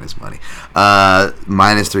been making his money?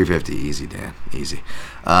 Minus 350. Easy, Dan. Easy.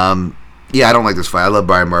 Yeah, I don't like this fight. I love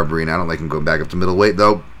Brian Barberina. I don't like him going back up to middleweight,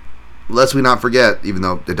 though. Lest we not forget, even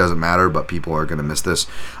though it doesn't matter, but people are going to miss this.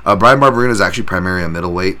 Brian Barberina is actually primarily a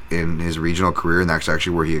middleweight in his regional career, and that's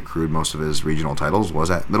actually where he accrued most of his regional titles, was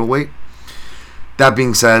at middleweight. That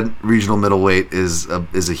being said, regional middleweight is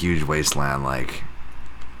a huge wasteland.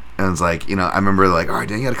 And it's like, I remember all right,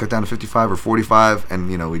 Dan, you got to cut down to 55 or 45, and,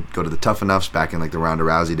 we'd go to the Tough Enoughs back in, the Ronda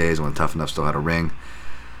Rousey days when Tough Enough still had a ring.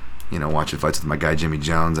 Watching fights with my guy Jimmy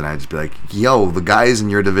Jones, and I'd just be like, yo, the guys in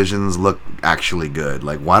your divisions look actually good.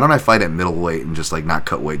 Why don't I fight at middleweight and just, not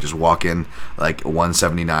cut weight, just walk in,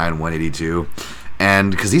 179, 182, and,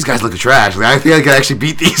 because these guys look trash, I think I could actually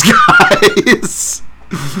beat these guys.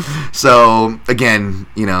 So, again,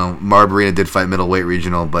 Barberina did fight middleweight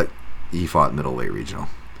regional, but he fought middleweight regional.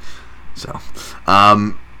 So,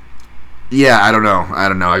 yeah, I don't know.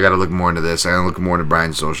 I got to look more into this. I got to look more into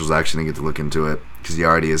Brian's socials, actually, and get to look into it. Because he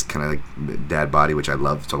already is kind of dad body, which I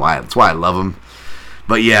love. So that's why I love him.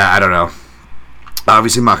 But yeah, I don't know.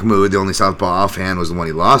 Obviously, Mahmoud, the only southpaw offhand, was the one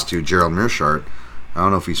he lost to, Gerald Mearshart. I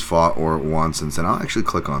don't know if he's fought or won since then. I'll actually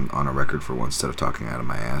click on a record for once instead of talking out of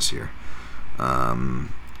my ass here.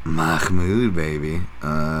 Mahmoud, baby.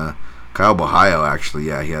 Kyle Bahayo, actually,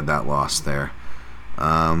 yeah, he had that loss there.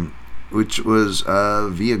 Which was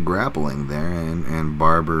via grappling there. And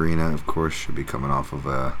Barberina, of course, should be coming off of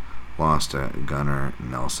a loss to Gunnar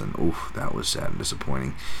Nelson. Oof, that was sad and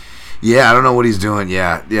disappointing. Yeah, I don't know what he's doing.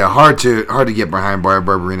 Yeah, hard to get behind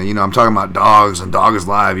Barberina. I'm talking about dogs, and dog is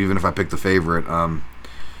live, even if I pick the favorite.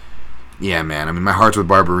 Yeah, man. I mean, my heart's with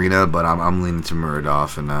Barberina, but I'm leaning to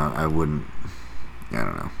Muradov, and I wouldn't. I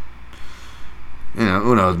don't know.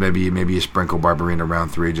 Who knows? Maybe you sprinkle Barberina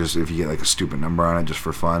round 3 just if you get a stupid number on it just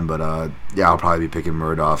for fun. But yeah, I'll probably be picking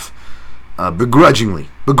Muradov begrudgingly.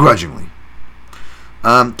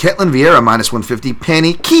 Ketlin Vieira minus 150.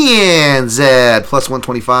 Penny Kianzad plus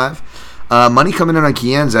 125. Money coming in on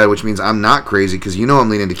Kianzad, which means I'm not crazy because I'm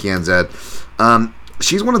leaning to Kianzad.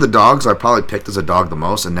 She's one of the dogs I probably picked as a dog the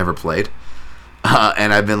most and never played.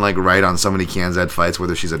 And I've been right on so many Kianzad fights,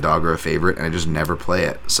 whether she's a dog or a favorite, and I just never play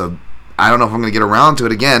it. So I don't know if I'm going to get around to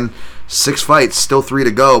it again. 6 fights, still 3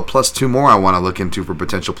 to go, plus 2 more I want to look into for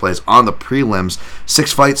potential plays on the prelims.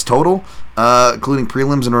 6 fights total, including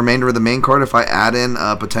prelims and remainder of the main card. If I add in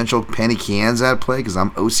a potential Penny Kianzad play, because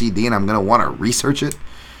I'm OCD and I'm going to want to research it.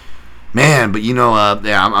 Man, but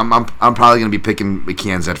I'm probably going to be picking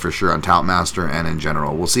Kianzad for sure on Tout Master and in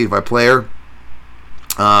general. We'll see if I play her.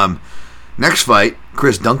 Next fight,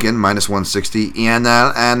 Chris Duncan, minus 160.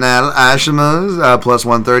 Anel Ashmus, plus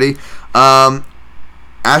 130.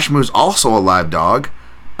 Ashmu's also a live dog.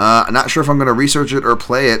 Not sure if I'm going to research it or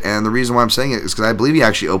play it, and the reason why I'm saying it is because I believe he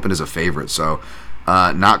actually opened as a favorite, so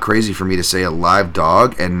not crazy for me to say a live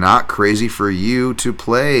dog, and not crazy for you to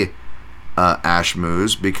play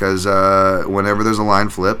Ashmus, because whenever there's a line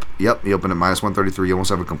flip, yep, he opened at minus 133, you almost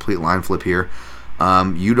have a complete line flip here.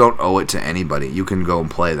 You don't owe it to anybody. You can go and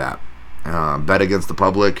play that. Bet against the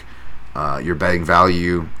public, your betting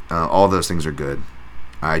value, all those things are good.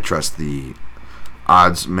 I trust the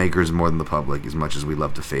odds makers more than the public, as much as we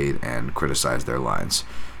love to fade and criticize their lines.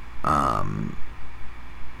 But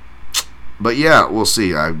yeah, we'll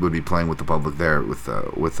see. I would be playing with the public there with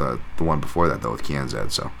the one before that, though, with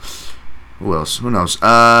Kianzad. So who else? Who knows?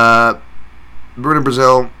 Bruna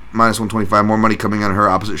Brazil, minus 125. More money coming on her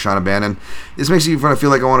opposite Shauna Bannon. This makes me feel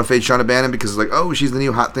like I want to fade Shauna Bannon because it's like, oh, she's the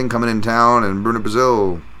new hot thing coming in town, and Bruna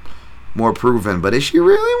Brazil more proven. But is she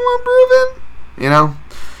really more proven? You know?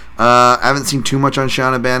 I haven't seen too much on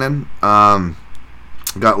Shauna Bannon.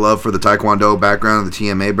 Got love for the Taekwondo background, the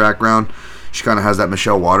TMA background. She kind of has that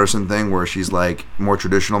Michelle Watterson thing where she's like more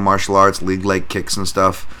traditional martial arts, league-like kicks and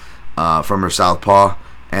stuff from her southpaw.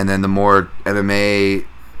 And then the more MMA,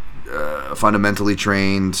 fundamentally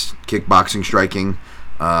trained kickboxing, striking.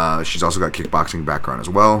 She's also got kickboxing background as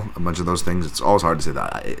well. A bunch of those things. It's always hard to say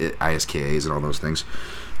that ISKAs and all those things.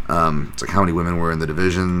 It's like how many women were in the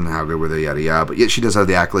division, how good were they, yada yada. But yet she does have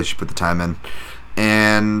the accolades. She put the time in,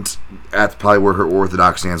 and that's probably where her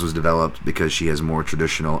orthodox stance was developed because she has more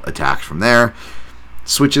traditional attacks from there.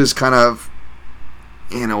 Switches kind of,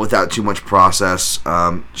 without too much process.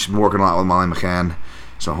 She's been working a lot with Molly McCann.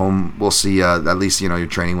 So we'll see. At least you're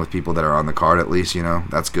training with people that are on the card. At least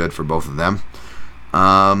that's good for both of them.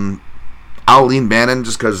 I'll lean Bannon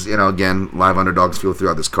just because, again, live underdogs feel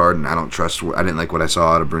throughout this card, and I didn't like what I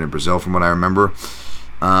saw out of Bruna Brazil from what I remember.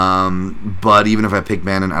 But even if I pick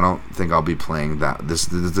Bannon, I don't think I'll be playing that.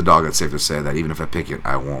 This is the dog that's safe to say that even if I pick it,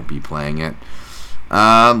 I won't be playing it.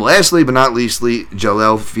 Lastly, but not leastly,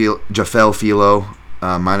 Jafel Filo,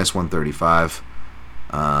 minus 135.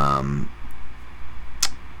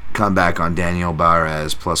 Come back on Daniel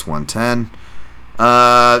Barres, plus 110.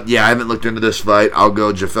 I haven't looked into this fight. I'll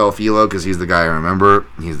go Jafel Filo because he's the guy I remember.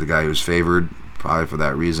 He's the guy who's favored, probably for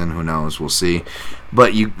that reason. Who knows? We'll see.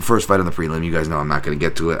 But first fight on the prelim, you guys know I'm not going to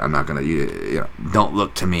get to it. I'm not going to. Don't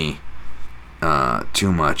look to me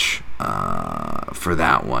too much for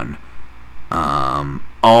that one.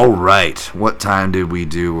 All right. What time did we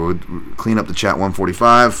do? We'll clean up the chat.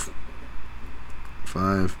 1:45.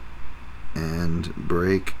 5 and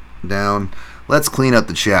break down. Let's clean up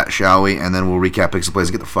the chat, shall we? And then we'll recap Pixel Plays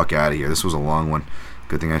and get the fuck out of here. This was a long one.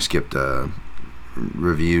 Good thing I skipped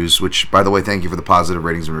reviews, which, by the way, thank you for the positive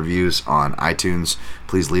ratings and reviews on iTunes.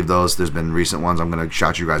 Please leave those. There's been recent ones. I'm going to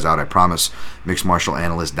shout you guys out, I promise.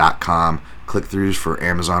 MixedMartialAnalyst.com. Click-throughs for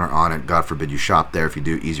Amazon are on it. God forbid you shop there. If you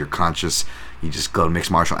do, ease your conscience. You just go to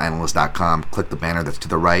MixedMartialAnalyst.com. Click the banner that's to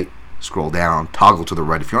the right. Scroll down. Toggle to the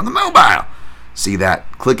right if you're on the mobile. See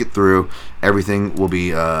that, click it through. Everything will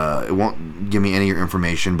be, it won't give me any of your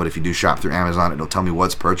information, but if you do shop through Amazon, it'll tell me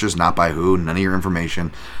what's purchased, not by who, none of your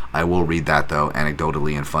information. I will read that, though,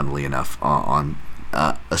 anecdotally and funnily enough, on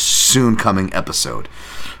a soon coming episode.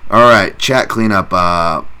 All right, chat cleanup.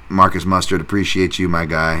 Marcus Mustard, appreciate you, my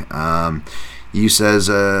guy. You says,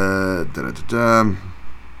 what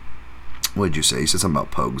did you say? You said something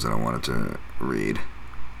about Pogues that I wanted to read.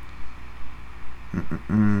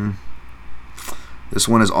 This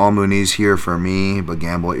one is all Muniz here for me, but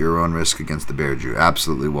gamble at your own risk against the Bear Jew.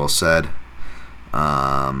 Absolutely well said.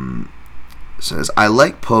 Says, I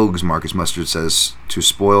like Pogues, Marcus Mustard says, to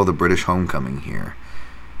spoil the British homecoming here.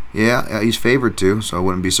 Yeah, he's favored to, so I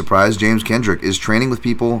wouldn't be surprised. James Kendrick, is training with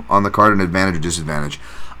people on the card an advantage or disadvantage?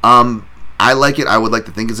 I like it. I would like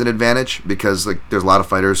to think it's an advantage because there's a lot of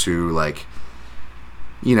fighters who like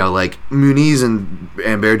Muniz and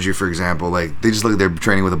Berju, for example, they just look at their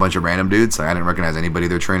training with a bunch of random dudes. I didn't recognize anybody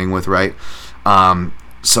they're training with, right?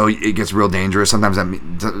 So it gets real dangerous. Sometimes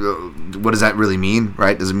what does that really mean,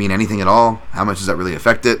 right? Does it mean anything at all? How much does that really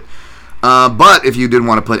affect it? But if you did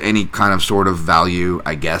want to put any kind of sort of value,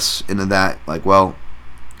 I guess, into that,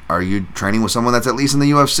 are you training with someone that's at least in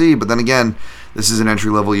the UFC? But then again, this is an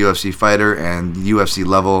entry-level UFC fighter, and UFC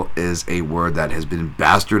level is a word that has been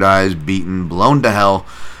bastardized, beaten, blown to hell,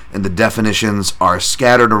 and the definitions are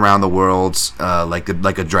scattered around the world like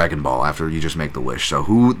a Dragon Ball after you just make the wish. So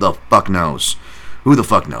who the fuck knows? Who the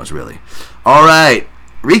fuck knows, really? All right,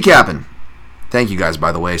 recapping. Thank you guys,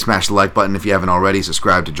 by the way. Smash the like button if you haven't already.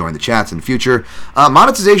 Subscribe to join the chats in the future.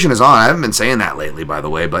 Monetization is on. I haven't been saying that lately, by the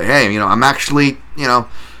way. But hey, I'm actually,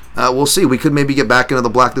 we'll see. We could maybe get back into the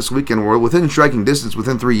black this weekend. We're within striking distance,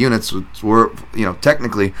 within 3 units. We're,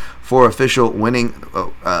 technically 4 official winning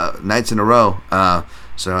nights in a row.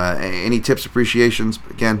 So any tips, appreciations,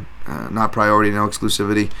 again, not priority, no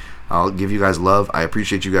exclusivity. I'll give you guys love. I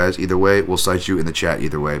appreciate you guys either way. We'll cite you in the chat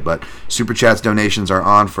either way. But Super Chats donations are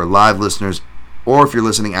on for live listeners, or if you're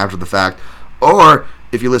listening after the fact, or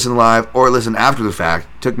if you listen live or listen after the fact,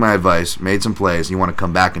 took my advice, made some plays, and you want to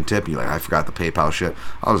come back and tip, you're like, I forgot the PayPal shit.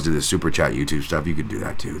 I'll just do the Super Chat YouTube stuff. You can do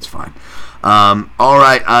that too. It's fine. All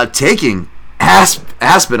right. Taking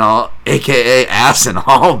Aspinall, a.k.a.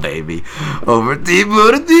 Asinall, baby, over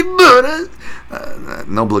Tibura.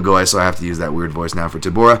 No Blagoy, so I have to use that weird voice now for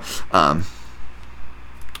Tibura.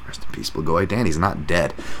 Rest in peace, Blagoy. Danny's not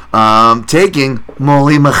dead. Taking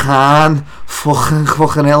Molly Machan, Fochen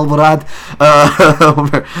Elbrad,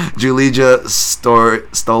 over Julija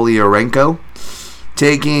Stolyarenko.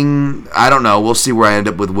 Taking, I don't know, we'll see where I end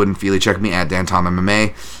up with Wooden Feely. Check me at Dan Tom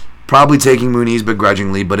MMA. Probably taking Muniz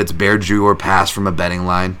begrudgingly, but it's Bear Drew or pass from a betting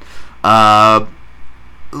line.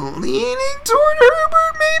 Leaning toward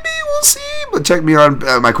Herbert, maybe. We'll see. But check me on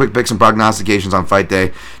my quick picks and prognostications on fight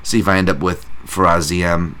day. See if I end up with Faraz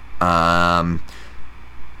ZM.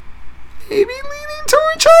 Maybe leaning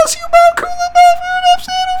toward Chelsea Balkula for an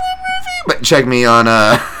upset over Murphy. But check me on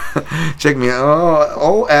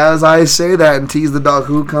as I say that and tease the dog,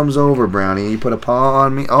 who comes over, Brownie? You put a paw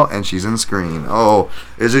on me. Oh, and she's in screen. Oh,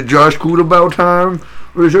 is it Josh Kudabell time?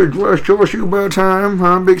 Or is it Josh Kudabell time?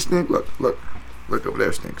 Huh, Big Stink? Look over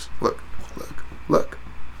there, Stinks. Look.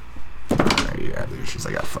 There you go. She's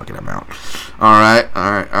like, I fucking amount. All right.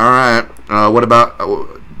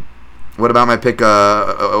 What about my pick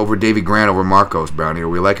over Davey Grant over Marcos, Brownie? Are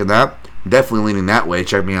we liking that? Definitely leaning that way.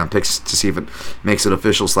 Check me on picks to see if it makes it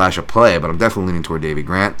official / a play, but I'm definitely leaning toward Davey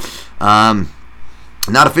Grant.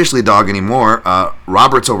 Not officially a dog anymore.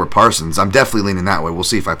 Roberts over Parsons. I'm definitely leaning that way. We'll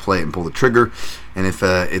see if I play it and pull the trigger, and if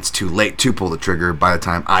it's too late to pull the trigger by the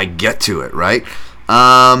time I get to it, right?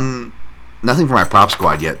 Nothing for my prop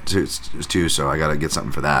squad yet, too, so I got to get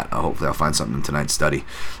something for that. Hopefully I'll find something in tonight's study.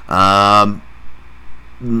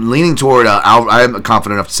 Leaning toward, I'm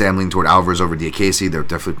confident enough to say I'm leaning toward Alvarez over Diakese. There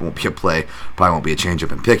definitely won't be a play. Probably won't be a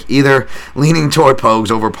change-up in pick either. Leaning toward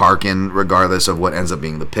Pogues over Parkin, regardless of what ends up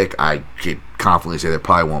being the pick. I can confidently say there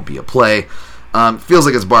probably won't be a play. Feels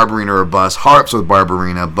like it's Barberina or bust. Harps with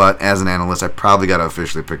Barberina, but as an analyst, I probably got to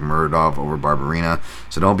officially pick Muradov over Barberina.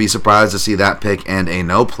 So don't be surprised to see that pick and a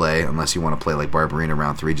no play, unless you want to play like Barberina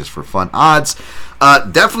round 3 just for fun odds.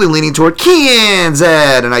 Definitely leaning toward Kian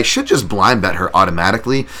Zed, and I should just blind bet her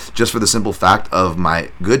automatically, just for the simple fact of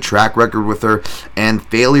my good track record with her and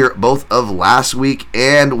failure both of last week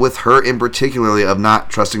and with her in particularly of not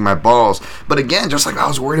trusting my balls. But again, just like I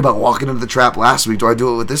was worried about walking into the trap last week, do I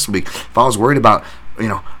do it with this week? If I was worried about,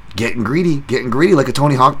 getting greedy like a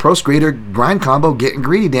Tony Hawk Pro Skater grind combo, getting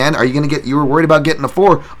greedy, Dan. You were worried about getting to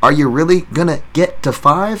 4. Are you really going to get to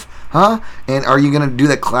 5? Huh? And are you going to do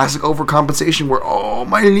that classic overcompensation where,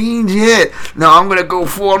 my leans hit. Now I'm going to go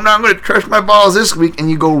 4. I'm not going to trust my balls this week.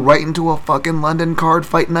 And you go right into a fucking London card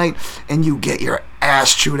fight night and you get your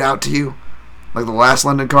ass chewed out to you. Like the last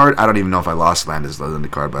London card. I don't even know if I lost Landis London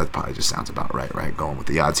card, but it probably just sounds about right? Going with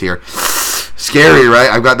the odds here. Scary,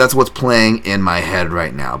 right? That's what's playing in my head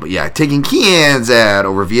right now. But yeah, taking Kianzad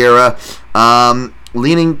over Vieira.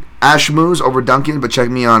 Leaning Ashmoose over Duncan, but check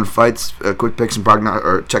me on fights, quick picks and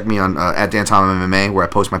or check me on at Dan Tom MMA, where I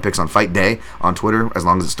post my picks on fight day on Twitter, as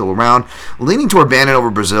long as it's still around. Leaning toward Bandit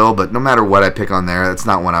over Brazil, but no matter what I pick on there, that's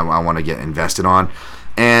not one I want to get invested on.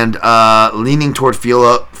 And leaning toward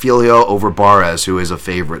Filio over Barres, who is a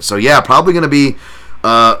favorite. So yeah, probably going to be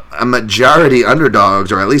a majority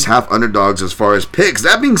underdogs, or at least half underdogs as far as picks.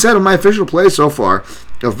 That being said, on my official play so far,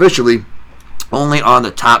 officially, only on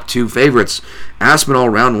the top 2 favorites. Aspinall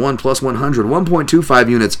round 1 plus 100, 1.25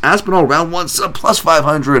 units. Aspinall round 1 sub plus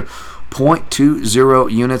 500,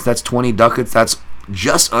 0.20 units. That's 20 ducats. That's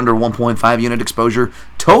just under 1.5 unit exposure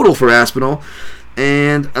total for Aspinall.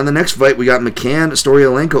 And on the next fight, we got McCann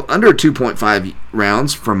Storyalenko under 2.5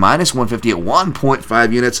 rounds for minus 150 at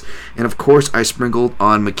 1.5 units. And of course, I sprinkled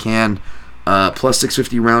on McCann plus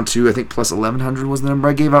 650 round 2. I think plus 1100 was the number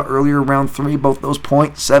I gave out earlier, round 3. Both those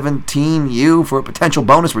 0.17 U for a potential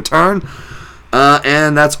bonus return.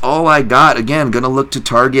 And that's all I got. Again, gonna look to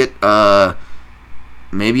target.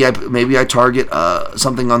 Maybe I target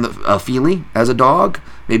something on the Feely as a dog.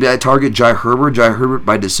 Maybe I target Jai Herbert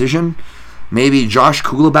by decision. Maybe Josh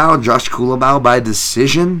Kulabau by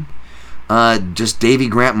decision. just Davy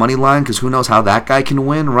Grant money line, because who knows how that guy can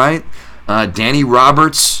win, right? Danny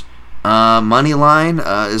Roberts money line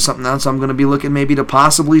is something else I'm going to be looking maybe to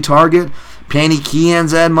possibly target. Panny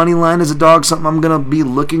Kianzad money line is a dog, something I'm going to be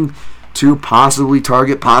looking to possibly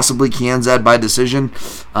target, possibly Kianzad by decision.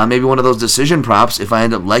 Maybe one of those decision props, if I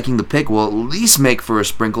end up liking the pick, will at least make for a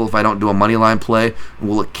sprinkle if I don't do a money line play.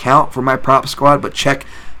 Will account for my prop squad, but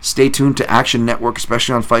stay tuned to Action Network,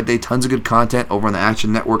 especially on Fight Day. Tons of good content over on the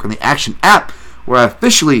Action Network, on the Action app, where I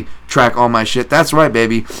officially track all my shit. That's right,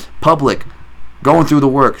 baby. Public. Going through the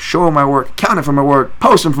work, showing my work, counting for my work,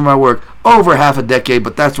 posting for my work, over half a decade.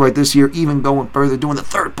 But that's right, this year, even going further, doing the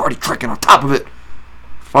third-party tricking on top of it.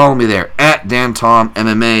 Follow me there, at Dan Tom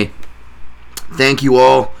MMA. Thank you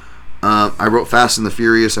all. I wrote Fast and the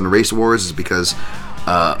Furious and Race Wars is because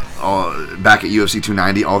back at UFC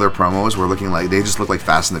 290, all their promos were looking like, they just look like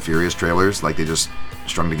Fast and the Furious trailers, like they just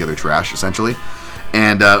strung together trash, essentially.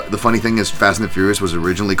 And the funny thing is, Fast and the Furious was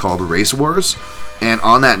originally called Race Wars. And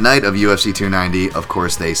on that night of UFC 290, of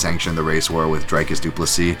course, they sanctioned the race war with Dricus du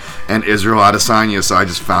Plessis and Israel Adesanya. So I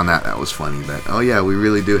just found that was funny. That, oh yeah, we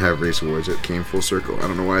really do have race wars. It came full circle. I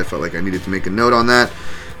don't know why I felt like I needed to make a note on that.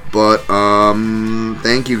 But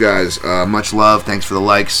thank you guys. Much love. Thanks for the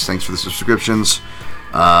likes. Thanks for the subscriptions.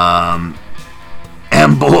 And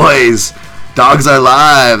boys, Dogs Are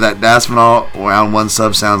Live. That Daspinall round 1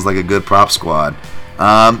 sub sounds like a good prop squad.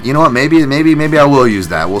 You know what? Maybe I will use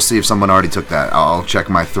that. We'll see if someone already took that. I'll check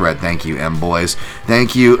my thread. Thank you, boys.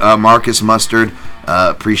 Thank you, Marcus Mustard.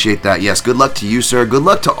 Appreciate that. Yes, good luck to you, sir. Good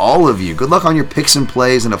luck to all of you. Good luck on your picks and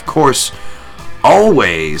plays. And, of course,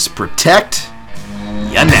 always protect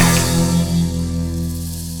your neck.